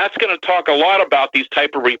 And that's going to talk a lot about these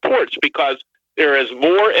type of reports because there is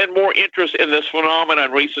more and more interest in this phenomenon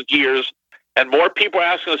in recent years, and more people are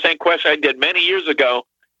asking the same question I did many years ago.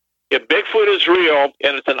 If Bigfoot is real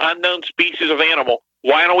and it's an unknown species of animal,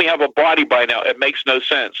 why don't we have a body by now? It makes no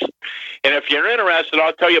sense. And if you're interested,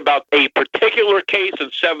 I'll tell you about a particular case in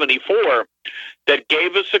 1974 that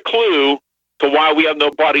gave us a clue to why we have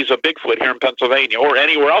no bodies of Bigfoot here in Pennsylvania or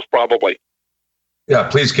anywhere else probably. Yeah,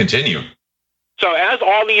 please continue. So as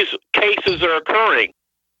all these cases are occurring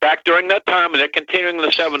back during that time, and they're continuing in the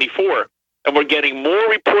 1974, and we're getting more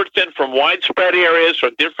reports in from widespread areas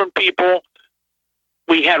from different people.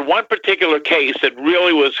 We had one particular case that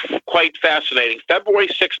really was quite fascinating. February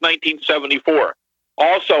 6, 1974.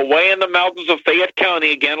 Also, way in the mountains of Fayette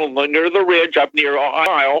County, again, near the ridge up near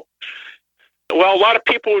Ohio. Well, a lot of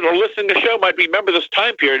people who are listening to the show might remember this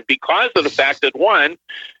time period because of the fact that, one,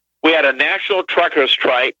 we had a national truckers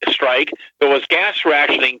strike. There was gas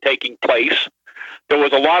rationing taking place. There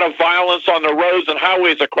was a lot of violence on the roads and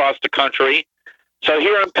highways across the country. So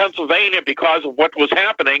here in Pennsylvania, because of what was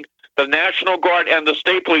happening, the National Guard and the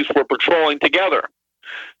state police were patrolling together.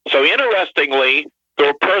 So interestingly, there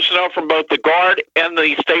were personnel from both the Guard and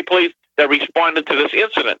the state police that responded to this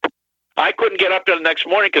incident. I couldn't get up there the next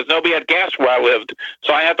morning because nobody had gas where I lived,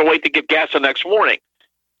 so I had to wait to get gas the next morning.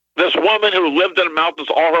 This woman who lived in the mountains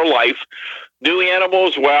all her life, knew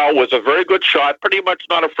animals well, was a very good shot, pretty much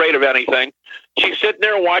not afraid of anything. She's sitting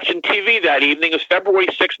there watching TV that evening. It's February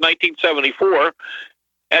 6, 1974.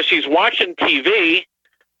 As she's watching TV,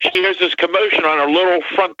 she hears this commotion on her little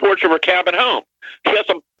front porch of her cabin home. She has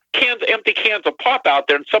some empty cans of pop out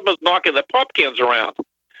there, and someone's knocking the pop cans around.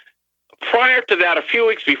 Prior to that, a few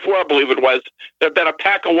weeks before, I believe it was, there had been a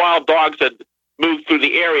pack of wild dogs that moved through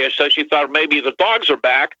the area, so she thought maybe the dogs are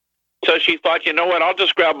back. So she thought, you know what, I'll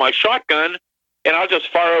just grab my shotgun, and I'll just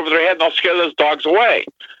fire over their head, and I'll scare those dogs away.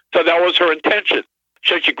 So that was her intention.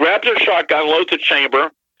 So she grabs her shotgun, loads the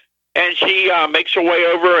chamber, and she makes her way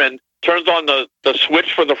over and turns on the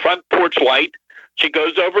switch for the front porch light. She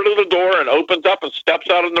goes over to the door and opens up and steps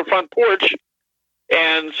out on the front porch.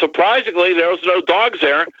 And surprisingly, there was no dogs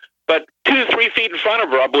there, but 2 to 3 feet in front of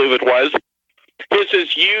her, I believe it was, is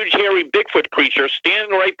this huge, hairy Bigfoot creature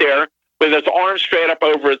standing right there with its arms straight up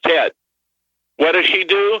over its head. What does she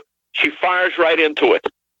do? She fires right into it.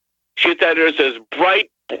 She said there's this bright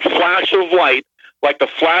flash of light, like the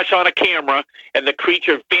flash on a camera, and the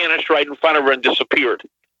creature vanished right in front of her and disappeared.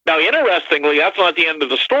 Now, interestingly, that's not the end of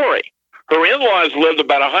the story. Her in-laws lived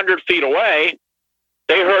about 100 feet away.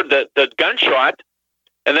 They heard the gunshot,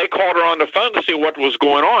 and they called her on the phone to see what was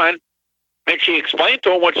going on, and she explained to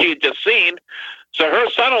them what she had just seen. So her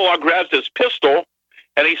son-in-law grabs his pistol,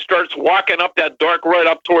 and he starts walking up that dark road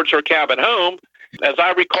up towards her cabin home. As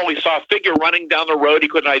I recall, he saw a figure running down the road. He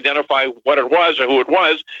couldn't identify what it was or who it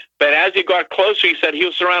was, but as he got closer, he said he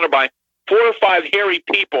was surrounded by 4 or 5 hairy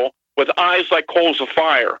people with eyes like coals of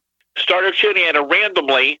fire. Started shooting at it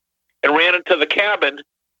randomly and ran into the cabin.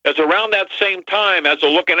 It's around that same time as they're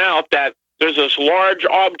looking out that there's this large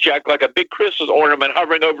object like a big Christmas ornament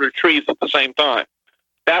hovering over the trees at the same time.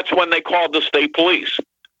 That's when they called the state police.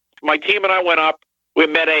 My team and I went up. We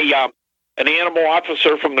met an animal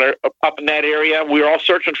officer from up in that area. We were all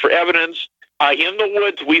searching for evidence. In the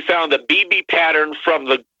woods, we found a BB pattern from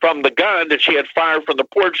the gun that she had fired from the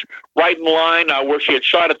porch right in line where she had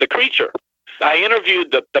shot at the creature. I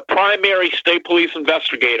interviewed the primary state police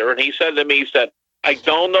investigator, and he said to me, I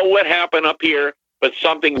don't know what happened up here, but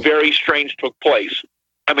something very strange took place.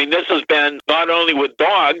 I mean, this has been not only with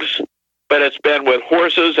dogs, but it's been with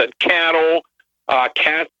horses and cattle,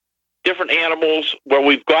 cats, different animals, where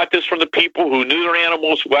we've got this from the people who knew their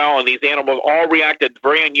animals well, and these animals all reacted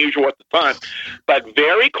very unusual at the time. But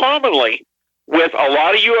very commonly, with a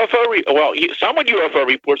lot of some UFO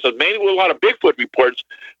reports, but mainly with a lot of Bigfoot reports,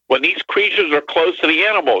 when these creatures are close to the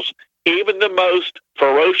animals, even the most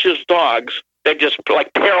ferocious dogs, they're just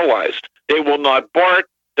like paralyzed. They will not bark,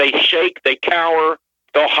 they shake, they cower,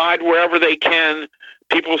 they'll hide wherever they can.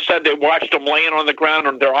 People said they watched them laying on the ground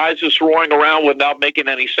and their eyes just roaring around without making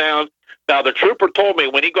any sound. Now, the trooper told me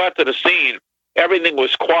when he got to the scene, everything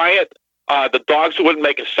was quiet. The dogs wouldn't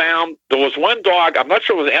make a sound. There was one dog, I'm not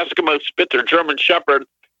sure it was an Eskimo Spitz or German Shepherd,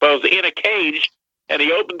 but it was in a cage, and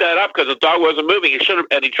he opened that up because the dog wasn't moving. He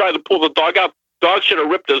tried to pull the dog out. The dog should have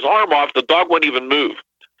ripped his arm off. The dog wouldn't even move.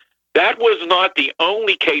 That was not the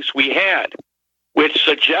only case we had, which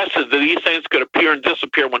suggested that these things could appear and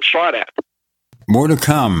disappear when shot at. More to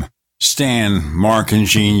come. Stan, Mark, and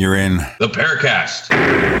Gene, you're in the Paracast.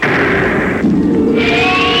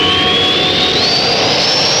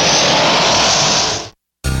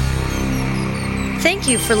 Thank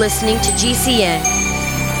you for listening to GCN.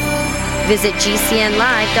 Visit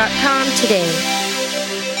GCNlive.com today.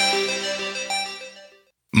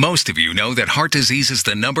 Most of you know that heart disease is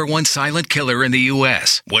the #1 silent killer in the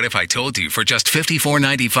U.S. What if I told you for just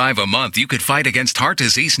 $54.95 a month you could fight against heart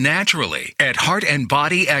disease naturally? At Heart and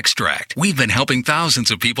Body Extract, we've been helping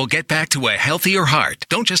thousands of people get back to a healthier heart.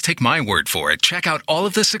 Don't just take my word for it. Check out all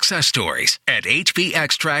of the success stories at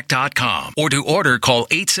hbextract.com. Or to order, call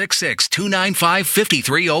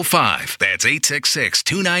 866-295-5305. That's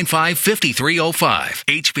 866-295-5305.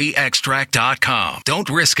 hbextract.com. Don't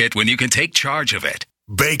risk it when you can take charge of it.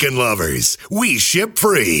 Bacon lovers, we ship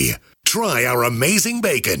free. Try our amazing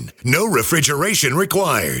bacon. No refrigeration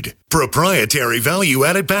required. Proprietary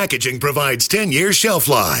value-added packaging provides 10-year shelf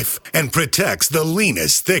life and protects the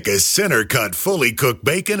leanest, thickest, center-cut, fully cooked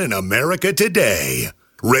bacon in America today.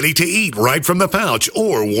 Ready to eat right from the pouch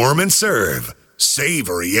or warm and serve.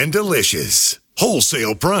 Savory and delicious.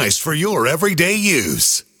 Wholesale price for your everyday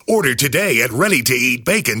use. Order today at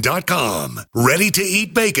readytoeatbacon.com.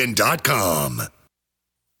 readytoeatbacon.com.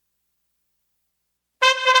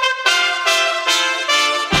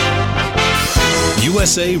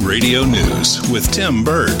 USA Radio News with Tim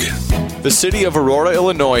Berg. The city of Aurora,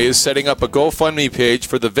 Illinois is setting up a GoFundMe page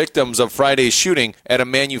for the victims of Friday's shooting at a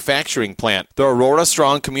manufacturing plant. The Aurora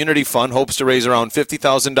Strong Community Fund hopes to raise around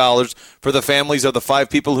 $50,000 for the families of the 5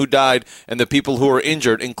 people who died and the people who were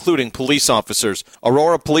injured, including police officers.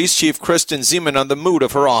 Aurora Police Chief Kristen Zeman on the mood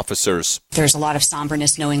of her officers. There's a lot of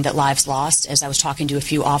somberness knowing that lives lost. As I was talking to a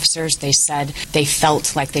few officers, they said they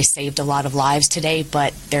felt like they saved a lot of lives today,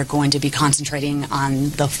 but they're going to be concentrating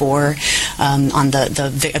on the 5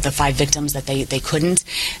 victims that they couldn't.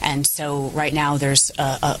 And so right now there's,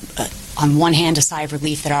 on one hand, a sigh of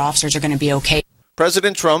relief that our officers are going to be okay.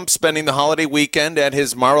 President Trump spending the holiday weekend at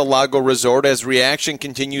his Mar-a-Lago resort as reaction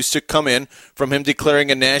continues to come in from him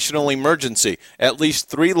declaring a national emergency. At least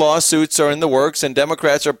 3 lawsuits are in the works, and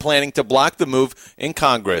Democrats are planning to block the move in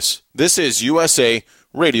Congress. This is USA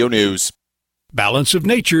Radio News. Balance of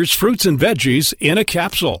Nature's fruits and veggies in a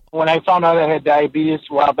capsule. When I found out I had diabetes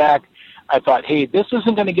a while back, I thought, hey, this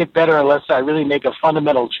isn't going to get better unless I really make a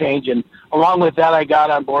fundamental change. And along with that, I got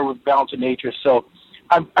on board with Balance of Nature. So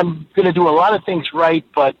I'm going to do a lot of things right,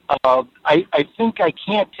 but I think I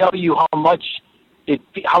can't tell you how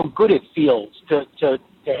good it feels to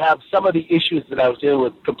have some of the issues that I was dealing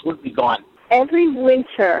with completely gone. Every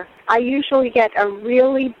winter, I usually get a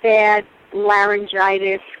really bad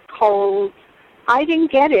laryngitis, cold. I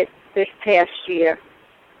didn't get it this past year.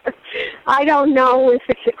 I don't know if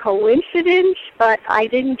it's a coincidence, but I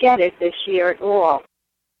didn't get it this year at all.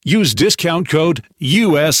 Use discount code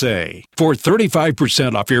USA for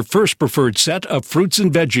 35% off your first preferred set of fruits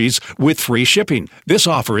and veggies with free shipping. This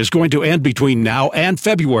offer is going to end between now and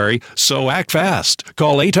February, so act fast.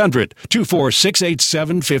 Call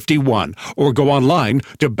 800-246-8751 or go online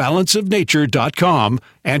to balanceofnature.com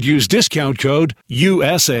and use discount code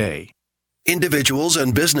USA. Individuals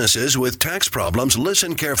and businesses with tax problems,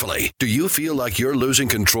 listen carefully. Do you feel like you're losing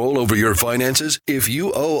control over your finances? If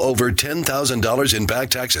you owe over $10,000 in back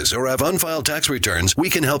taxes or have unfiled tax returns, we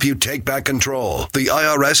can help you take back control. The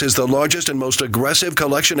IRS is the largest and most aggressive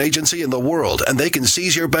collection agency in the world, and they can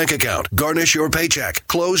seize your bank account, garnish your paycheck,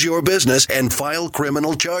 close your business, and file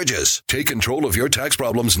criminal charges. Take control of your tax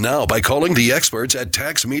problems now by calling the experts at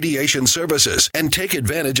Tax Mediation Services and take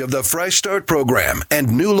advantage of the Fresh Start program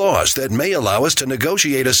and new laws that may allow us to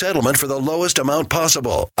negotiate a settlement for the lowest amount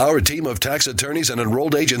possible. Our team of tax attorneys and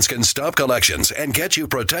enrolled agents can stop collections and get you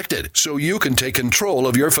protected so you can take control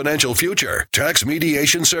of your financial future. Tax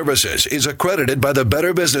Mediation Services is accredited by the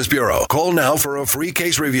Better Business Bureau. Call now for a free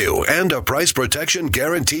case review and a price protection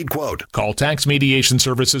guaranteed quote. Call Tax Mediation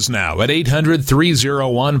Services now at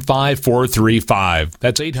 800-301-5435.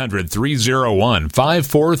 That's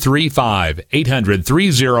 800-301-5435.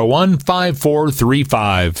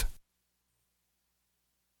 800-301-5435.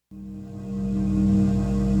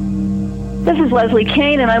 This is Leslie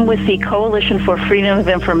Kane, and I'm with the Coalition for Freedom of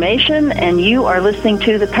Information, and you are listening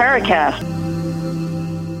to the Paracast.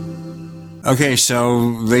 Okay,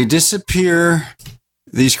 so they disappear,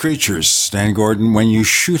 these creatures, Stan Gordon, when you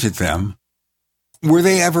shoot at them. Were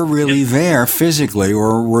they ever really there physically,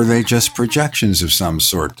 or were they just projections of some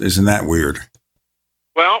sort? Isn't that weird?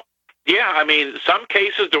 Well, yeah, I mean, some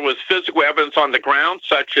cases there was physical evidence on the ground,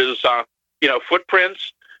 such as,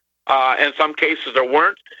 footprints. In some cases there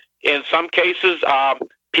weren't. In some cases,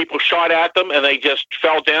 people shot at them and they just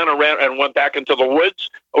fell down and ran and went back into the woods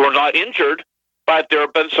or were not injured. But there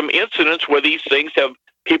have been some incidents where these things have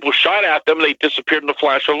people shot at them and they disappeared in a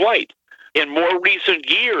flash of light. In more recent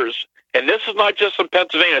years, and this is not just in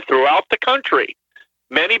Pennsylvania, throughout the country,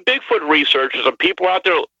 many Bigfoot researchers and people out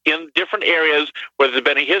there in different areas where there's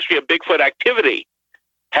been a history of Bigfoot activity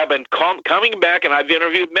have been coming back, and I've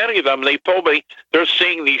interviewed many of them, and they told me they're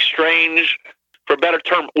seeing these strange, for a better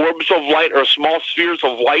term, orbs of light or small spheres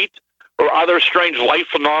of light or other strange light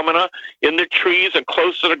phenomena in the trees and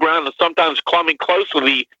close to the ground, and sometimes coming close to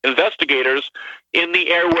the investigators in the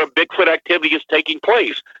area where Bigfoot activity is taking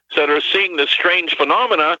place. So they're seeing this strange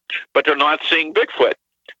phenomena, but they're not seeing Bigfoot.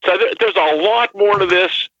 So there's a lot more to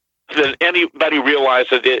this than anybody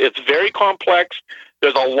realizes. It's very complex.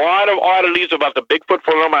 There's a lot of oddities about the Bigfoot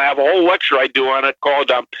phenomenon. I have a whole lecture I do on it called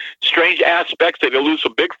Strange Aspects of the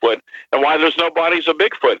Elusive Bigfoot and Why There's No Bodies of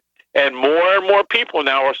Bigfoot. And more people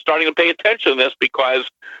now are starting to pay attention to this because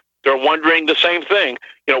they're wondering the same thing.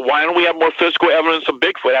 Why don't we have more physical evidence of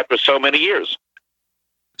Bigfoot after so many years?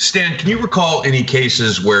 Stan, can you recall any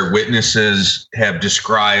cases where witnesses have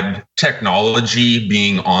described technology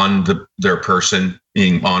being on their person,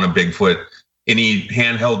 being on a Bigfoot? Any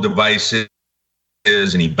handheld devices?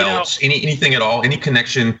 Any belts, anything at all, any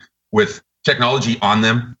connection with technology on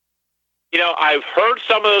them? I've heard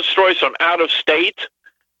some of those stories from out of state.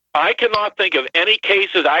 I cannot think of any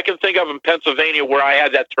cases I can think of in Pennsylvania where I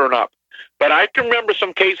had that turn up. But I can remember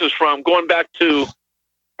some cases from going back to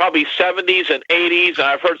probably 70s and 80s, and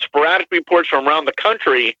I've heard sporadic reports from around the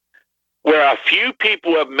country where a few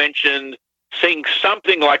people have mentioned seeing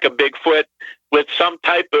something like a Bigfoot with some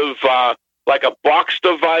type of like a box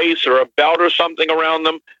device or a belt or something around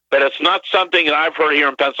them, but it's not something that I've heard here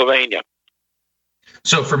in Pennsylvania.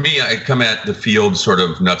 So for me, I come at the field sort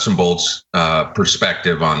of nuts and bolts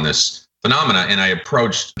perspective on this phenomena, and I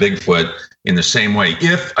approached Bigfoot in the same way,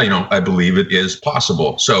 if, I believe it is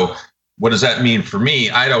possible. So what does that mean for me?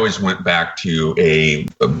 I'd always went back to a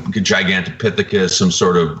Gigantopithecus, some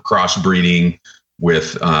sort of crossbreeding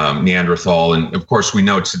with Neanderthal. And of course, we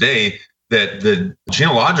know today that the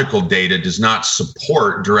genealogical data does not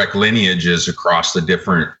support direct lineages across the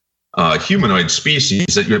different humanoid species.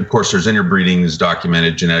 That, of course, there's interbreeding is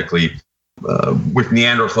documented genetically with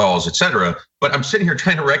Neanderthals, et cetera. But I'm sitting here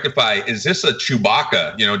trying to rectify, is this a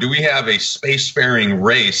Chewbacca? Do we have a spacefaring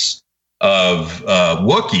race of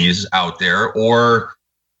Wookiees out there, or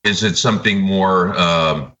is it something more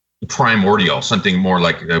primordial, something more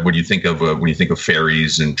like what do you think of when you think of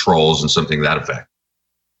fairies and trolls and something to that effect?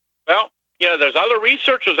 Well, there's other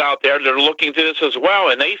researchers out there that are looking into this as well,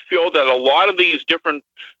 and they feel that a lot of these different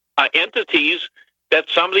entities, that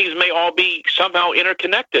some of these may all be somehow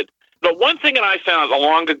interconnected. The one thing that I found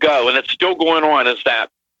long ago, and it's still going on, is that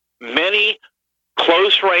many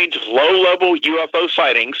close-range, low-level UFO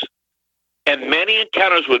sightings and many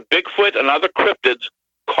encounters with Bigfoot and other cryptids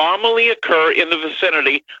commonly occur in the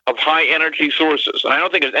vicinity of high-energy sources. And I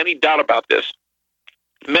don't think there's any doubt about this.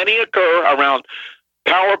 Many occur around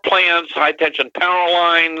power plants, high-tension power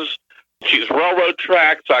lines, railroad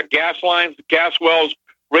tracks, gas lines, gas wells,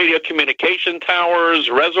 radio communication towers,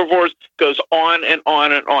 reservoirs, goes on and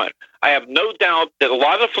on and on. I have no doubt that a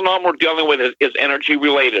lot of the phenomena we're dealing with is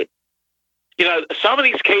energy-related. You know, some of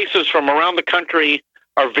these cases from around the country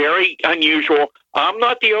are very unusual. I'm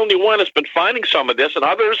not the only one that's been finding some of this, and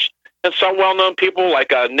others, and some well-known people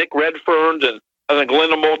like Nick Redfern and I think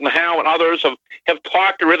Linda Moulton Howe and others have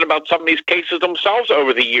talked or written about some of these cases themselves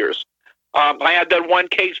over the years. I had that one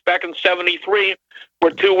case back in '73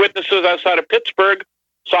 where two witnesses outside of Pittsburgh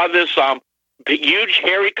saw this huge,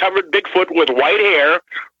 hairy-covered Bigfoot with white hair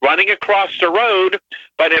running across the road,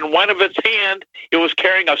 but in one of its hand, it was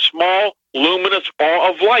carrying a small, luminous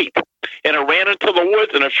ball of light. And it ran into the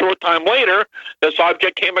woods, and a short time later, this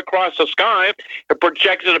object came across the sky and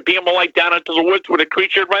projected a beam of light down into the woods where the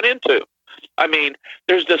creature had run into. I mean,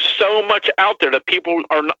 there's just so much out there that people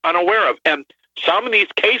are unaware of. And some of these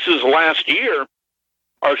cases last year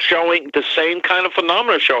are showing the same kind of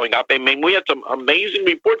phenomena showing up. I mean, we had some amazing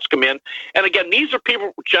reports come in. And again, these are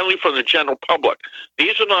people generally from the general public.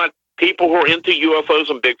 These are not people who are into UFOs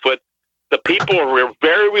and Bigfoot. The people are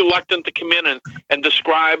very reluctant to come in and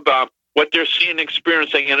describe what they're seeing and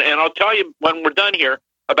experiencing. And I'll tell you when we're done here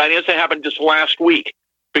about an incident that happened just last week,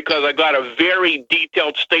 because I got a very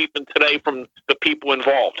detailed statement today from the people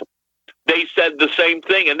involved. They said the same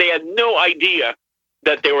thing, and they had no idea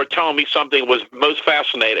that they were telling me something was most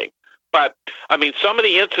fascinating. But, I mean, some of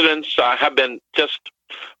the incidents have been just,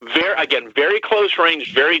 very close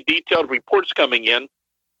range, very detailed reports coming in.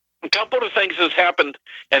 A couple of things has happened,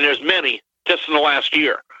 and there's many, just in the last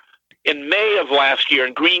year. In May of last year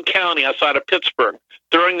in Greene County outside of Pittsburgh,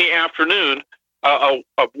 during the afternoon, a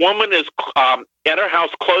woman is at her house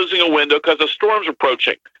closing a window because a storm's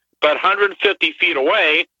approaching. But 150 feet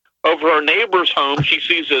away, over her neighbor's home, she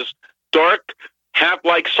sees this dark,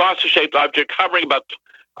 hat-like sausage-shaped object hovering about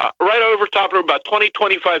right over top of her, about 20,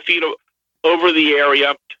 25 feet over the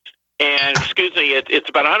area. And, it's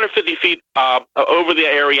about 150 feet over the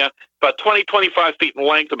area, about 20, 25 feet in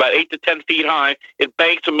length, about 8 to 10 feet high. It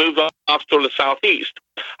banks and moves off to the southeast.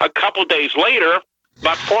 A couple days later,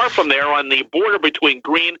 not far from there, on the border between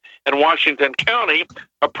Greene and Washington County,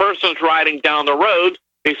 a person's riding down the road.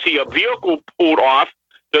 They see a vehicle pulled off.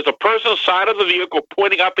 There's a person side of the vehicle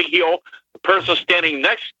pointing up a hill. The person standing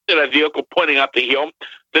next to that vehicle pointing up the hill.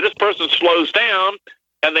 So this person slows down,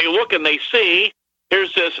 and they look and they see,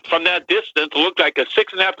 here's this, from that distance, looked like a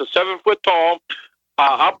 6.5 to 7 foot tall,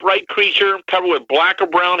 upright creature covered with black or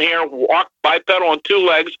brown hair, walked bipedal on two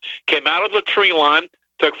legs, came out of the tree line,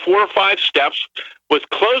 took 4 or 5 steps, was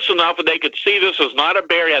close enough that they could see this was not a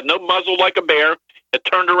bear. He had no muzzle like a bear. It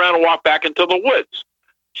turned around and walked back into the woods.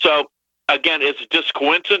 So, again, it's just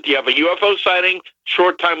coincidence. You have a UFO sighting.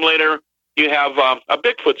 Short time later, you have a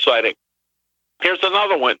Bigfoot sighting. Here's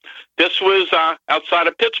another one. This was outside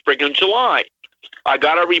of Pittsburgh in July. I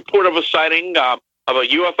got a report of a sighting, of a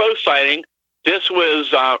UFO sighting. This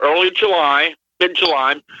was early July,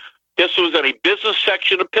 mid-July. This was in a business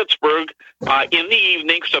section of Pittsburgh in the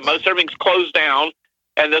evening, so most everything's closed down.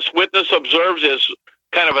 And this witness observes this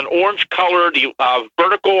kind of an orange-colored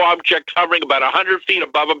vertical object hovering about 100 feet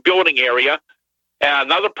above a building area.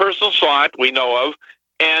 And another person saw it, we know of,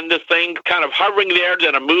 and the thing kind of hovering there,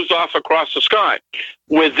 then it moves off across the sky.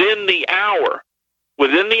 Within the hour,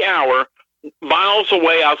 miles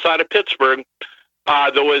away outside of Pittsburgh,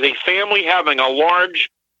 there was a family having a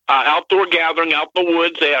large outdoor gathering out in the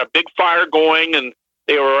woods. They had a big fire going, and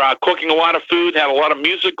they were cooking a lot of food, had a lot of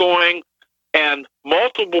music going, and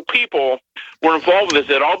multiple people were involved in this.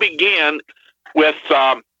 It all began with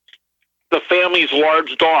the family's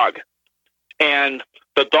large dog, and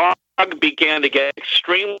the dog began to get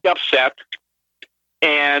extremely upset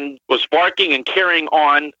and was barking and carrying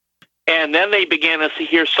on, and then they began to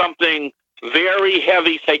hear something very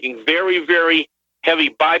heavy, taking very, very heavy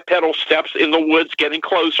bipedal steps in the woods, getting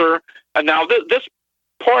closer. And now this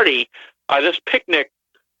party, this picnic,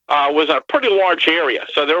 was a pretty large area.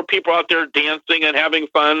 So there were people out there dancing and having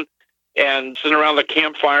fun and sitting around the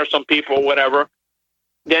campfire, some people, whatever.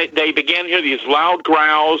 They began to hear these loud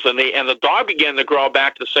growls, and the dog began to growl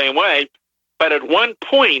back the same way. But at one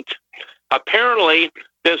point, apparently,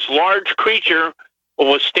 this large creature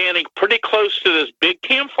was standing pretty close to this big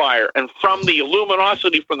campfire. And from the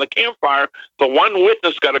luminosity from the campfire, the one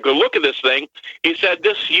witness got a good look at this thing. He said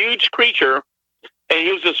this huge creature, and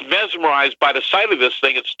he was just mesmerized by the sight of this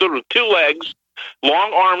thing. It stood with 2 legs,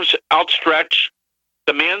 long arms outstretched,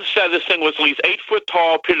 The man said this thing was at least 8 foot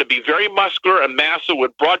tall, appeared to be very muscular and massive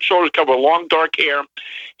with broad shoulders covered with long dark hair.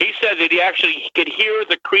 He said that he could hear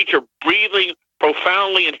the creature breathing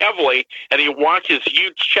profoundly and heavily, and he watched his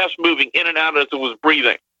huge chest moving in and out as it was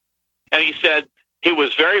breathing. And he said he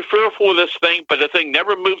was very fearful of this thing, but the thing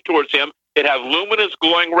never moved towards him. It had luminous,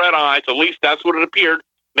 glowing red eyes. At least that's what it appeared.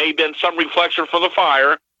 May have been some reflection from the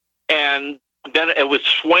fire. And then it was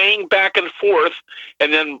swaying back and forth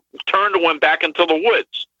and then turned and went back into the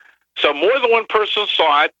woods. So more than one person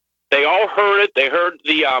saw it. They all heard it. They heard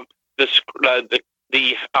the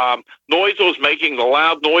noise it was making, the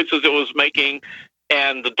loud noises it was making,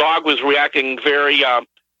 and the dog was reacting very,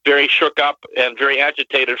 very shook up and very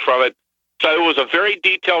agitated from it. So it was a very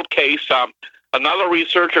detailed case. Another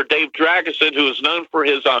researcher, Dave Dragosin, who is known for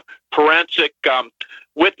his forensic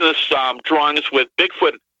witness drawings with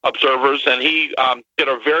Bigfoot observers, and he did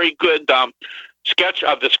a very good sketch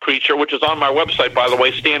of this creature, which is on my website, by the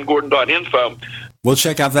way, stangordon.info. We'll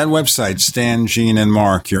check out that website. Stan, Gene, and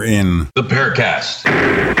Mark, you're in the Paracast.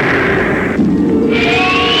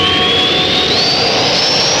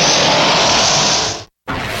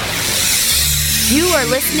 You are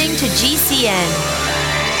listening to GCN.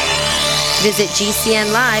 Visit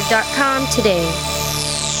GCNlive.com today.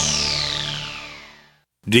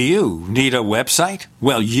 Do you need a website?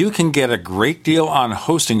 Well, you can get a great deal on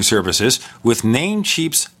hosting services with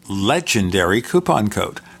Namecheap's legendary coupon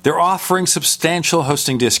code. They're offering substantial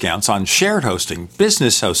hosting discounts on shared hosting,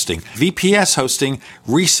 business hosting, VPS hosting,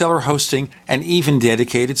 reseller hosting, and even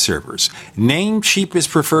dedicated servers. Namecheap is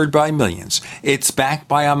preferred by millions. It's backed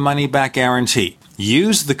by a money-back guarantee.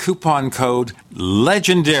 Use the coupon code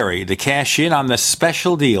LEGENDARY to cash in on the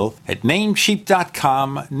special deal at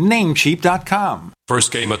Namecheap.com, Namecheap.com.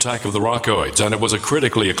 First came Attack of the Rockoids, and it was a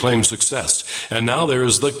critically acclaimed success. And now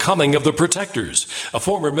there's The Coming of the Protectors. A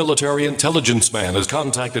former military intelligence man is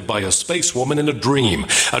contacted by a space woman in a dream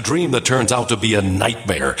that turns out to be a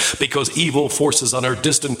nightmare because evil forces on her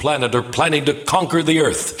distant planet are planning to conquer the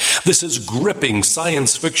Earth. This is gripping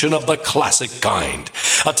science fiction of the classic kind.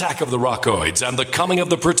 Attack of the Rockoids and The Coming of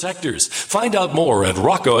the Protectors. Find out more at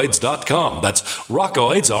rockoids.com. That's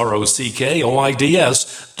Rockoids,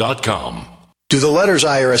 ROCKOIDS.com. Do the letters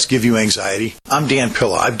IRS give you anxiety? I'm Dan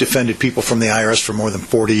Pilla. I've defended people from the IRS for more than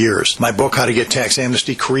 40 years. My book, How to Get Tax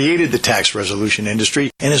Amnesty, created the tax resolution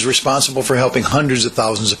industry and is responsible for helping hundreds of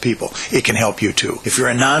thousands of people. It can help you too. If you're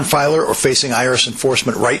a non-filer or facing IRS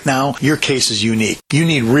enforcement right now, your case is unique. You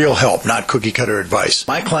need real help, not cookie-cutter advice.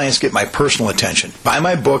 My clients get my personal attention. Buy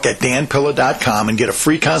my book at danpilla.com and get a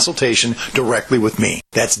free consultation directly with me.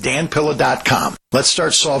 That's danpilla.com. Let's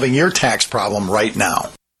start solving your tax problem right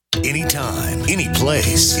now. Anytime, any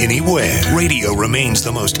place, anywhere. Radio remains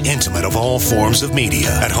the most intimate of all forms of media.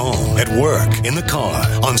 At home, at work, in the car,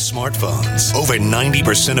 on smartphones. Over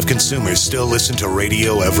 90% of consumers still listen to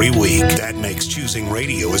radio every week. That makes choosing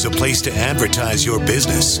radio as a place to advertise your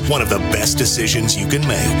business one of the best decisions you can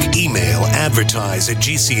make. Email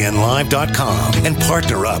advertise@gcnlive.com and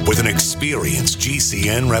partner up with an experienced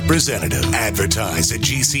GCN representative. Advertise at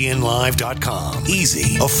gcnlive.com.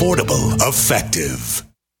 Easy, affordable, effective.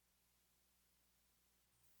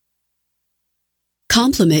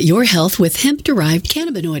 Complement your health with hemp-derived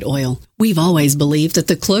cannabinoid oil. We've always believed that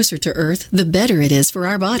the closer to Earth, the better it is for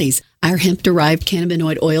our bodies. Our hemp-derived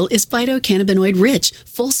cannabinoid oil is phytocannabinoid-rich,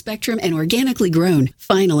 full-spectrum, and organically grown.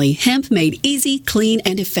 Finally, hemp made easy, clean,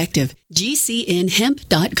 and effective.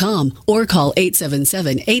 GCNhemp.com or call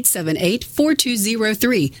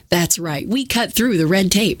 877-878-4203. That's right, we cut through the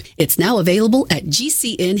red tape. It's now available at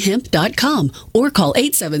GCNhemp.com or call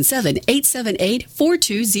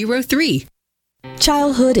 877-878-4203.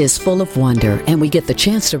 Childhood is full of wonder, and we get the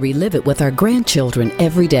chance to relive it with our grandchildren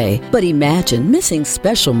every day. But imagine missing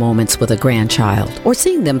special moments with a grandchild or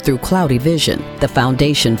seeing them through cloudy vision. The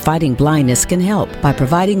Foundation Fighting Blindness can help by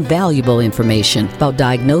providing valuable information about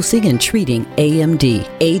diagnosing and treating AMD.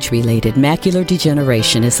 Age-related macular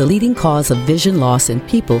degeneration is the leading cause of vision loss in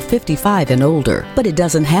people 55 and older, but it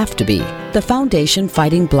doesn't have to be. The Foundation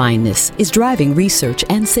Fighting Blindness is driving research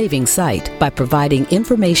and saving sight by providing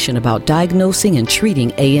information about diagnosing and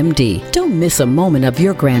treating AMD. Don't miss a moment of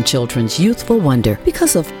your grandchildren's youthful wonder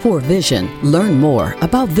because of poor vision. Learn more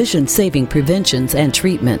about vision-saving preventions and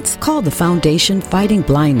treatments. Call the Foundation Fighting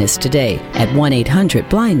Blindness today at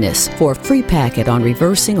 1-800-BLINDNESS for a free packet on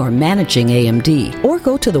reversing or managing AMD. Or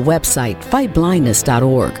go to the website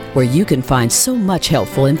fightblindness.org where you can find so much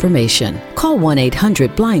helpful information. Call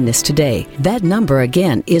 1-800-BLINDNESS today. That number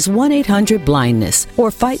again is 1-800-BLINDNESS or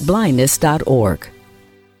fightblindness.org.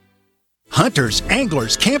 Hunters,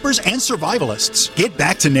 anglers, campers, and survivalists. Get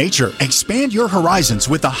back to nature. Expand your horizons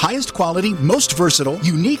with the highest quality, most versatile,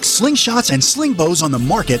 unique slingshots and sling bows on the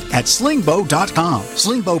market at slingbow.com.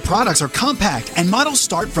 Sling bow products are compact and models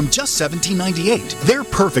start from just $17.98. They're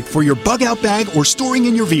perfect for your bug out bag or storing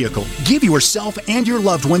in your vehicle. Give yourself and your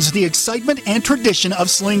loved ones the excitement and tradition of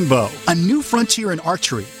sling bow. A new frontier in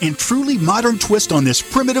archery and truly modern twist on this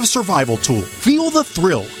primitive survival tool. Feel the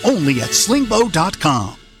thrill only at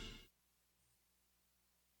slingbow.com.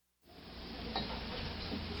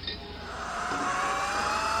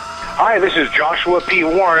 Hi, this is Joshua P.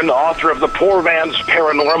 Warren, author of The Poor Man's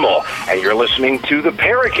Paranormal, and you're listening to the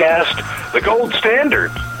Paracast, the gold standard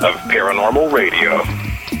of paranormal radio.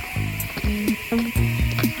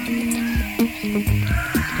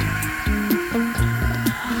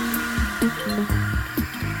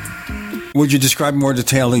 Would you describe more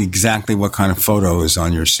detail exactly what kind of photo is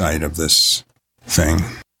on your site of this thing?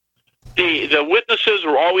 The witnesses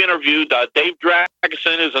were all interviewed. Dave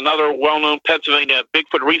Drageson is another well-known Pennsylvania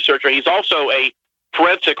Bigfoot researcher. He's also a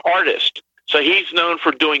forensic artist. So he's known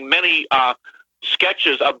for doing many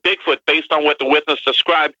sketches of Bigfoot based on what the witness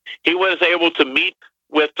described. He was able to meet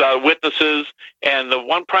with witnesses, and the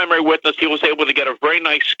one primary witness, he was able to get a very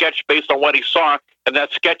nice sketch based on what he saw, and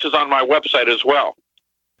that sketch is on my website as well.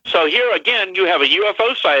 So here again, you have a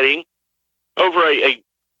UFO sighting over a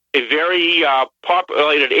very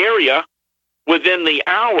populated area. Within the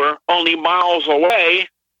hour, only miles away,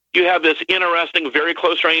 you have this interesting, very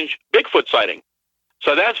close-range Bigfoot sighting.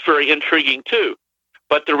 So that's very intriguing, too.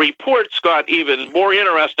 But the reports got even more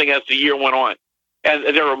interesting as the year went on. And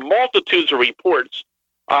there are multitudes of reports.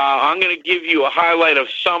 I'm going to give you a highlight of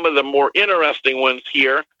some of the more interesting ones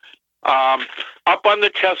here. Up on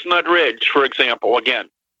the Chestnut Ridge, for example, again,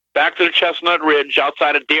 back to the Chestnut Ridge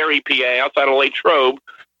outside of Derry, PA, outside of Latrobe,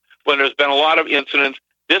 when there's been a lot of incidents.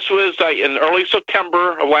 This was in early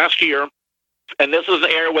September of last year, and this is an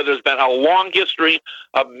area where there's been a long history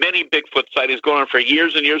of many Bigfoot sightings going on for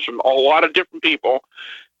years and years from a lot of different people.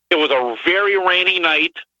 It was a very rainy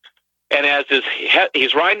night, and as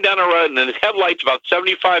he's riding down the road, and his headlights about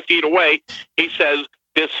 75 feet away, he says,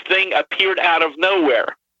 this thing appeared out of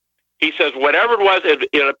nowhere. He says, whatever it was,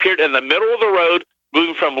 it appeared in the middle of the road,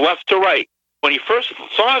 moving from left to right. When he first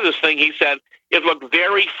saw this thing, he said, it looked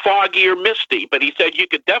very foggy or misty, but he said you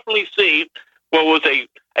could definitely see what was a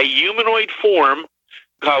humanoid form,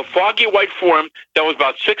 a foggy white form that was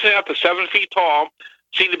about 6.5 to 7 feet tall,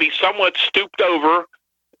 seemed to be somewhat stooped over,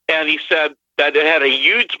 and he said that it had a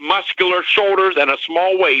huge muscular shoulders and a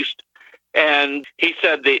small waist, and he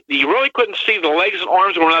said that he really couldn't see the legs and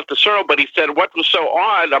arms were not discernible, but he said what was so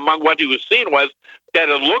odd among what he was seeing was that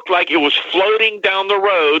it looked like it was floating down the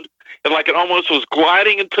road, and like it almost was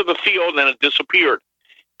gliding into the field, and then it disappeared.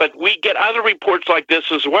 But we get other reports like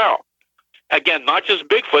this as well. Again, not just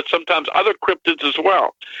Bigfoot, sometimes other cryptids as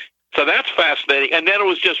well. So that's fascinating. And then it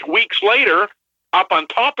was just weeks later, up on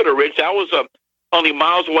top of the ridge, that was only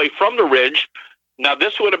miles away from the ridge. Now,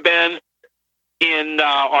 this would have been in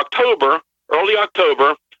October, early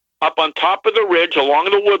October, up on top of the ridge along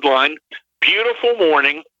the wood line. Beautiful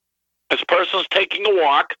morning. This person's taking a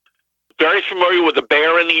walk. Very familiar with the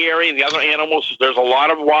bear in the area and the other animals. There's a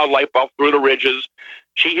lot of wildlife up through the ridges.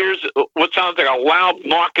 She hears what sounds like a loud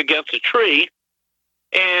knock against a tree,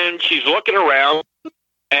 and she's looking around,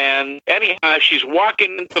 and anyhow, she's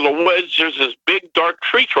walking into the woods. There's this big, dark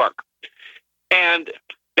tree trunk, and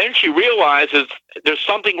then she realizes there's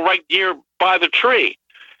something right near by the tree.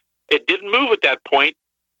 It didn't move at that point.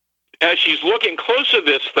 As she's looking close to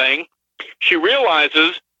this thing, she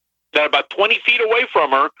realizes that about 20 feet away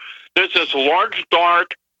from her, there's this large,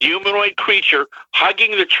 dark, humanoid creature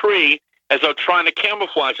hugging the tree as though trying to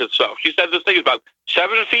camouflage itself. She said this thing is about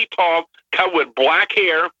 7 feet tall, covered with black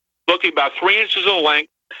hair, looking about 3 inches in length.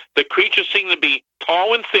 The creature seemed to be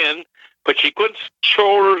tall and thin, but she couldn't see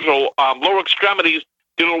shoulders or lower extremities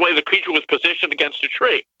due to the way the creature was positioned against the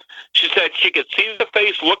tree. She said she could see the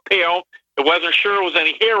face look pale. It wasn't sure there was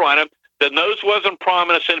any hair on it. The nose wasn't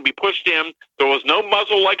prominent, seemed to be pushed in. There was no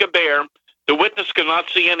muzzle like a bear. The witness could not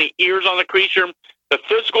see any ears on the creature. The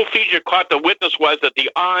physical feature caught the witness was that the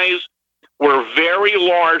eyes were very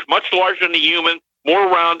large, much larger than the human, more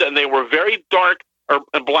round, and they were very dark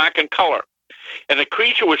and black in color. And the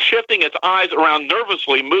creature was shifting its eyes around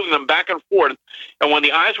nervously, moving them back and forth. And when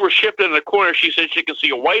the eyes were shifted in the corner, she said she could see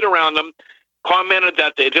a white around them, commented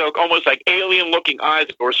that they looked almost like alien-looking eyes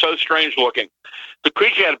that were so strange-looking. The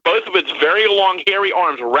creature had both of its very long, hairy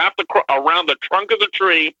arms wrapped around the trunk of the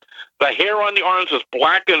tree. The hair on the arms was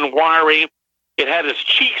black and wiry. It had its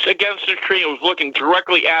cheeks against the tree and was looking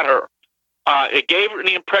directly at her. it gave her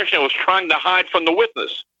the impression it was trying to hide from the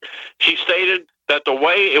witness. She stated that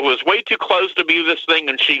it was way too close to be this thing,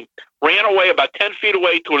 and she ran away about 10 feet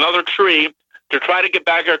away to another tree to try to get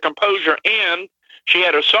back her composure, and she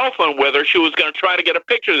had her cell phone with her. She was going to try to get a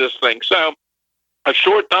picture of this thing. So a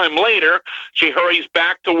short time later, she hurries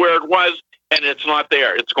back to where it was, and it's not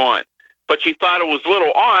there. It's gone. But she thought it was a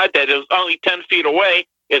little odd that it was only 10 feet away.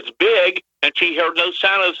 It's big, and she heard no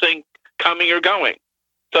sound of this thing coming or going.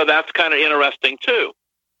 So that's kind of interesting, too.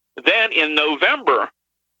 Then in November,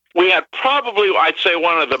 we had probably, I'd say,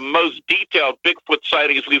 one of the most detailed Bigfoot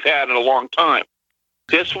sightings we've had in a long time.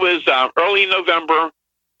 This was early November.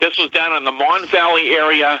 This was down in the Mon Valley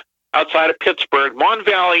area outside of Pittsburgh. Mon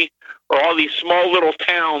Valley are all these small little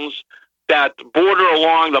towns that border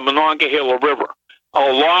along the Monongahela River. A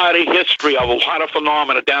lot of history of a lot of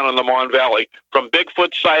phenomena down in the Mon Valley, from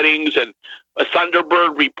Bigfoot sightings and a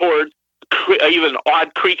Thunderbird report, even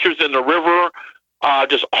odd creatures in the river,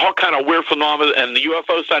 just all kind of weird phenomena, and the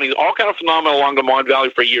UFO sightings, all kind of phenomena along the Mon Valley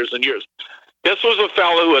for years and years. This was a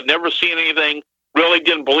fellow who had never seen anything, really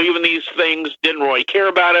didn't believe in these things, didn't really care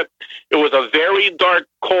about it. It was a very dark,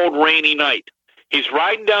 cold, rainy night. He's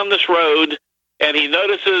riding down this road, and he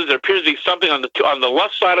notices there appears to be something on the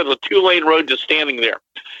left side of the two-lane road just standing there.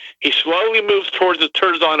 He slowly moves towards it,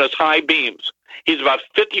 turns on his high beams. He's about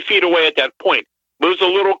 50 feet away at that point. Moves a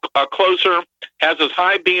little closer, has his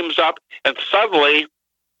high beams up, and suddenly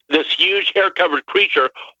this huge hair-covered creature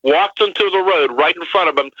walks into the road right in front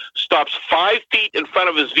of him, stops 5 feet in front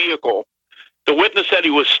of his vehicle. The witness said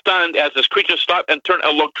he was stunned as this creature stopped and turned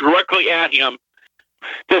and looked directly at him.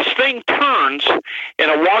 This thing turns, and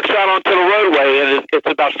it walks out onto the roadway, and it's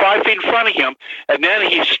about 5 feet in front of him, and then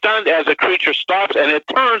he's stunned as the creature stops, and it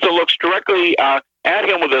turns and looks directly at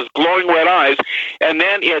him with his glowing red eyes, and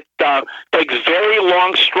then it takes very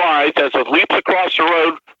long strides as it leaps across the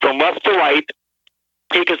road from left to right.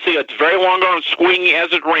 You can see its very long arms swinging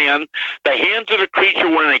as it ran. The hands of the creature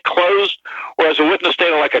were in a closed, or as a witness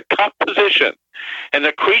stated, like a cup position. And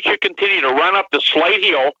the creature continued to run up the slight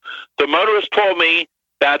hill. The motorist told me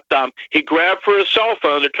that he grabbed for his cell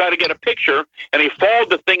phone to try to get a picture, and he followed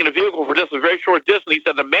the thing in the vehicle for just a very short distance. He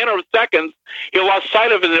said in a matter of seconds, he lost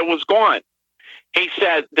sight of it and it was gone. He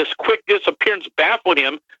said this quick disappearance baffled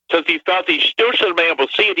him, since he thought he still should have been able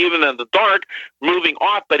to see it even in the dark, moving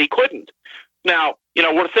off, but he couldn't. Now,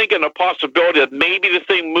 we're thinking a possibility that maybe the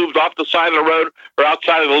thing moved off the side of the road or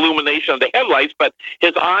outside of the illumination of the headlights, but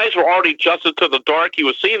his eyes were already adjusted to the dark. He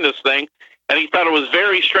was seeing this thing, and he thought it was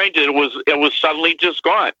very strange that it was suddenly just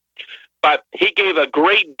gone. But he gave a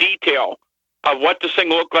great detail of what this thing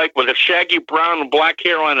looked like with a shaggy brown and black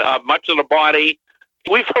hair on much of the body.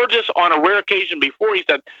 We've heard this on a rare occasion before. He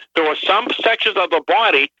said there were some sections of the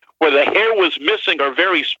body where the hair was missing or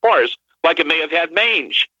very sparse, like it may have had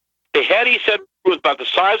mange. The head, he said, was about the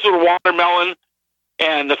size of a watermelon,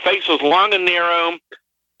 and the face was long and narrow,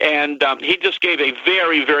 and he just gave a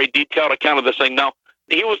very, very detailed account of this thing. Now,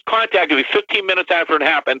 he was contacted me 15 minutes after it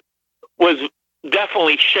happened, was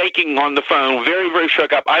definitely shaking on the phone, very, very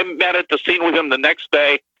shook up. I met at the scene with him the next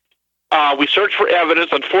day. We searched for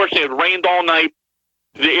evidence. Unfortunately, it rained all night.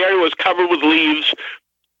 The area was covered with leaves.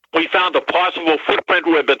 We found a possible footprint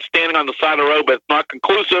who had been standing on the side of the road, but it's not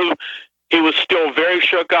conclusive. He was still very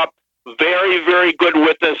shook up. Very, very good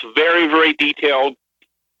witness, very, very detailed,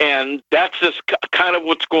 and that's just kind of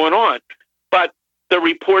what's going on. But the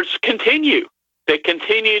reports continue. They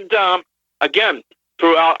continued, again,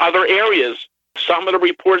 throughout other areas. Some of the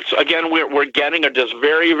reports, again, we're getting are just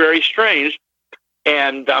very, very strange,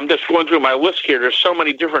 and I'm just going through my list here. There's so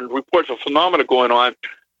many different reports of phenomena going on.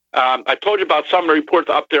 I told you about some of the reports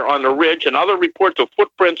up there on the ridge, and other reports of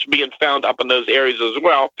footprints being found up in those areas as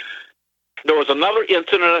well. There was another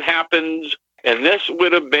incident that happened, and this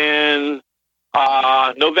would have been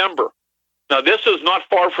November. Now, this is not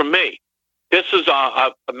far from me. This is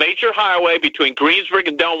a major highway between Greensburg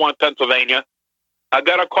and Delmont, Pennsylvania. I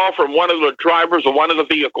got a call from one of the drivers of one of the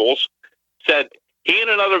vehicles. Said he and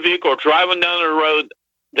another vehicle are driving down the road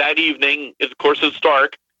that evening. Of course, it's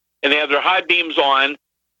dark, and they have their high beams on,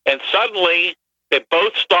 and suddenly they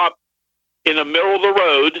both stop in the middle of the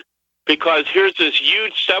road, because here's this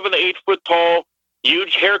huge 7 to 8 foot tall,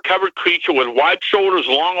 huge hair-covered creature with wide shoulders,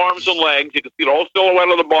 long arms and legs. You can see the whole silhouette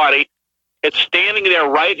of the body. It's standing there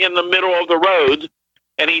right in the middle of the road,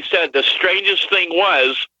 and he said the strangest thing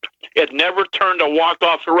was it never turned and walked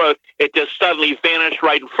off the road. It just suddenly vanished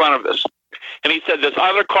right in front of us. And he said this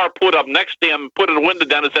other car pulled up next to him, put his window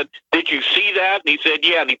down, and said, "Did you see that?" And he said,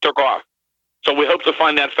 "Yeah," and he took off. So we hope to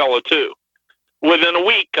find that fellow too. Within a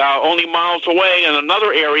week, only miles away in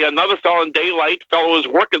another area, another fellow in daylight, fellow was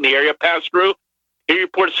working the area, passed through, He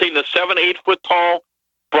reported seeing the 7 to 8 foot tall,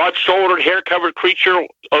 broad-shouldered, hair-covered creature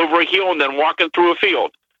over a hill and then walking through a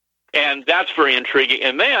field. And that's very intriguing.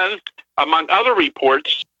 And then, among other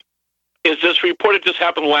reports, is this report that just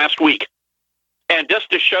happened last week. And just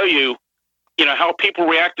to show you, how people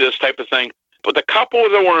react to this type of thing, but the couple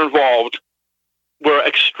that were involved were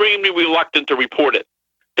extremely reluctant to report it.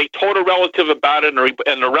 They told a relative about it,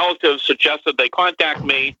 and the relative suggested they contact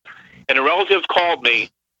me, and the relative called me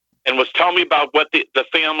and was telling me about what the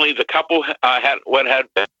family, the couple had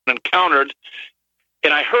been encountered.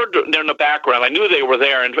 And I heard them in the background. I knew they were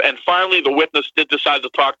there. And finally, the witness did decide to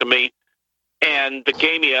talk to me. And they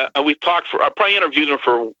gave me we talked I probably interviewed them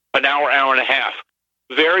for an hour and a half.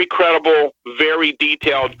 Very credible, very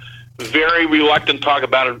detailed, very reluctant to talk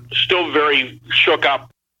about it. Still very shook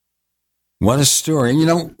up. What a story.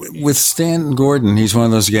 With Stan Gordon, he's one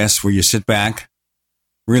of those guests where you sit back,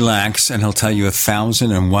 relax, and he'll tell you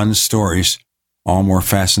 1,001 stories, all more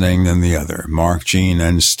fascinating than the other. Mark, Gene,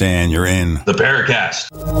 and Stan, you're in the Paracast.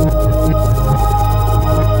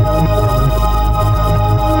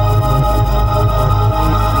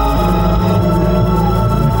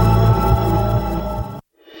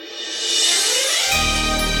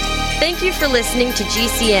 Thank you for listening to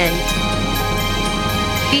GCN.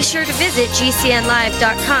 Be sure to visit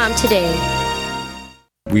GCNlive.com today.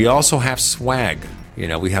 We also have swag.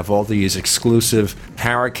 We have all these exclusive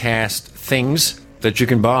Paracast things that you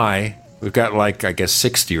can buy. We've got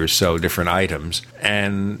 60 or so different items,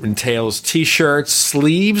 and entails T-shirts,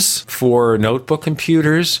 sleeves for notebook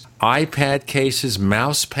computers, iPad cases,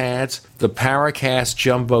 mouse pads, the Paracast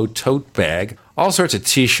Jumbo tote bag, all sorts of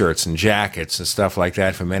T-shirts and jackets and stuff like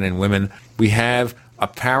that for men and women. We have a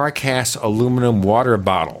Paracast aluminum water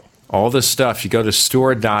bottle. All this stuff, you go to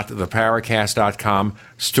store.theparacast.com,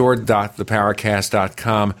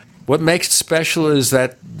 store.theparacast.com. What makes it special is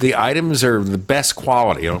that the items are the best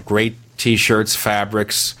quality, great T-shirts,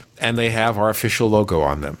 fabrics, and they have our official logo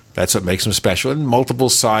on them. That's what makes them special, in multiple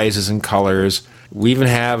sizes and colors. We even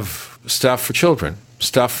have stuff for children,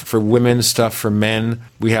 stuff for women, stuff for men.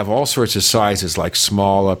 We have all sorts of sizes, like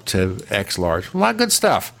small up to X large. A lot of good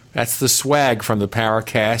stuff. That's the swag from the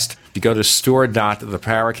Paracast. You go to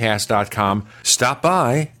store.theparacast.com, stop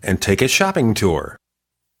by, and take a shopping tour.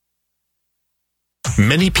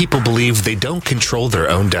 Many people believe they don't control their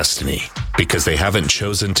own destiny because they haven't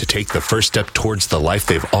chosen to take the first step towards the life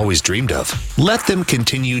they've always dreamed of. Let them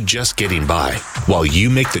continue just getting by while you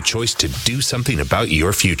make the choice to do something about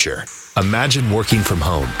your future. Imagine working from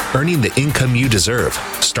home, earning the income you deserve.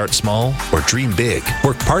 Start small or dream big.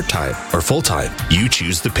 Work part-time or full-time. You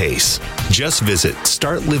choose the pace. Just visit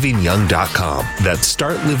startlivingyoung.com. That's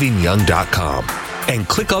startlivingyoung.com. And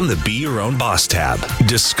click on the Be Your Own Boss tab.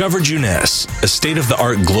 Discover Juness, a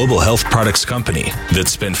state-of-the-art global health products company that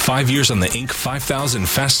spent 5 years on the Inc. 5,000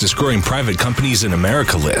 fastest-growing private companies in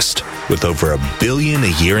America list, with over $1 billion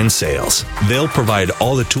a year in sales. They'll provide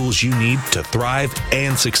all the tools you need to thrive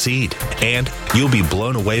and succeed. And you'll be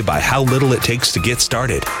blown away by how little it takes to get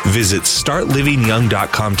started. Visit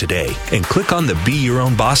startlivingyoung.com today and click on the Be Your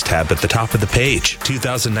Own Boss tab at the top of the page.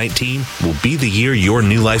 2019 will be the year your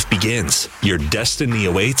new life begins. Your destiny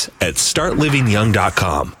awaits at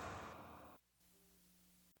startlivingyoung.com.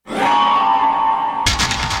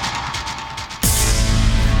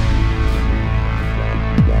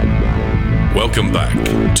 Welcome back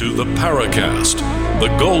to the Paracast, the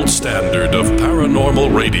gold standard of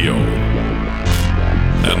paranormal radio.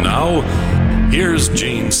 And now, here's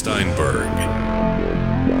Gene Steinberg.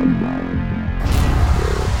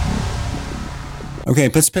 Okay,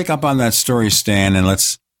 let's pick up on that story, Stan, and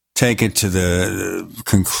let's take it to the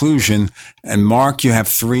conclusion. And Mark, you have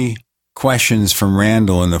 3 questions from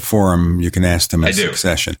Randall in the forum. You can ask them in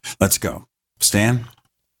succession. Let's go. Stan?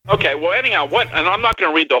 Okay, well, anyhow, and I'm not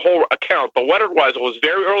going to read the whole account, but what it was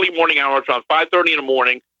very early morning hours, around 5:30 in the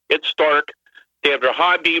morning. It's dark. They have their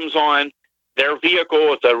high beams on. Their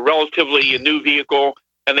vehicle is a relatively new vehicle,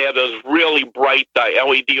 and they have those really bright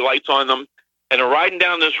LED lights on them. And they're riding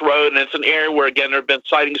down this road, and it's an area where, again, there have been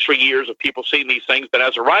sightings for years of people seeing these things. But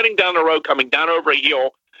as they're riding down the road, coming down over a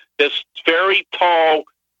hill, this very tall,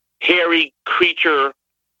 hairy creature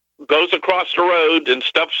goes across the road and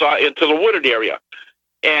steps into the wooded area.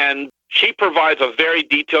 And she provides a very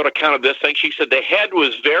detailed account of this thing. She said the head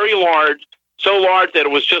was very large, so large that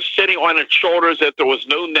it was just sitting on its shoulders, that there was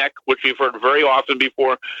no neck, which we've heard very often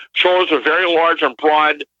before. Shoulders were very large and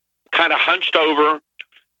broad, kind of hunched over.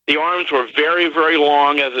 The arms were very, very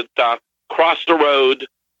long as it crossed the road.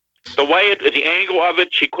 The angle of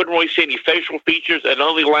it, she couldn't really see any facial features. It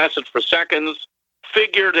only lasted for seconds.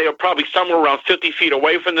 Figured they were probably somewhere around 50 feet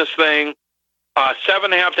away from this thing,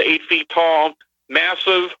 7.5 to 8 feet tall.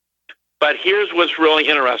 massive. But here's what's really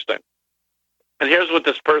interesting. And here's what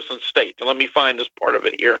this person states. And let me find this part of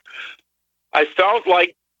it here. I felt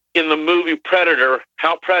like in the movie Predator,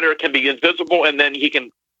 how Predator can be invisible and then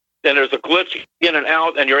there's a glitch in and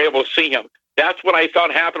out and you're able to see him. That's what I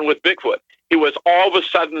thought happened with Bigfoot. He was all of a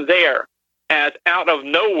sudden there as out of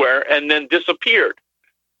nowhere and then disappeared.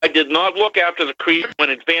 I did not look after the creature when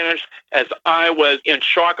it vanished, as I was in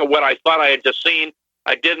shock of what I thought I had just seen.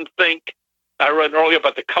 I didn't think, I read earlier,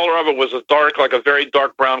 but the color of it was like a very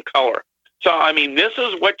dark brown color. So, I mean, this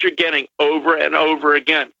is what you're getting over and over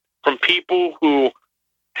again from people who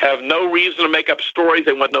have no reason to make up stories.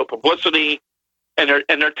 They want no publicity. And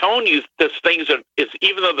they're telling you this things that it's,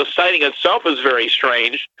 even though the sighting itself is very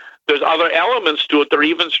strange, there's other elements to it that are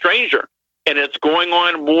even stranger. And it's going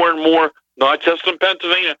on more and more, not just in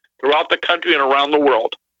Pennsylvania, throughout the country and around the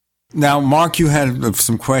world. Now, Mark, you had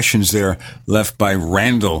some questions there left by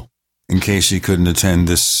Randall in case he couldn't attend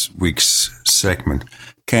this week's segment.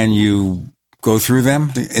 Can you go through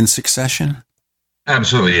them in succession?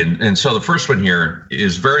 Absolutely. And so the first one here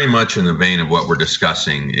is very much in the vein of what we're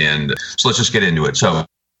discussing. And so let's just get into it. So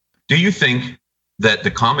do you think that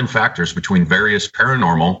the common factors between various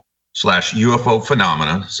paranormal / UFO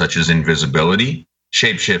phenomena, such as invisibility,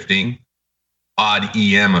 shape-shifting, odd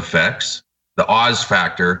EM effects, the Oz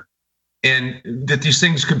factor, and that these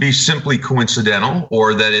things could be simply coincidental,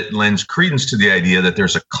 or that it lends credence to the idea that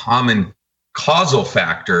there's a common causal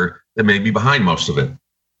factor that may be behind most of it?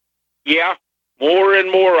 Yeah, more and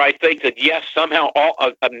more I think that, yes, somehow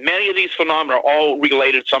many of these phenomena are all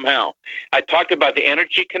related somehow. I talked about the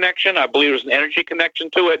energy connection. I believe there's an energy connection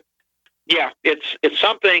to it. Yeah, it's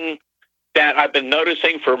something that I've been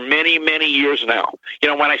noticing for many, many years now. You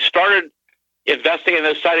know, when I started investigating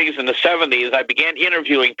those sightings in the 70s, I began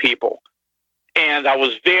interviewing people. And I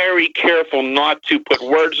was very careful not to put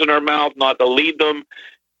words in their mouth, not to lead them,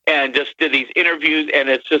 and just did these interviews. And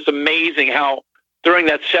it's just amazing how during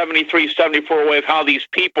that 73, 74 wave, how these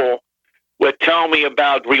people would tell me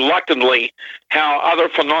about, reluctantly, how other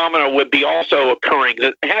phenomena would be also occurring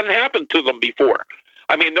that hadn't happened to them before.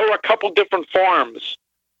 I mean, there were a couple different farms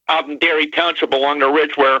out in Derry Township along the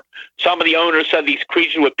ridge where some of the owners said these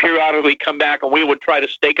creatures would periodically come back and we would try to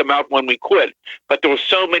stake them out when we could. But there were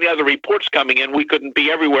so many other reports coming in, we couldn't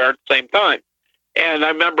be everywhere at the same time. And I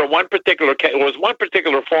remember one particular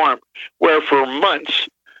farm where for months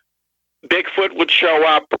Bigfoot would show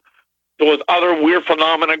up. There was other weird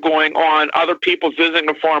phenomena going on. Other people visiting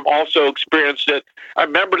the farm also experienced it. I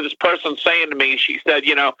remember this person saying to me, she said,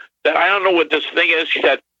 you know, that I don't know what this thing is. She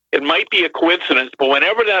said, it might be a coincidence, but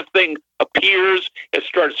whenever that thing appears, it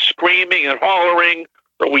starts screaming and hollering,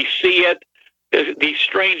 or we see it, these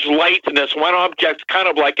strange lights, and this one object's kind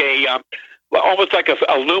of like almost like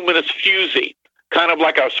a luminous fusee, kind of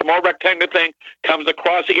like a small rectangular thing, comes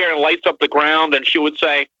across the air and lights up the ground, and she would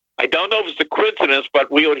say, I don't know if it's a coincidence,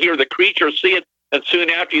 but we would hear the creature, see it, and soon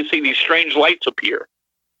after you see these strange lights appear.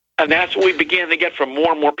 And that's what we began to get from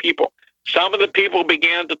more and more people. Some of the people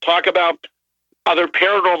began to talk about other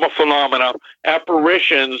paranormal phenomena,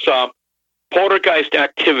 apparitions, poltergeist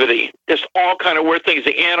activity, just all kind of weird things,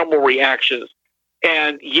 the animal reactions.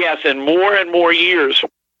 And yes, in more and more years,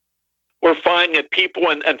 we're finding that people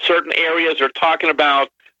in certain areas are talking about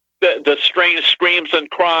the strange screams and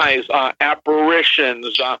cries,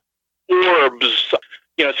 apparitions, orbs,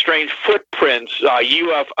 you know, strange footprints,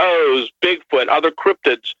 UFOs, Bigfoot, other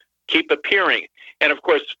cryptids keep appearing. And of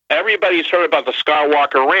course, everybody's heard about the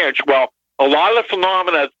Skywalker Ranch. Well, a lot of the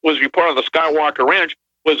phenomena that was reported on the Skywalker Ranch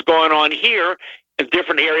was going on here in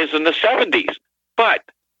different areas in the 70s. But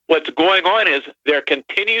what's going on is there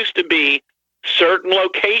continues to be certain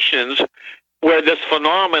locations where this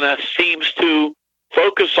phenomena seems to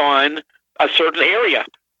focus on a certain area.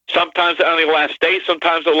 Sometimes it only lasts days,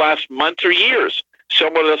 sometimes it lasts months or years,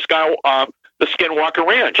 similar to the Skinwalker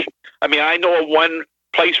Ranch. I mean, I know of one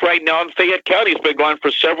place right now in Fayette County. It's been going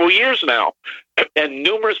for several years now. And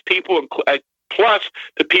numerous people, plus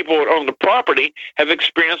the people who own the property, have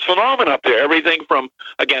experienced phenomena up there. Everything from,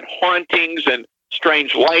 again, hauntings and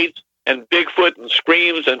strange lights and Bigfoot and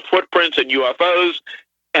screams and footprints and UFOs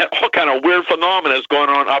and all kind of weird phenomena is going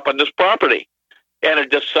on up on this property. And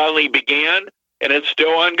it just suddenly began, and it's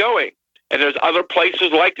still ongoing. And there's other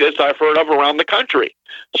places like this I've heard of around the country.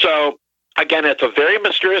 So, again, it's a very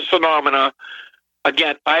mysterious phenomena.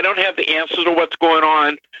 Again, I don't have the answer to what's going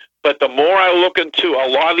on, but the more I look into a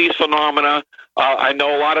lot of these phenomena, I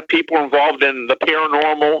know a lot of people involved in the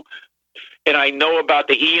paranormal, and I know about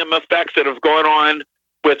the EM effects that have gone on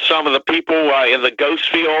with some of the people in the ghost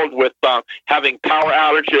field with having power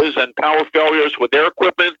outages and power failures with their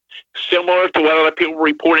equipment, similar to what other people were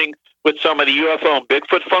reporting with some of the UFO and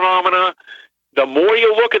Bigfoot phenomena. The more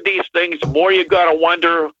you look at these things, the more you got to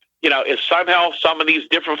wonder, is somehow some of these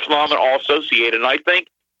different phenomena all associated. And I think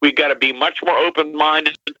we've got to be much more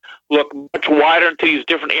open-minded, look much wider into these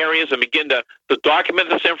different areas and begin to document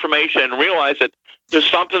this information and realize that there's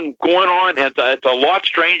something going on, and it's a lot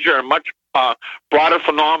stranger and much broader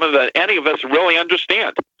phenomena than any of us really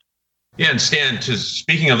understand. Yeah, and Stan,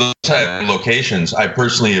 speaking of those type of locations, I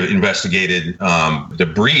personally investigated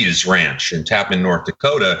the Breeze Ranch in Tappan, North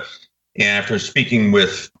Dakota. And after speaking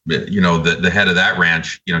with, the head of that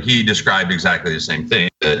ranch, he described exactly the same thing.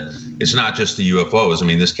 That it's not just the UFOs. I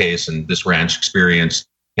mean, this case and this ranch experienced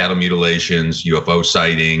cattle mutilations, UFO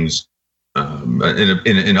sightings,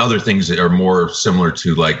 and other things that are more similar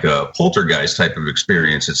to like a poltergeist type of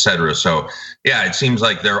experience, et cetera. So, yeah, it seems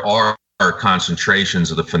like there are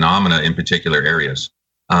concentrations of the phenomena in particular areas.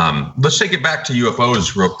 Let's take it back to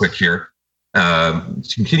UFOs real quick here.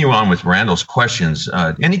 Continue on with Randall's questions.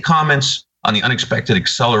 Any comments on the unexpected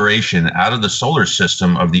acceleration out of the solar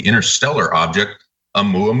system of the interstellar object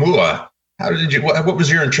Oumuamua? What was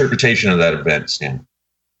your interpretation of that event, Stan?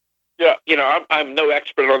 Yeah, I'm no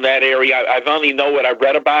expert on that area. I've only know what I've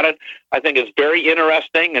read about it. I think it's very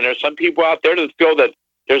interesting, and there's some people out there that feel that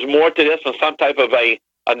there's more to this than some type of a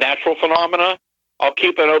natural phenomena. I'll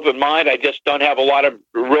keep an open mind. I just don't have a lot of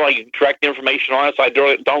really direct information on it, so I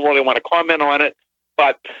don't really want to comment on it.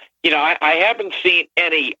 But, I haven't seen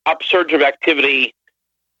any upsurge of activity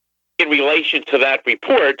in relation to that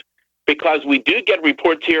report, because we do get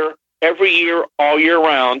reports here every year, all year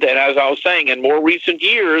round. And as I was saying, in more recent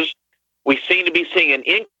years, we seem to be seeing an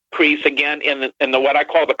increase again in the what I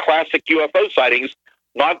call the classic UFO sightings,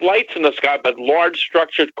 not lights in the sky, but large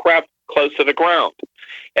structured craft close to the ground.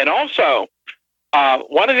 And also,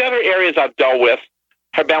 one of the other areas I've dealt with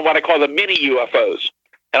have been what I call the mini UFOs.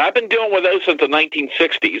 And I've been dealing with those since the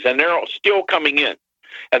 1960s, and they're still coming in.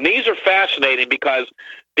 And these are fascinating because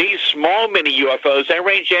these small mini UFOs, they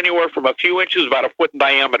range anywhere from a few inches, about a foot in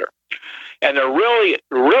diameter. And they're really,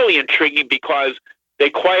 really intriguing because they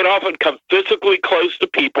quite often come physically close to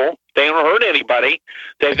people. They don't hurt anybody.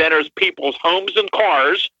 They've entered people's homes and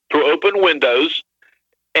cars through open windows.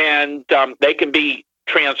 And they can be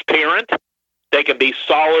transparent. They can be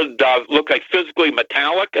solid, look like physically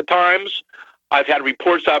metallic at times. I've had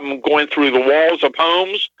reports of them going through the walls of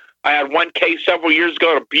homes. I had one case several years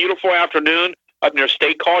ago, a beautiful afternoon up near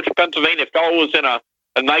State College, Pennsylvania. A fellow was in a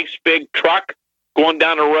nice big truck going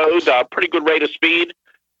down the road, a pretty good rate of speed.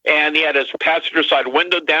 And he had his passenger side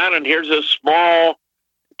window down, and here's this small, I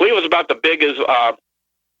believe it was about the big as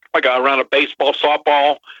around a baseball,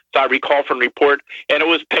 softball, as I recall from the report. And it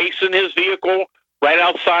was pacing his vehicle right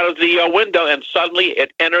outside of the window, and suddenly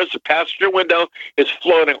it enters the passenger window, is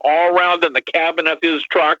floating all around in the cabin of his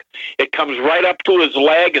truck. It comes right up to his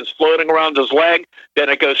leg, and is floating around his leg. Then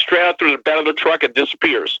it goes straight out through the bed of the truck and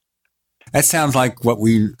disappears. That sounds like what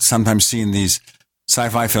we sometimes see in these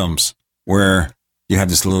sci-fi films, where you have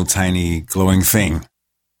this little tiny glowing thing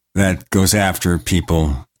that goes after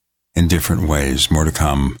people in different ways. More to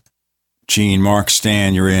come. Gene, Mark,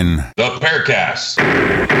 Stan, you're in the Paracast.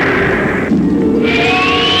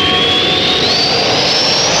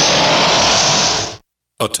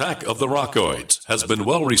 Attack of the Rockoids has been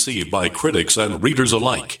well received by critics and readers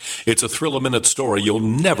alike. It's a thrill-a-minute story you'll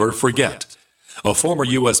never forget. A former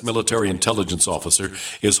U.S. military intelligence officer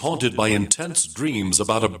is haunted by intense dreams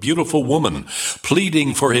about a beautiful woman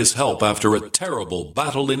pleading for his help after a terrible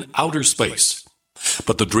battle in outer space.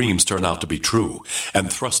 But the dreams turn out to be true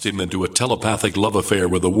and thrust him into a telepathic love affair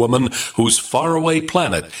with a woman whose faraway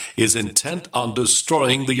planet is intent on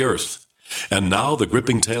destroying the Earth. And now the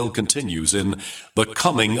gripping tale continues in The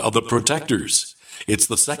Coming of the Protectors. It's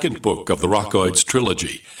the second book of the Rockoids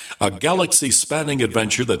trilogy, a galaxy-spanning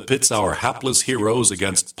adventure that pits our hapless heroes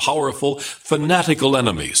against powerful, fanatical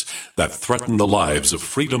enemies that threaten the lives of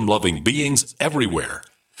freedom-loving beings everywhere.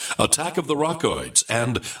 Attack of the Rockoids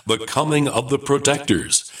and The Coming of the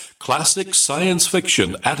Protectors. Classic science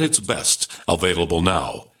fiction at its best. Available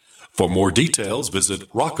now. For more details, visit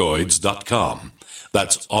rockoids.com.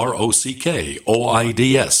 That's ROCKOIDS.com.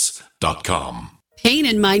 Pain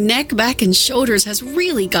in my neck, back, and shoulders has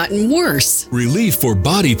really gotten worse. Relief for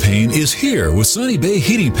body pain is here with Sunny Bay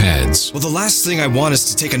heating pads. Well, the last thing I want is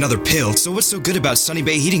to take another pill, so what's so good about Sunny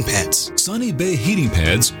Bay heating pads? Sunny Bay heating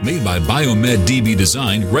pads, made by Biomed DB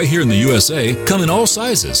Design right here in the USA, come in all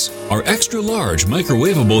sizes. Our extra large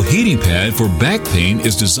microwavable heating pad for back pain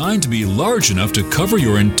is designed to be large enough to cover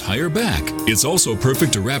your entire back. It's also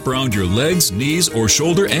perfect to wrap around your legs, knees, or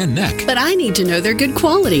shoulder and neck. But I need to know they're good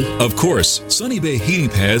quality. Of course, Sunny Bay Bay heating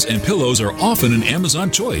pads and pillows are often an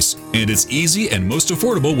Amazon choice, and it's easy and most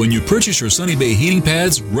affordable when you purchase your Sunny Bay heating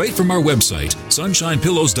pads right from our website,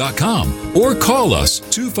 sunshinepillows.com, or call us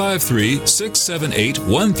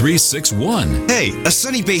 253-678-1361. Hey, a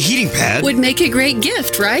Sunny Bay heating pad would make a great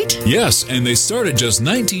gift, right? Yes, and they start at just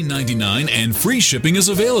 $19.99 and free shipping is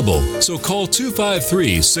available. So call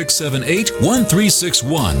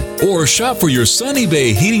 253-678-1361 or shop for your Sunny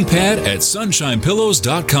Bay heating pad at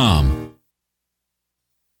sunshinepillows.com.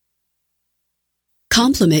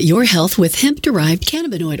 Complement your health with hemp-derived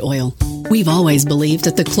cannabinoid oil. We've always believed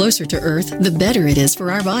that the closer to Earth, the better it is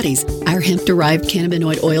for our bodies. Our hemp-derived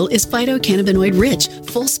cannabinoid oil is phytocannabinoid rich,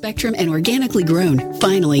 full spectrum, and organically grown.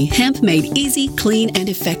 Finally, hemp made easy, clean, and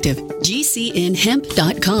effective.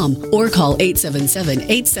 GCNhemp.com or call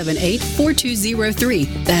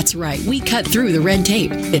 877-878-4203. That's right, we cut through the red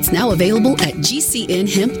tape. It's now available at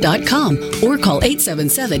GCNhemp.com or call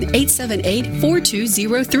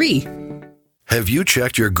 877-878-4203. Have you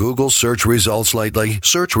checked your Google search results lately?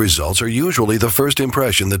 Search results are usually the first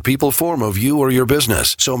impression that people form of you or your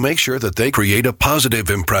business, so make sure that they create a positive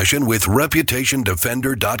impression with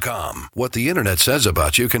ReputationDefender.com. What the internet says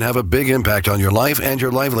about you can have a big impact on your life and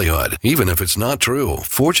your livelihood, even if it's not true.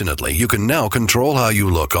 Fortunately, you can now control how you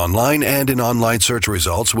look online and in online search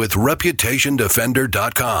results with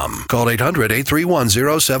ReputationDefender.com. Call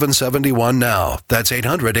 800-831-0771 now. That's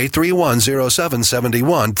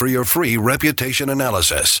 800-831-0771 for your free reputation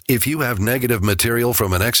analysis. If you have negative material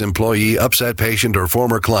from an ex-employee, upset patient, or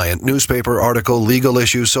former client, newspaper article, legal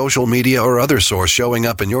issue, social media, or other source showing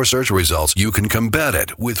up in your search results, you can combat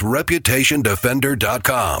it with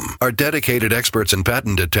ReputationDefender.com. Our dedicated experts in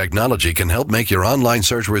patented technology can help make your online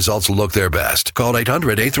search results look their best. Call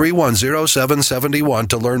 800-831-0771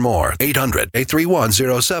 to learn more.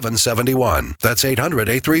 800-831-0771. That's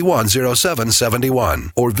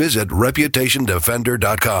 800-831-0771. Or visit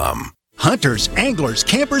ReputationDefender.com. Hunters, anglers,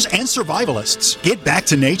 campers, and survivalists. Get back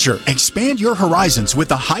to nature. Expand your horizons with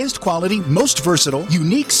the highest quality, most versatile,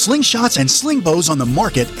 unique slingshots and sling bows on the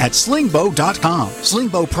market at slingbow.com.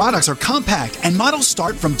 Slingbow products are compact and models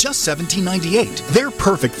start from just $17.98. They're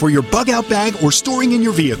perfect for your bug out bag or storing in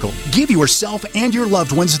your vehicle. Give yourself and your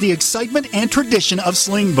loved ones the excitement and tradition of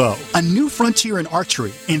Slingbow, a new frontier in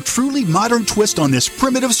archery and truly modern twist on this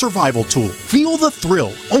primitive survival tool. Feel the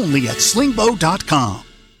thrill only at slingbow.com.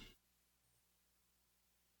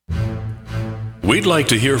 We'd like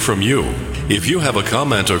to hear from you. If you have a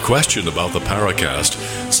comment or question about the Paracast,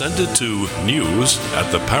 send it to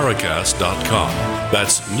news@theparacast.com.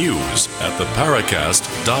 That's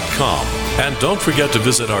news@theparacast.com. And don't forget to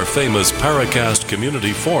visit our famous Paracast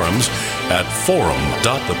community forums at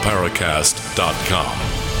forum.theparacast.com.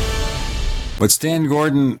 But Stan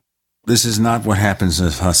Gordon, this is not what happens in a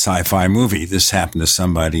sci-fi movie. This happened to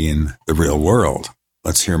somebody in the real world.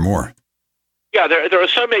 Let's hear more. Yeah, there are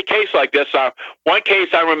so many cases like this. One case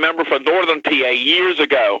I remember from Northern PA years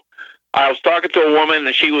ago. I was talking to a woman,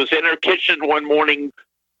 and she was in her kitchen one morning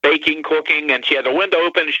baking, cooking, and she had the window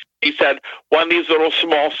open. She said one of these little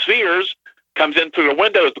small spheres comes in through the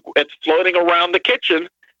window. It's floating around the kitchen.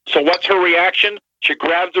 So what's her reaction? She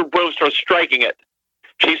grabs her broom, starts striking it.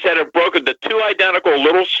 She said it broke into two identical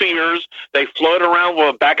little spheres. They float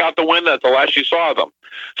around back out the window. That's the last she saw them.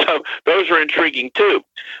 So those are intriguing, too.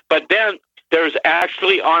 But then there's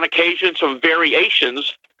actually, on occasion, some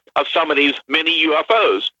variations of some of these mini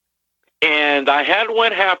UFOs. And I had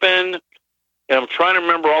one happen, and I'm trying to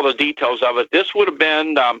remember all the details of it. This would have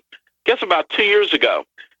been, I guess, about 2 years ago.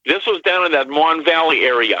 This was down in that Mon Valley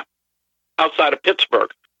area outside of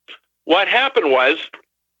Pittsburgh. What happened was,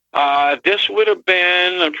 this would have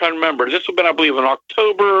been, I'm trying to remember, this would have been, I believe, in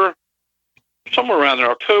October, somewhere around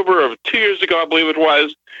there, October of 2 years ago, I believe it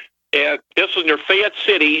was. And this was near Fayette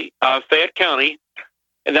City, Fayette County.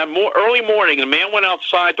 And that early morning, the man went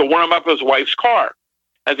outside to warm up his wife's car.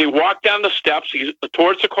 As he walked down the steps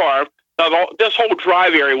towards the car, now this whole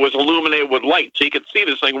drive area was illuminated with light, so you could see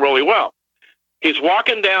this thing really well. He's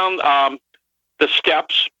walking down the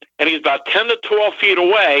steps, and he's about 10 to 12 feet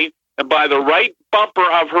away, and by the right bumper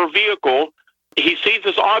of her vehicle, he sees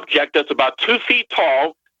this object that's about 2 feet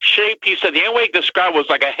tall, shaped, he said the only way he described it was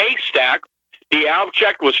like a haystack. The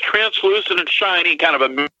object was translucent and shiny, kind of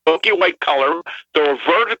a milky white color. There were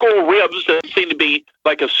vertical ribs that seemed to be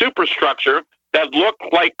like a superstructure that looked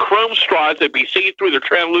like chrome straws that be seen through the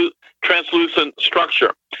translucent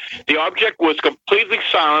structure. The object was completely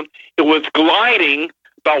silent. It was gliding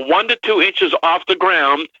about 1 to 2 inches off the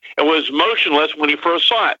ground and was motionless when he first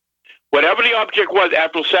saw it. Whatever the object was,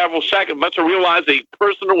 after several seconds, must have realized the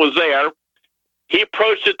person was there. He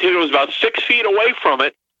approached it till it was about 6 feet away from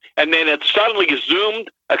it, and then it suddenly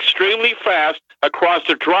zoomed extremely fast across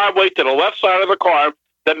the driveway to the left side of the car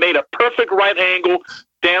that made a perfect right angle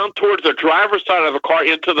down towards the driver's side of the car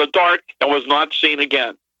into the dark and was not seen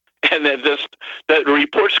again. And then the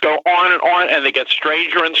reports go on, and they get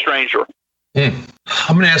stranger and stranger. I'm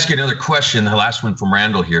going to ask you another question, the last one from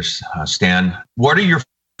Randall here, Stan. What are your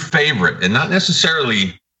favorite, and not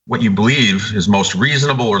necessarily what you believe is most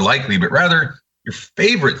reasonable or likely, but rather your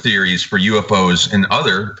favorite theories for UFOs and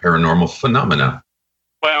other paranormal phenomena?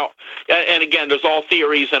 Well, and again, there's all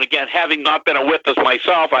theories, and again, having not been a witness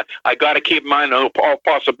myself, I got to keep in mind all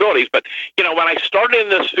possibilities. But, when I started in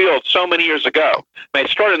this field so many years ago, I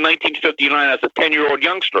started in 1959 as a 10-year-old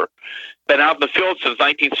youngster, been out in the field since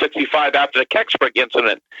 1965 after the Kecksburg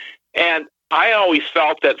incident, and I always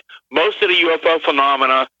felt that most of the UFO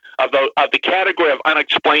phenomena of the category of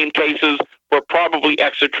unexplained cases were probably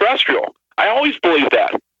extraterrestrial. I always believed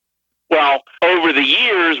that. Well, over the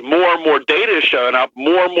years, more and more data has shown up,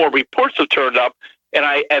 more and more reports have turned up, and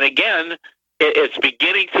again, it's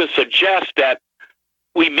beginning to suggest that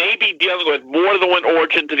we may be dealing with more than one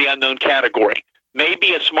origin to the unknown category.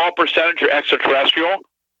 Maybe a small percentage are extraterrestrial.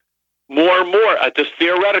 More and more, just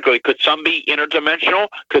theoretically, could some be interdimensional?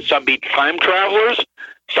 Could some be time travelers?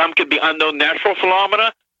 Some could be unknown natural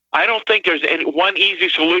phenomena. I don't think there's any one easy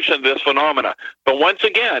solution to this phenomena. But once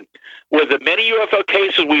again, with the many UFO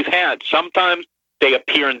cases we've had, sometimes they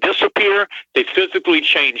appear and disappear. They physically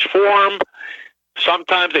change form.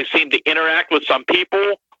 Sometimes they seem to interact with some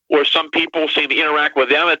people, or some people seem to interact with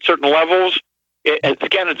them at certain levels.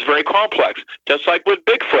 It's very complex. Just like with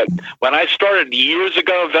Bigfoot. When I started years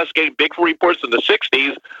ago investigating Bigfoot reports in the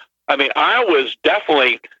 60s, I was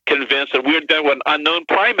definitely convinced that we were dealing with an unknown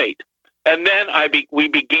primate. And then we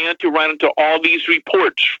began to run into all these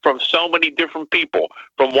reports from so many different people,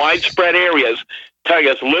 from widespread areas, telling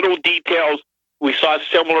us little details. We saw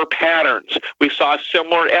similar patterns. We saw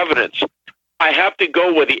similar evidence. I have to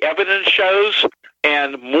go where the evidence shows,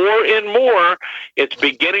 and more, it's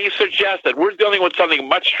beginning to suggest that we're dealing with something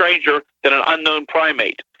much stranger than an unknown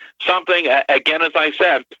primate. Something, again, as I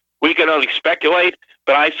said, we can only speculate,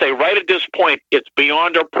 but I say right at this point, it's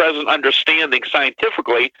beyond our present understanding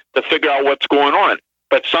scientifically to figure out what's going on.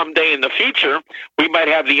 But someday in the future, we might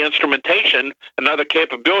have the instrumentation and other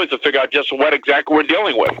capabilities to figure out just what exactly we're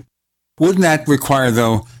dealing with. Wouldn't that require,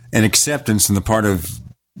 though, an acceptance on the part of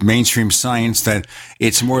mainstream science that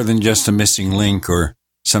it's more than just a missing link or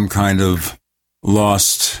some kind of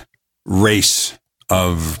lost race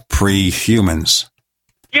of pre-humans?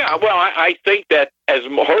 Yeah, well, I think that as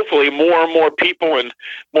hopefully more and more people and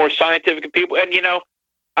more scientific people, and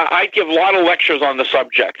I give a lot of lectures on the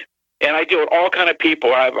subject, and I deal with all kind of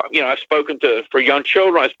people. I've spoken for young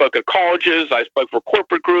children, I've spoken at colleges, I spoke for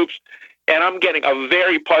corporate groups, and I'm getting a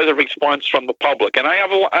very positive response from the public. And I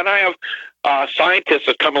have scientists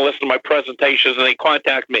that come and listen to my presentations, and they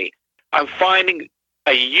contact me. I'm finding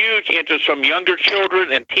a huge interest from younger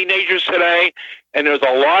children and teenagers today, and there's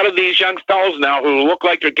a lot of these young fellows now who look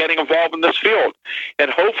like they're getting involved in this field.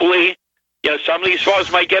 And hopefully, some of these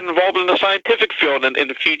fellows might get involved in the scientific field in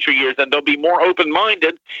the future years, and they'll be more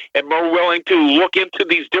open-minded and more willing to look into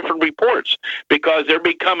these different reports because they're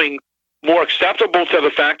becoming more acceptable to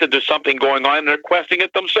the fact that there's something going on and they're questioning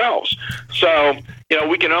it themselves. So,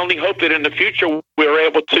 we can only hope that in the future we're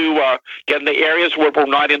able to get in the areas where we're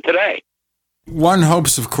not in today. One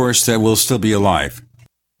hopes, of course, that we'll still be alive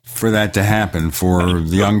for that to happen, for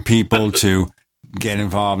the young people to get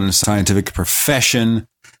involved in the scientific profession,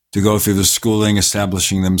 to go through the schooling,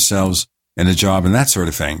 establishing themselves in a job and that sort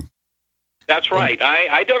of thing. That's right.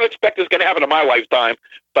 I don't expect it's going to happen in my lifetime,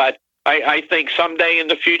 but I think someday in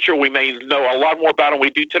the future we may know a lot more about it than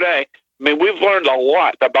we do today. We've learned a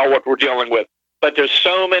lot about what we're dealing with, but there's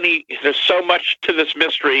so much to this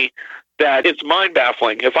mystery that it's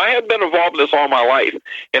mind-baffling. If I had been involved in this all my life,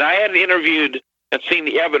 and I hadn't interviewed and seen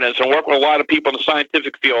the evidence and worked with a lot of people in the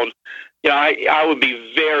scientific field, I would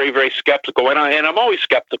be very, very skeptical, and I'm always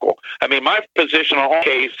skeptical. My position on all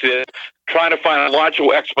cases is trying to find a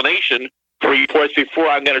logical explanation for reports before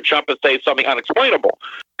I'm going to jump and say something unexplainable.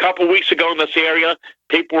 A couple of weeks ago in this area,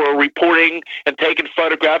 people were reporting and taking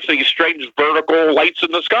photographs of these strange vertical lights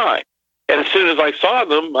in the sky. And as soon as I saw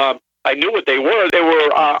them, I knew what they were. They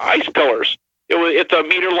were ice pillars. It's a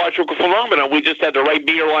meteorological phenomenon. We just had the right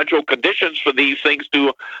meteorological conditions for these things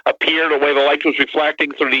to appear the way the light was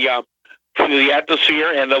reflecting through the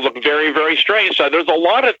atmosphere, and they look very, very strange. So there's a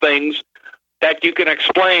lot of things that you can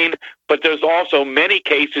explain, but there's also many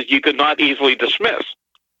cases you could not easily dismiss.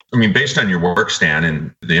 Based on your work, Stan,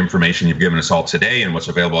 and the information you've given us all today and what's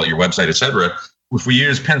available at your website, et cetera, if we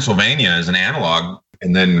use Pennsylvania as an analog,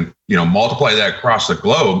 and then, multiply that across the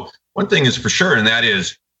globe, one thing is for sure, and that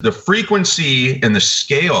is the frequency and the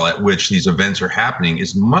scale at which these events are happening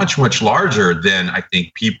is much, much larger than I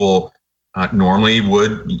think people normally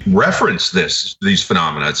would reference these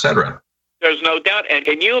phenomena, et cetera. There's no doubt. And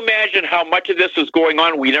can you imagine how much of this is going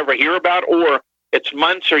on we never hear about, or it's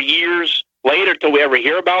months or years later till we ever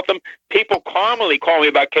hear about them? People commonly call me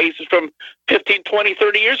about cases from 15, 20,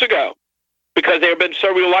 30 years ago because they've been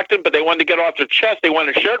so reluctant, but they wanted to get off their chest. They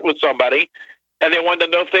wanted to share it with somebody, and they wanted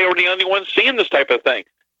to know if they were the only ones seeing this type of thing.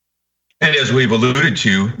 And as we've alluded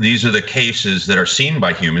to, these are the cases that are seen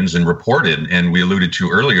by humans and reported. And we alluded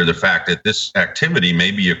to earlier the fact that this activity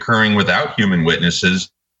may be occurring without human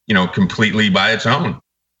witnesses, completely by its own.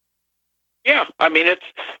 Yeah, I mean,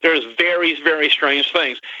 there's very, very strange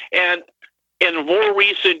things. And in more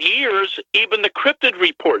recent years, even the cryptid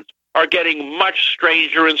reports are getting much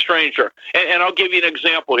stranger and stranger. And I'll give you an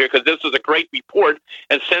example here, because this is a great report.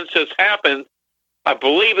 And since this happened, I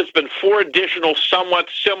believe it's been 4 additional somewhat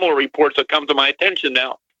similar reports that come to my attention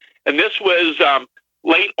now. And this was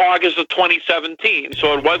late August of 2017,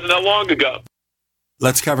 so it wasn't that long ago.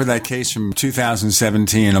 Let's cover that case from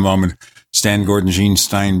 2017 in a moment. Stan Gordon, Gene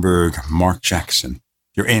Steinberg, Mark Jackson.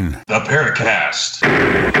 You're in the Paracast.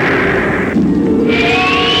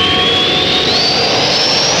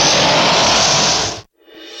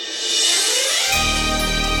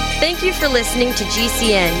 Thank you for listening to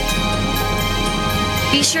GCN.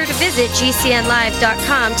 Be sure to visit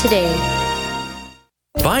GCNlive.com today.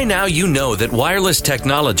 By now you know that wireless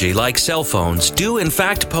technology like cell phones do in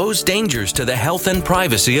fact pose dangers to the health and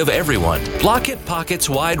privacy of everyone. Blockit Pocket's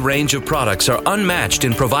wide range of products are unmatched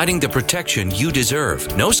in providing the protection you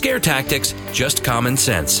deserve. No scare tactics, just common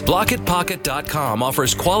sense. BlockitPocket.com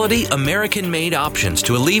offers quality American-made options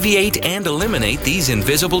to alleviate and eliminate these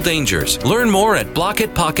invisible dangers. Learn more at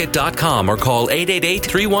BlockitPocket.com or call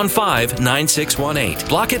 888-315-9618.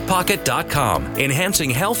 BlockitPocket.com,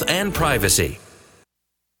 enhancing health and privacy.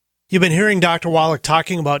 You've been hearing Dr. Wallach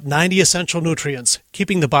talking about 90 essential nutrients,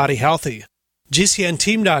 keeping the body healthy.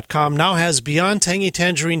 GCNteam.com now has Beyond Tangy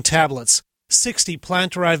Tangerine tablets, 60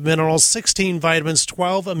 plant-derived minerals, 16 vitamins,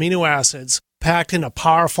 12 amino acids, packed in a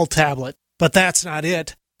powerful tablet. But that's not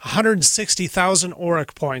it. 160,000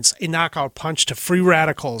 auric points, a knockout punch to free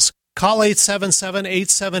radicals. Call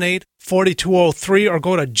 877-878-4203 or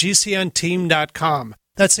go to GCNteam.com.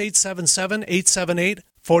 That's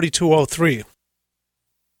 877-878-4203.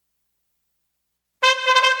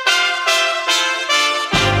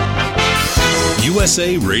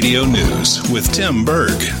 USA Radio News with Tim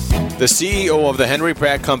Berg. The CEO of the Henry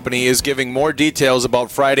Pratt Company is giving more details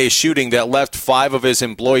about Friday's shooting that left 5 of his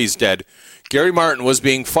employees dead. Gary Martin was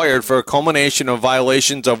being fired for a culmination of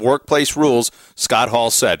violations of workplace rules, Scott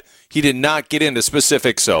Hall said. He did not get into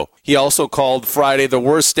specifics, though. He also called Friday the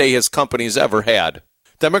worst day his company's ever had.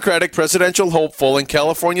 Democratic presidential hopeful and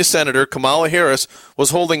California Senator Kamala Harris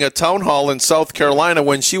was holding a town hall in South Carolina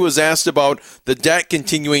when she was asked about the debt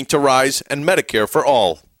continuing to rise and Medicare for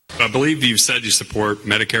all. I believe you've said you support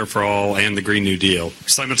Medicare for all and the Green New Deal.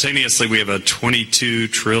 Simultaneously, we have a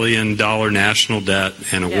 $22 trillion national debt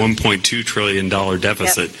and a $1.2 trillion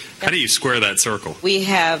deficit. How do you square that circle? We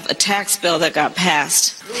have a tax bill that got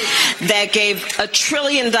passed that gave $1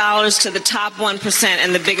 trillion to the top 1%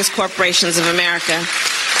 and the biggest corporations of America.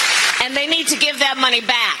 And they need to give that money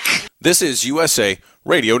back. This is USA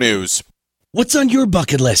Radio News. What's on your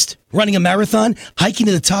bucket list? Running a marathon, hiking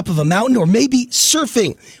to the top of a mountain, or maybe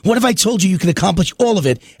surfing? What if I told you can accomplish all of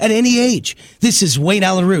it at any age? This is Wayne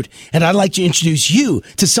Allen Root, and I'd like to introduce you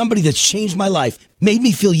to somebody that's changed my life, made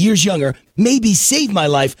me feel years younger, maybe saved my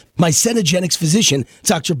life, my Cenegenics physician,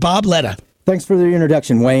 Dr. Bob Letta. Thanks for the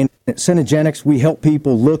introduction, Wayne. At Cenegenics, we help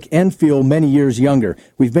people look and feel many years younger.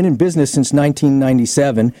 We've been in business since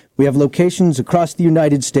 1997. We have locations across the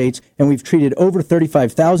United States, and we've treated over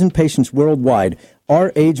 35,000 patients worldwide.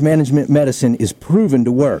 Our age management medicine is proven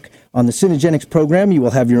to work. On the Cenegenics program, you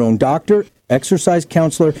will have your own doctor, exercise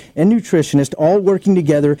counselor, and nutritionist all working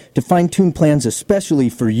together to fine-tune plans especially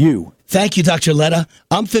for you. Thank you, Dr. Letta.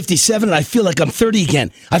 I'm 57 and I feel like I'm 30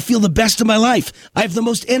 again. I feel the best of my life. I have the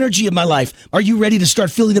most energy of my life. Are you ready to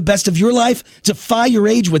start feeling the best of your life? Defy your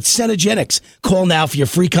age with Cenegenics. Call now for your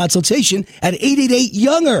free consultation at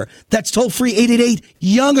 888-YOUNGER. That's toll-free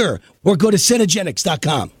 888-YOUNGER. Or go to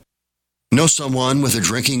Cenegenics.com. Know someone with a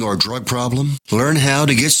drinking or drug problem? Learn how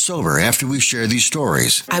to get sober after we share these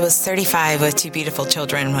stories. I was 35 with 2 beautiful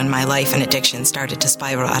children when my life and addiction started to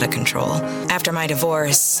spiral out of control. After my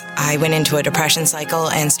divorce, I went into a depression cycle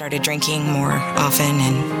and started drinking more often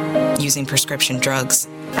and using prescription drugs.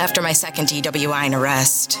 After my second DWI and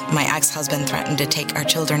arrest, my ex-husband threatened to take our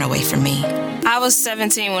children away from me. I was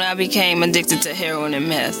 17 when I became addicted to heroin and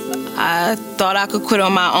meth. I thought I could quit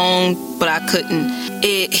on my own, but I couldn't.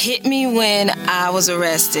 It hit me when I was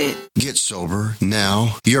arrested. Get sober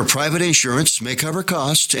now. Your private insurance may cover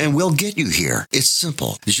costs and we'll get you here. It's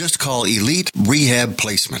simple. Just call Elite Rehab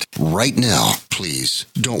Placement right now. Please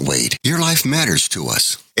don't wait. Your life matters to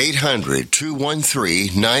us.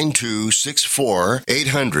 800-213-9264.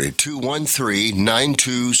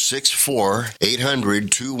 800-213-9264.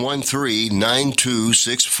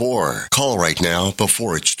 800-213-9264. Call right now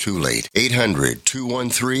before it's too late.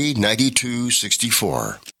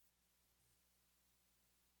 800-213-9264.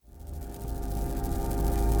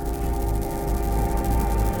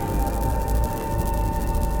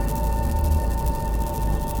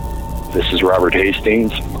 This is Robert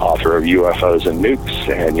Hastings, author of UFOs and Nukes,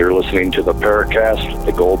 and you're listening to the Paracast,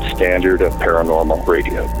 the gold standard of paranormal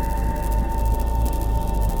radio.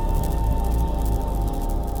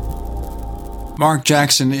 Mark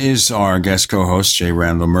Jackson is our guest co-host. Jay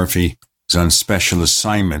Randall Murphy is on special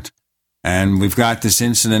assignment. And we've got this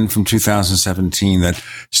incident from 2017 that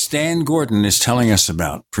Stan Gordon is telling us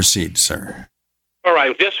about. Proceed, sir. All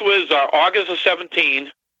right. This was August of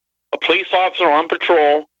 17. A police officer on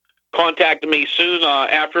patrol contacted me soon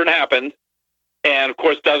after it happened, and of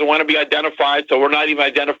course doesn't want to be identified, so we're not even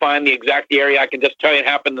identifying the exact area. I can just tell you it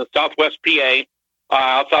happened in southwest PA,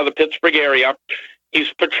 outside the Pittsburgh area.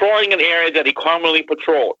 He's patrolling an area that he commonly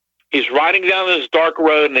patrolled. He's riding down this dark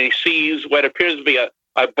road, and he sees what appears to be a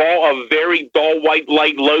ball of very dull white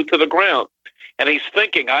light low to the ground. And he's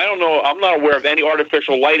thinking, I don't know, I'm not aware of any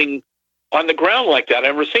artificial lighting on the ground like that.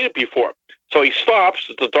 I've never seen it before. So he stops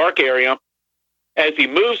at the dark area. As he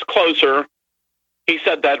moves closer, he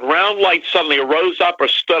said that round light suddenly rose up or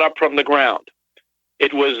stood up from the ground.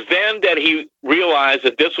 It was then that he realized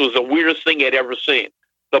that this was the weirdest thing he had ever seen.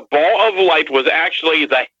 The ball of light was actually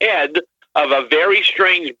the head of a very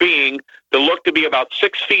strange being that looked to be about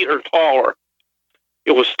 6 feet or taller.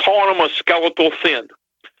 It was tall and almost skeletal thin.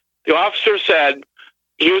 The officer said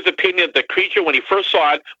he was of the opinion that the creature, when he first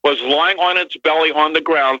saw it, was lying on its belly on the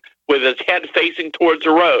ground with its head facing towards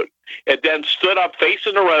the road. It then stood up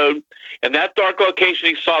facing the road. In that dark location,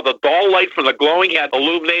 he saw the dull light from the glowing head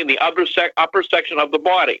illuminating the upper section of the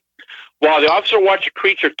body. While the officer watched the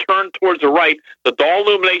creature turn towards the right, the dull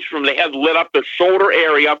illumination from the head lit up the shoulder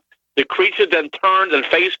area. The creature then turned and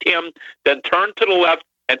faced him, then turned to the left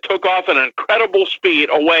and took off at an incredible speed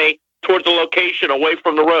away towards the location, away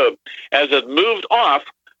from the road. As it moved off,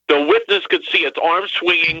 the witness could see its arms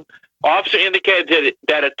swinging. Officer indicated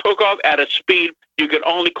that it took off at a speed you could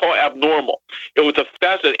only call abnormal. It was the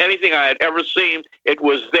fastest of anything I had ever seen. It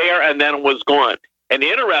was there and then it was gone. And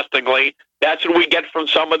interestingly, that's what we get from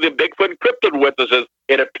some of the Bigfoot and cryptid witnesses.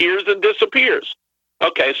 It appears and disappears.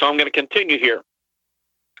 Okay, so I'm going to continue here.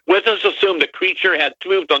 Witness assumed the creature had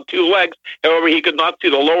moved on 2 legs. However, he could not see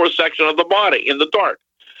the lower section of the body in the dark.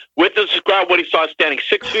 Witness described what he saw standing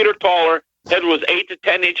 6 feet or taller. Head was 8 to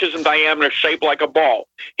 10 inches in diameter, shaped like a ball.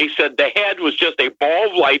 He said the head was just a ball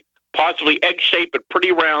of light, possibly egg-shaped and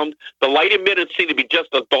pretty round. The light emitted seemed to be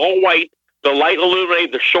just a dull white. The light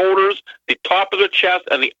illuminated the shoulders, the top of the chest,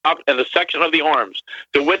 and the section of the arms.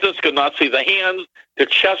 The witness could not see the hands. The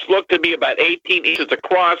chest looked to be about 18 inches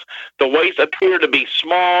across. The waist appeared to be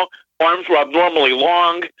small. Arms were abnormally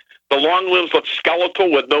long. The long limbs looked skeletal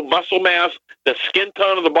with no muscle mass. The skin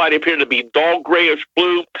tone of the body appeared to be dull grayish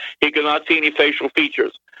blue. He could not see any facial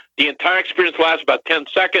features. The entire experience lasted about 10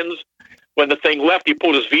 seconds. When the thing left, he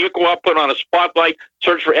pulled his vehicle up, put on a spotlight,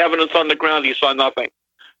 searched for evidence on the ground. He saw nothing.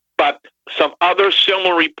 But some other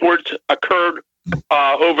similar reports occurred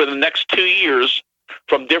over the next 2 years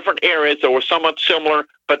from different areas that were somewhat similar,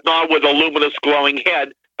 but not with a luminous glowing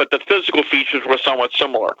head, but the physical features were somewhat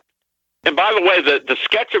similar. And by the way, the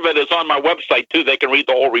sketch of it is on my website, too. They can read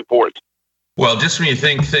the whole report. Well, just when you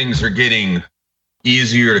think things are getting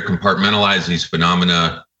easier to compartmentalize these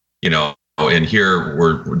phenomena, and here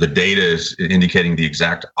the data is indicating the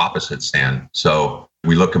exact opposite, Stan. So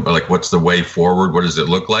we look at, like, what's the way forward? What does it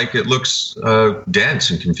look like? It looks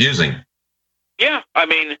dense and confusing. Yeah, I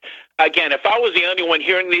mean, again, if I was the only one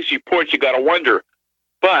hearing these reports, you got to wonder.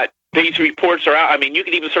 But these reports are out. I mean, you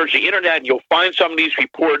can even search the internet and you'll find some of these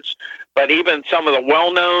reports. But even some of the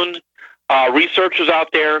well-known researchers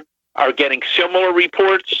out there are getting similar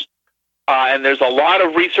reports. And there's a lot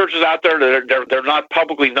of researchers out there that they're not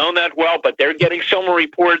publicly known that well, but they're getting similar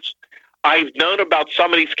reports. I've known about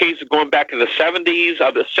some of these cases going back to the 70s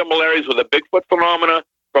of the similarities with the Bigfoot phenomena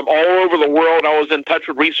from all over the world. I was in touch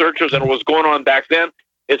with researchers and it was going on back then.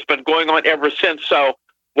 It's been going on ever since. So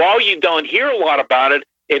while you don't hear a lot about it,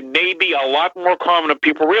 it may be a lot more common than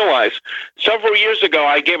people realize. Several years ago,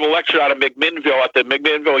 I gave a lecture out of McMinnville at the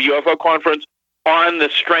McMinnville UFO conference on the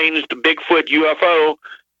strange Bigfoot UFO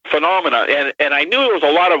phenomena. And I knew there was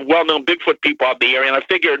a lot of well-known Bigfoot people out in the area, and I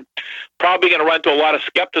figured probably going to run into a lot of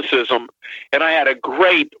skepticism. And I had a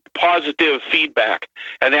great positive feedback.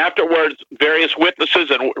 And afterwards, various witnesses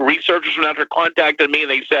and researchers from after contacted me, and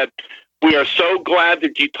they said, we are so glad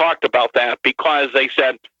that you talked about that, because they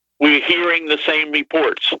said, we're hearing the same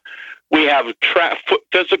reports. We have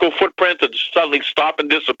physical footprints that suddenly stop and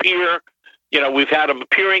disappear. We've had them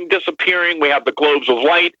appearing, disappearing. We have the globes of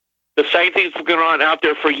light. The same things have gone on out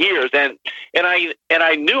there for years, and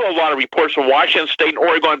I knew a lot of reports from Washington State and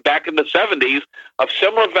Oregon back in the 70s of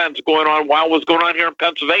similar events going on while it was going on here in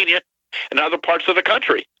Pennsylvania and other parts of the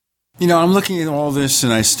country. I'm looking at all this,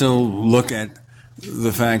 and I still look at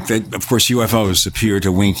the fact that, of course, UFOs appear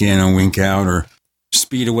to wink in and wink out or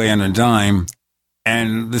speed away on a dime,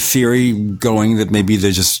 and the theory going that maybe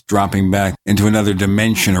they're just dropping back into another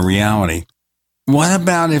dimension of reality. What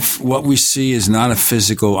about if what we see is not a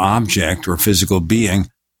physical object or physical being,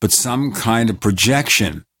 but some kind of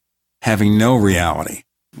projection having no reality?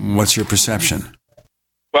 What's your perception?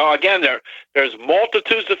 Well, again, there's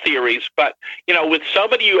multitudes of theories, but, with so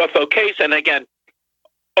many UFO cases, and again,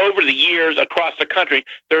 over the years across the country,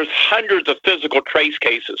 there's hundreds of physical trace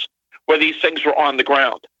cases where these things were on the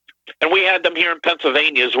ground. And we had them here in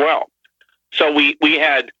Pennsylvania as well. So we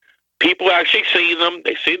had people actually see them,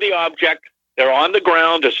 they see the object, they're on the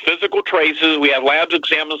ground, there's physical traces. We have labs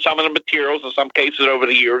examine some of the materials in some cases over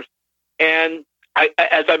the years. And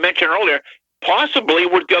as I mentioned earlier, possibly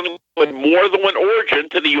we're dealing with more than one origin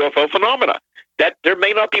to the UFO phenomena. That there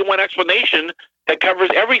may not be one explanation that covers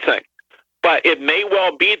everything, but it may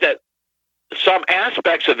well be that some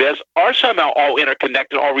aspects of this are somehow all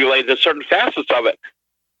interconnected, all related to certain facets of it.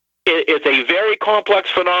 It's a very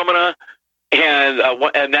complex phenomena, and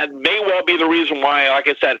that may well be the reason why, like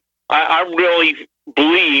I said, I really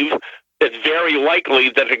believe it's very likely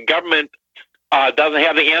that the government doesn't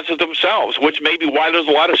have the answers themselves, which may be why there's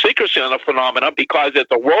a lot of secrecy on the phenomena, because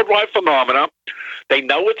it's a worldwide phenomena. They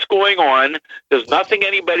know what's going on. There's nothing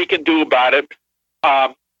anybody can do about it.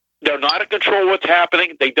 They're not in control of what's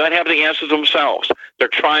happening. They don't have the answers themselves. They're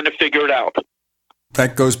trying to figure it out.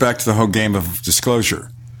 That goes back to the whole game of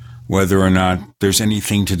disclosure, whether or not there's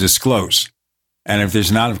anything to disclose. And if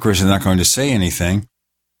there's not, of course, they're not going to say anything.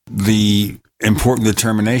 The important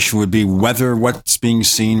determination would be whether what's being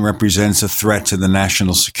seen represents a threat to the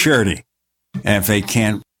national security. And if they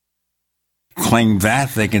can't claim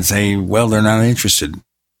that, they can say, well, they're not interested.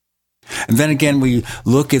 And then again, we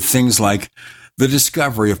look at things like the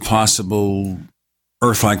discovery of possible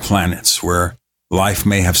Earth-like planets where life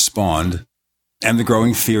may have spawned, and the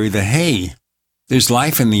growing theory that, hey, there's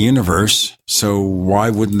life in the universe, so why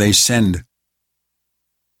wouldn't they send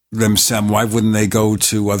themselves? Why wouldn't they go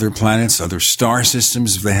to other planets, other star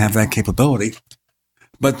systems if they have that capability?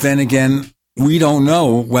 But then again, we don't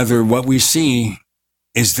know whether what we see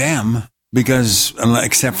is them, because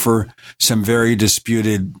except for some very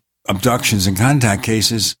disputed abductions and contact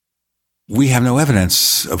cases, we have no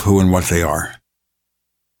evidence of who and what they are.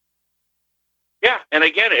 Yeah, and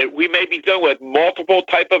again, we may be dealing with multiple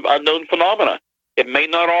type of unknown phenomena. It may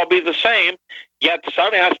not all be the same, yet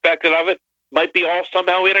some aspect of it might be all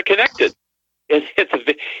somehow interconnected.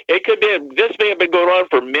 It could be. This may have been going on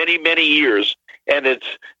for many, many years, and it's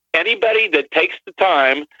anybody that takes the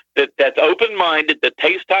time, that's open-minded, that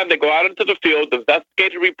takes time to go out into the field,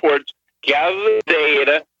 investigate the reports, gather the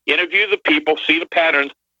data, interview the people, see the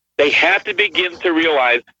patterns. They have to begin to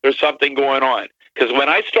realize there's something going on. Because when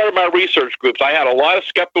I started my research groups, I had a lot of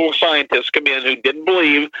skeptical scientists come in who didn't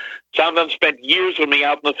believe. Some of them spent years with me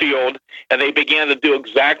out in the field, and they began to do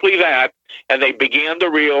exactly that, and they began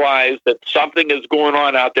to realize that something is going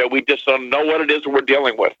on out there. We just don't know what it is we're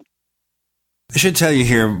dealing with. I should tell you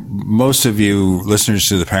here, most of you listeners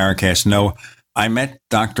to the Paracast know I met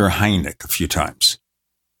Dr. Hynek a few times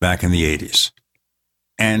back in the 80s.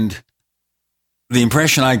 And the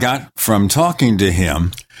impression I got from talking to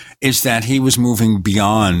him is that he was moving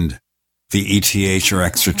beyond the ETH or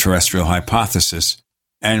extraterrestrial hypothesis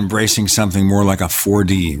and embracing something more like a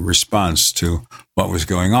 4D response to what was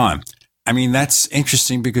going on. I mean, that's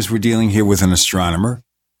interesting because we're dealing here with an astronomer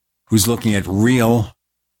who's looking at real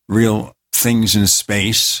things in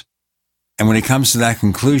space. And when it comes to that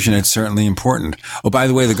conclusion, it's certainly important. Oh, by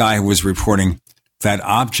the way, the guy who was reporting that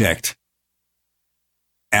object,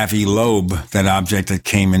 Avi Loeb, that object that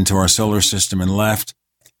came into our solar system and left,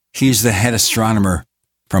 he's the head astronomer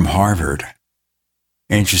from Harvard.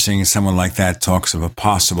 Interesting, someone like that talks of a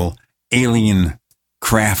possible alien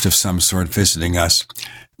craft of some sort visiting us.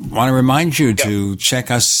 Want to remind you to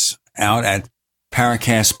check us out at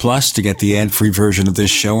Paracast Plus to get the ad-free version of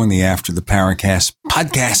this show and the After the Paracast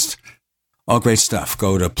podcast. All great stuff.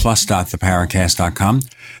 Go to plus.theparacast.com.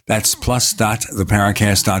 That's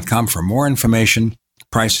plus.theparacast.com for more information.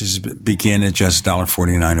 Prices begin at just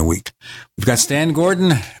 $1.49 a week. We've got Stan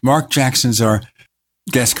Gordon. Mark Jackson's our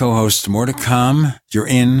guest co-host. More to come. You're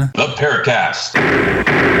in The Paracast.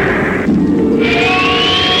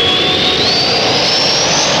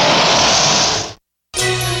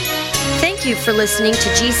 Thank you for listening to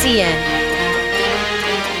GCN.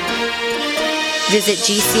 Visit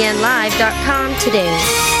GCNlive.com today.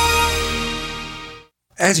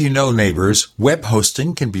 As you know, neighbors, web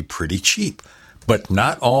hosting can be pretty cheap, but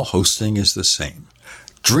not all hosting is the same.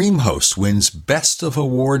 DreamHost wins Best of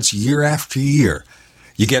Awards year after year.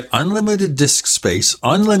 You get unlimited disk space,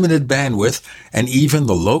 unlimited bandwidth, and even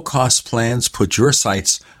the low-cost plans put your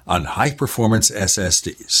sites on high-performance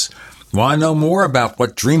SSDs. Want to know more about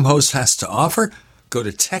what DreamHost has to offer? Go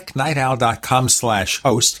to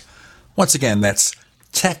technightowl.com/host. Once again, that's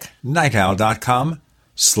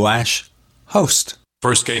technightowl.com/host.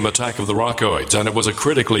 First came Attack of the Rockoids, and it was a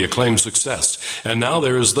critically acclaimed success. And now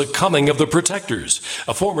there is The Coming of the Protectors.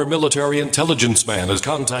 A former military intelligence man is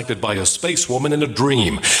contacted by a space woman in a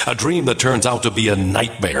dream that turns out to be a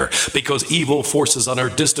nightmare because evil forces on her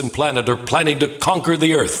distant planet are planning to conquer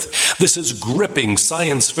the Earth. This is gripping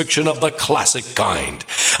science fiction of the classic kind.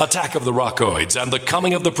 Attack of the Rockoids and The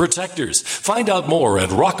Coming of the Protectors. Find out more at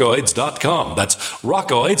rockoids.com. That's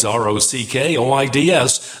Rockoids,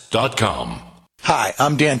 ROCKOIDS.com. Hi,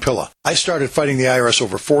 I'm Dan Pilla. I started fighting the IRS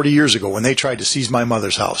over 40 years ago when they tried to seize my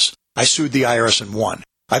mother's house. I sued the IRS and won.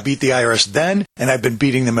 I beat the IRS then, and I've been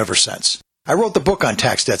beating them ever since. I wrote the book on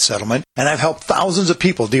tax debt settlement, and I've helped thousands of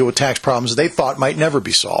people deal with tax problems they thought might never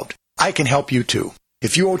be solved. I can help you too.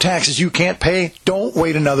 If you owe taxes you can't pay, don't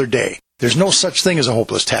wait another day. There's no such thing as a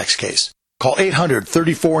hopeless tax case. Call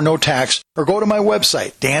 800-34-NO-TAX or go to my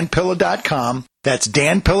website, danpilla.com. That's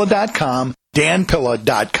danpilla.com,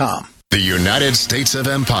 danpilla.com. The United States of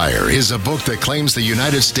Empire is a book that claims the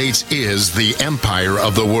United States is the empire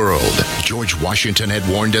of the world. George Washington had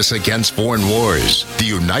warned us against foreign wars. The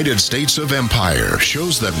United States of Empire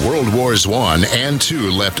shows that World Wars I and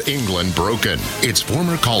II left England broken. Its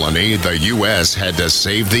former colony, the U.S., had to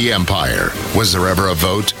save the empire. Was there ever a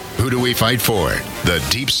vote? Who do we fight for? The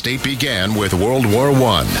deep state began with World War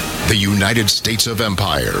I. The United States of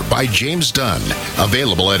Empire by James Dunn.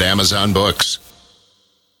 Available at Amazon Books.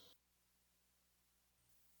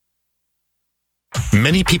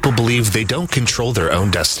 Many people believe they don't control their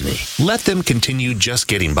own destiny. Let them continue just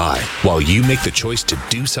getting by while you make the choice to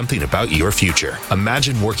do something about your future.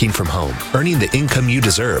 Imagine working from home, earning the income you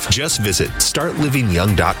deserve. Just visit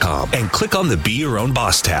startlivingyoung.com and click on the Be Your Own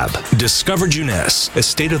Boss tab. Discover Juness, a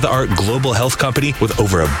state-of-the-art global health company with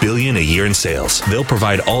over $1 billion a year in sales. They'll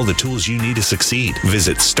provide all the tools you need to succeed.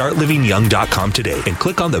 Visit startlivingyoung.com today and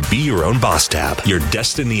click on the Be Your Own Boss tab. Your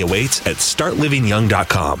destiny awaits at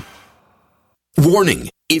startlivingyoung.com. Warning!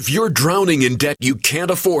 If you're drowning in debt you can't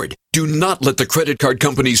afford, do not let the credit card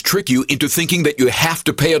companies trick you into thinking that you have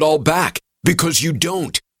to pay it all back, because you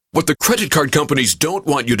don't. What the credit card companies don't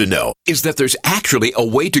want you to know is that there's actually a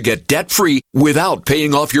way to get debt-free without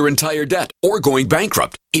paying off your entire debt or going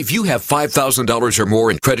bankrupt. If you have $5,000 or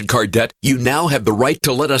more in credit card debt, you now have the right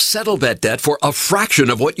to let us settle that debt for a fraction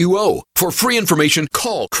of what you owe. For free information,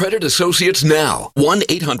 call Credit Associates now.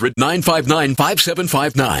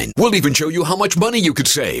 1-800-959-5759. We'll even show you how much money you could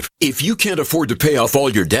save. If you can't afford to pay off all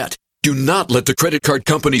your debt, do not let the credit card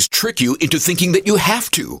companies trick you into thinking that you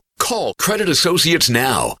have to. Call Credit Associates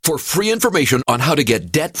now for free information on how to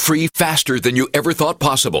get debt-free faster than you ever thought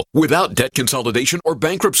possible without debt consolidation or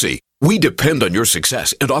bankruptcy. We depend on your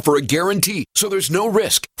success and offer a guarantee, so there's no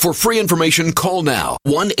risk. For free information, call now.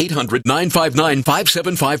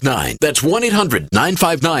 1-800-959-5759. That's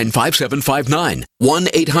 1-800-959-5759.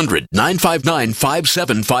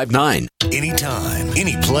 1-800-959-5759. Anytime,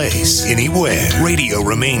 any place, anywhere. Radio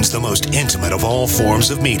remains the most intimate of all forms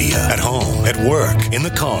of media. At home, at work, in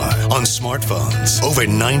the car, on smartphones. Over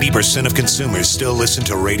 90% of consumers still listen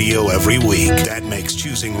to radio every week. That makes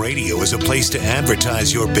choosing radio as a place to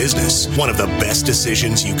advertise your business one of the best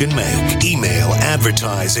decisions you can make. Email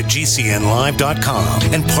advertise@gcnlive.com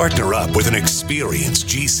and partner up with an experienced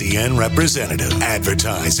GCN representative.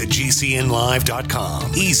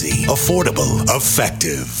 Advertise@gcnlive.com. Easy, affordable,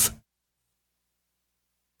 effective.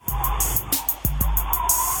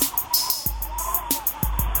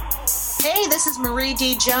 Hey, this is Marie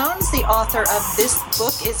D. Jones, the author of This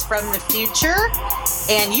Book is from the Future,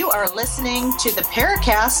 and you are listening to the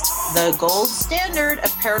Paracast, the gold standard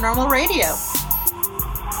of paranormal radio.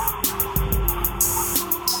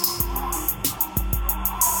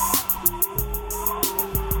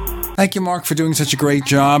 Thank you, Mark, for doing such a great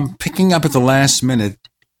job picking up at the last minute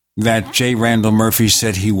that J. Randall Murphy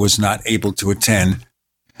said he was not able to attend.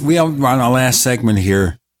 We are on our last segment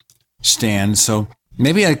here, Stan, so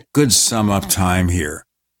maybe a good sum-up time here.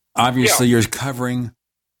 Obviously, You're covering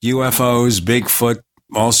UFOs, Bigfoot,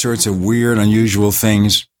 all sorts of weird, unusual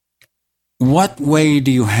things. What way do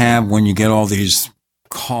you have when you get all these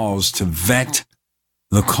calls to vet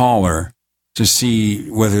the caller to see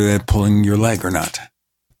whether they're pulling your leg or not?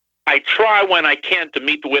 I try when I can to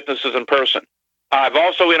meet the witnesses in person. I've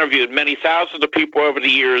also interviewed many thousands of people over the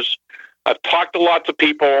years. I've talked to lots of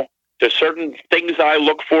people. There's certain things I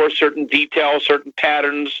look for, certain details, certain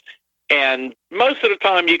patterns, and most of the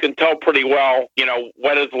time you can tell pretty well,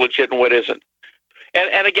 what is legit and what isn't.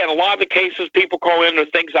 And again, a lot of the cases people call in are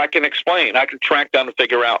things I can explain. I can track down and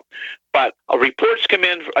figure out. But reports come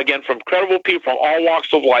in, again, from credible people from all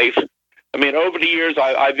walks of life. I mean, over the years,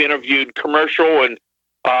 I've interviewed commercial and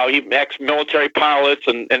even ex-military pilots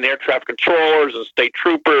and air traffic controllers and state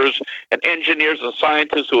troopers and engineers and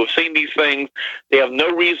scientists who have seen these things. They have no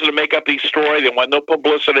reason to make up these stories. They want no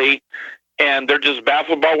publicity, and they're just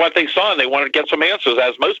baffled by what they saw, and they want to get some answers,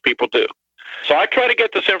 as most people do. So I try to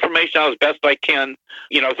get this information out as best I can,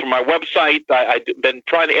 through my website. I've been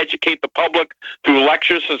trying to educate the public through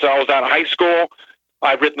lectures since I was out of high school.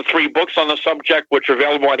 I've written 3 books on the subject, which are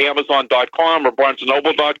available on Amazon.com or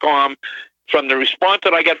BarnesandNoble.com. From the response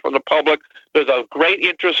that I get from the public, there's a great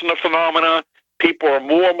interest in the phenomena. People are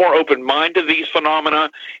more and more open-minded to these phenomena,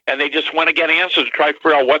 and they just want to get answers to try to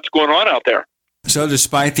figure out what's going on out there. So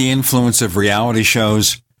despite the influence of reality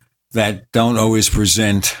shows that don't always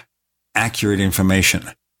present accurate information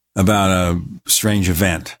about a strange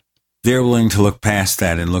event, they're willing to look past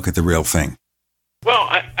that and look at the real thing. Well,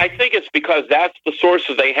 I think it's because that's the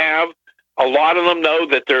sources they have. A lot of them know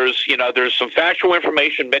that there's some factual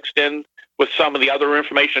information mixed in with some of the other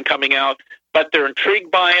information coming out, but they're intrigued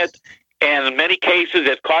by it, and in many cases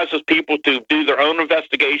it causes people to do their own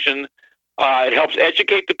investigation. It helps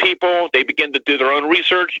educate the people. They begin to do their own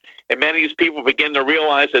research, and many of these people begin to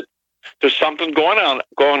realize that there's something going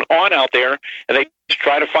on out there, and they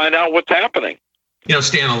try to find out what's happening.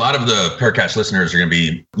 Stan, a lot of the Paracast listeners are going to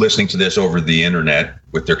be listening to this over the internet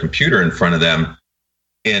with their computer in front of them,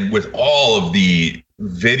 and with all of the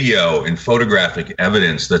video and photographic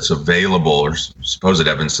evidence that's available, or supposed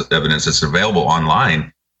evidence that's available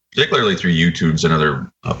online, particularly through YouTubes and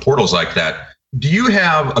other portals like that. Do you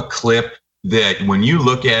have a clip that when you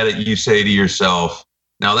look at it, you say to yourself,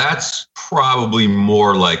 now that's probably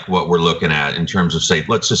more like what we're looking at in terms of, say,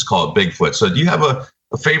 let's just call it Bigfoot. So do you have a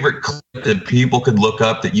favorite clip that people could look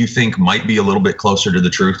up that you think might be a little bit closer to the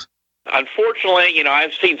truth? Unfortunately,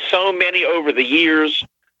 I've seen so many over the years.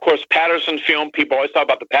 Of course, Patterson film, people always talk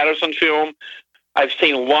about the Patterson film. I've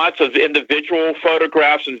seen lots of individual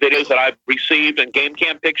photographs and videos that I've received and game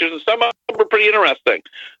cam pictures, and some of them are pretty interesting.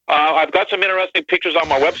 I've got some interesting pictures on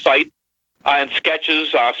my website and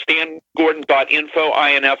sketches, stangordon.info,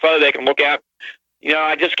 I-N-F-O, they can look at.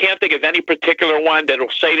 I just can't think of any particular one that will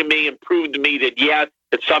say to me and prove to me that,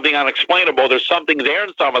 it's something unexplainable. There's something there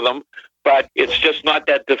in some of them, but it's just not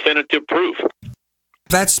that definitive proof.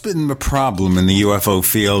 That's been the problem in the UFO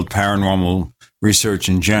field, paranormal research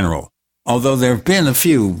in general. Although there have been a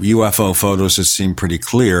few UFO photos that seem pretty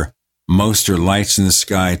clear, most are lights in the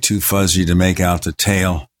sky, too fuzzy to make out the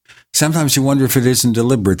tail. Sometimes you wonder if it isn't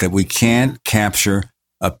deliberate that we can't capture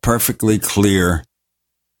a perfectly clear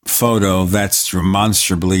photo that's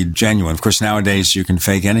demonstrably genuine. Of course, nowadays you can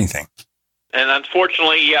fake anything. And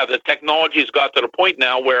unfortunately, the technology's got to the point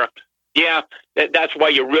now where, that's why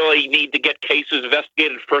you really need to get cases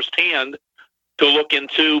investigated firsthand to look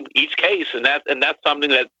into each case. And that's something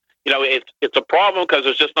that, it's a problem because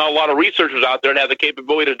there's just not a lot of researchers out there that have the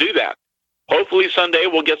capability to do that. Hopefully someday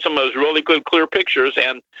we'll get some of those really good, clear pictures.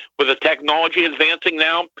 And with the technology advancing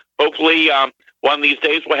now, hopefully one of these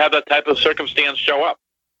days we'll have that type of circumstance show up.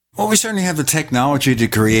 Well, we certainly have the technology to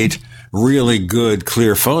create really good,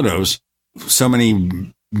 clear photos. So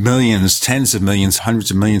many millions, tens of millions, hundreds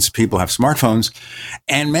of millions of people have smartphones,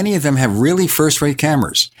 and many of them have really first-rate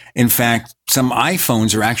cameras. In fact, some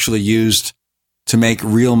iPhones are actually used to make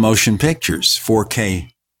real motion pictures,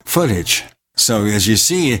 4K footage. So as you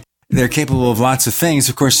see, they're capable of lots of things.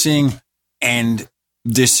 Of course, seeing and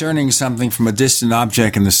discerning something from a distant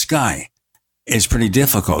object in the sky is pretty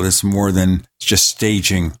difficult. It's more than just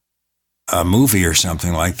staging a movie or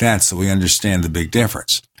something like that, so we understand the big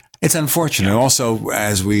difference. It's unfortunate. Also,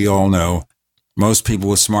 as we all know, most people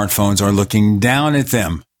with smartphones are looking down at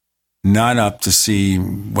them, not up to see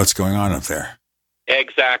what's going on up there.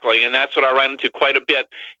 Exactly, and that's what I run into quite a bit.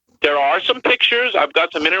 There are some pictures. I've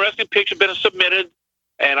got some interesting pictures been submitted,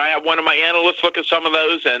 and I have one of my analysts look at some of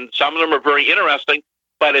those, and some of them are very interesting,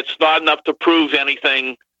 but it's not enough to prove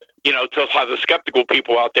anything, to the skeptical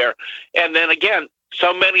people out there. And then again,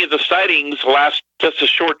 so many of the sightings last just a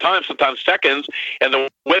short time, sometimes seconds, and the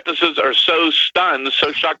witnesses are so stunned,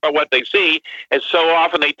 so shocked by what they see, and so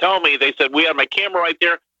often they tell me, they said, we had my camera right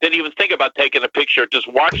there, didn't even think about taking a picture, just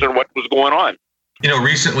watching what was going on.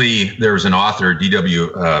 Recently there was an author,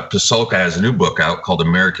 D.W. Pasulka, has a new book out called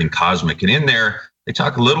American Cosmic. And in there, they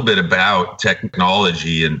talk a little bit about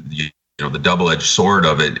technology and the double-edged sword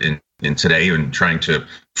of it in today and trying to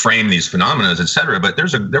frame these phenomena, et cetera. But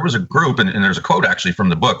there was a group, and there's a quote actually from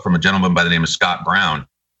the book from a gentleman by the name of Scott Brown.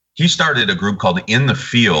 He started a group called In the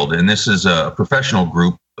Field, and this is a professional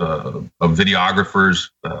group of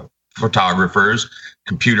videographers, photographers,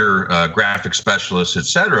 computer graphic specialists, et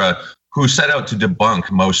cetera, who set out to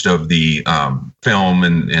debunk most of the film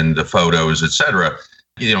and the photos, et cetera.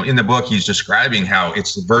 In the book, he's describing how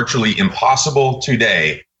it's virtually impossible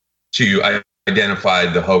today to identify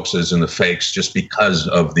the hoaxes and the fakes just because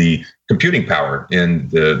of the computing power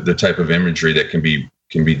and the type of imagery that can be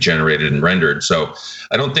generated and rendered. So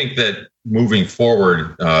I don't think that moving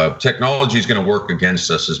forward, technology is going to work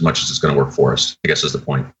against us as much as it's going to work for us, I guess is the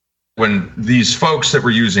point. When these folks that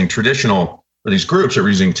were using these groups are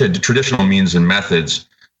using traditional means and methods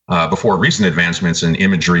before recent advancements in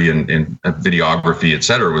imagery and videography, et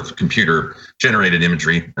cetera, with computer generated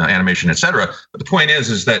imagery, animation, et cetera. But the point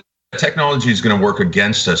is that technology is going to work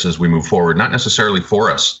against us as we move forward, not necessarily for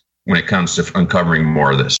us when it comes to uncovering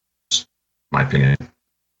more of this, in my opinion.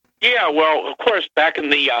 Yeah, well, of course, back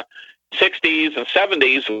in the 60s and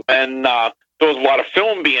 70s, when there was a lot of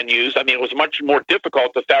film being used, it was much more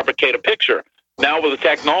difficult to fabricate a picture. Now with the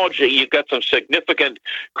technology, you've got some significant,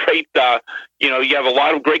 great, you have a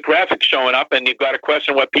lot of great graphics showing up, and you've got to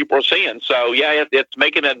question what people are seeing. So, yeah, it's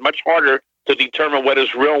making it much harder to determine what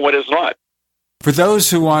is real and what is not. For those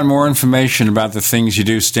who want more information about the things you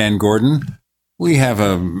do, Stan Gordon, we have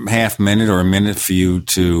a half minute or a minute for you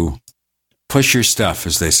to push your stuff,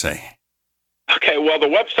 as they say. Okay, well, the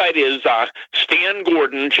website is Stan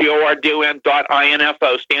Gordon,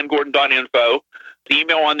 GORDON.info, stangordon.info. The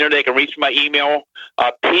email on there, they can reach my email,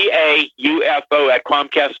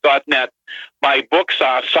 paufo@comcast.net. My book's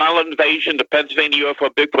Silent Invasion, the Pennsylvania UFO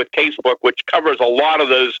Bigfoot Casebook, which covers a lot of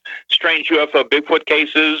those strange UFO Bigfoot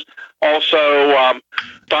cases. Also,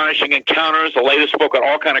 Astonishing Encounters, the latest book on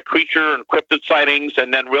all kind of creature and cryptid sightings,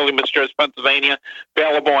 and then Really Mysterious Pennsylvania,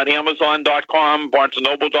 available on Amazon.com,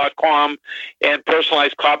 BarnesandNoble.com, and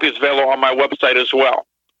personalized copies available on my website as well.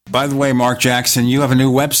 By the way, Mark Jackson, you have a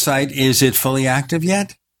new website. Is it fully active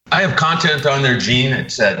yet? I have content on there, Gene.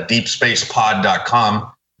 It's at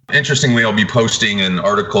deepspacepod.com. Interestingly, I'll be posting an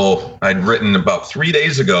article I'd written about 3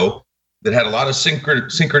 days ago that had a lot of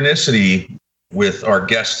synchronicity with our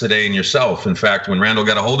guest today and yourself. In fact, when Randall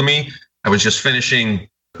got a hold of me, I was just finishing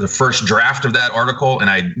the first draft of that article, and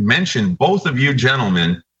I mentioned both of you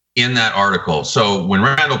gentlemen in that article. So when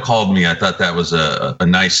Randall called me, I thought that was a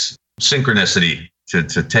nice synchronicity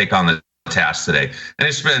to take on the task today. And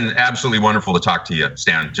it's been absolutely wonderful to talk to you,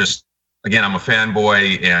 Stan. Just, again, I'm a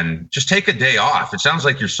fanboy, and just take a day off. It sounds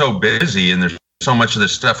like you're so busy and there's so much of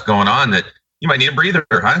this stuff going on that you might need a breather,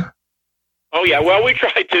 huh? Oh, yeah. Well, we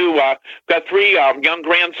try to. Got 3 young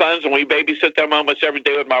grandsons, and we babysit them almost every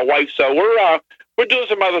day with my wife. So we're doing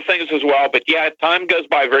some other ththings as well. But, yeah, time goes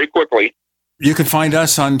by very quickly. You can find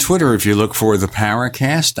us on Twitter if you look for the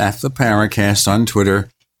Paracast, at the Paracast on Twitter.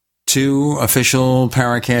 2 official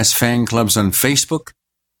Paracast fan clubs on Facebook,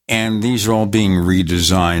 and these are all being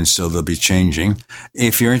redesigned, so they'll be changing.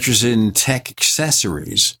 If you're interested in tech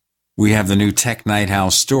accessories, we have the new Tech Night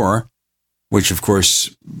Owl store, which, of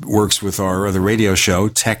course, works with our other radio show,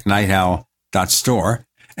 technightowl.store.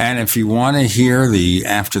 And if you want to hear the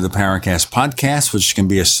After the Paracast podcast, which can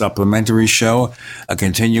be a supplementary show, a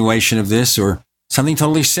continuation of this, or something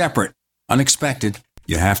totally separate, unexpected,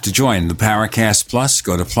 you have to join the Paracast Plus.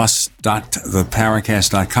 Go to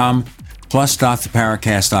plus.theparacast.com,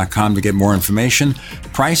 plus.theparacast.com to get more information.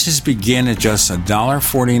 Prices begin at just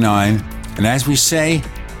 $1.49. And as we say,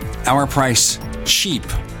 our price, cheap.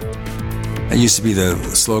 That used to be the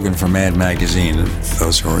slogan for Mad Magazine,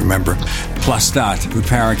 those who remember.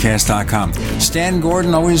 Plus.theparacast.com. Stan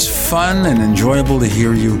Gordon, always fun and enjoyable to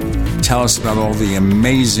hear you tell us about all the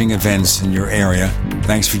amazing events in your area.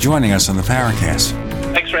 Thanks for joining us on the Paracast.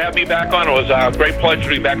 Thanks Thanks for having me back on. It was a great pleasure to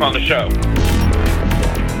be back on the show.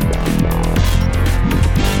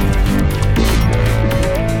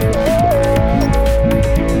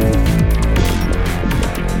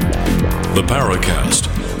 The Paracast,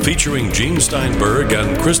 featuring Gene Steinberg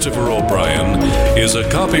and Christopher O'Brien, is a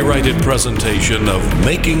copyrighted presentation of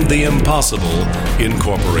Making the Impossible,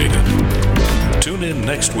 Incorporated. Tune in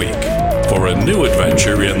next week for a new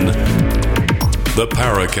adventure in The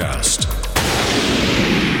Paracast.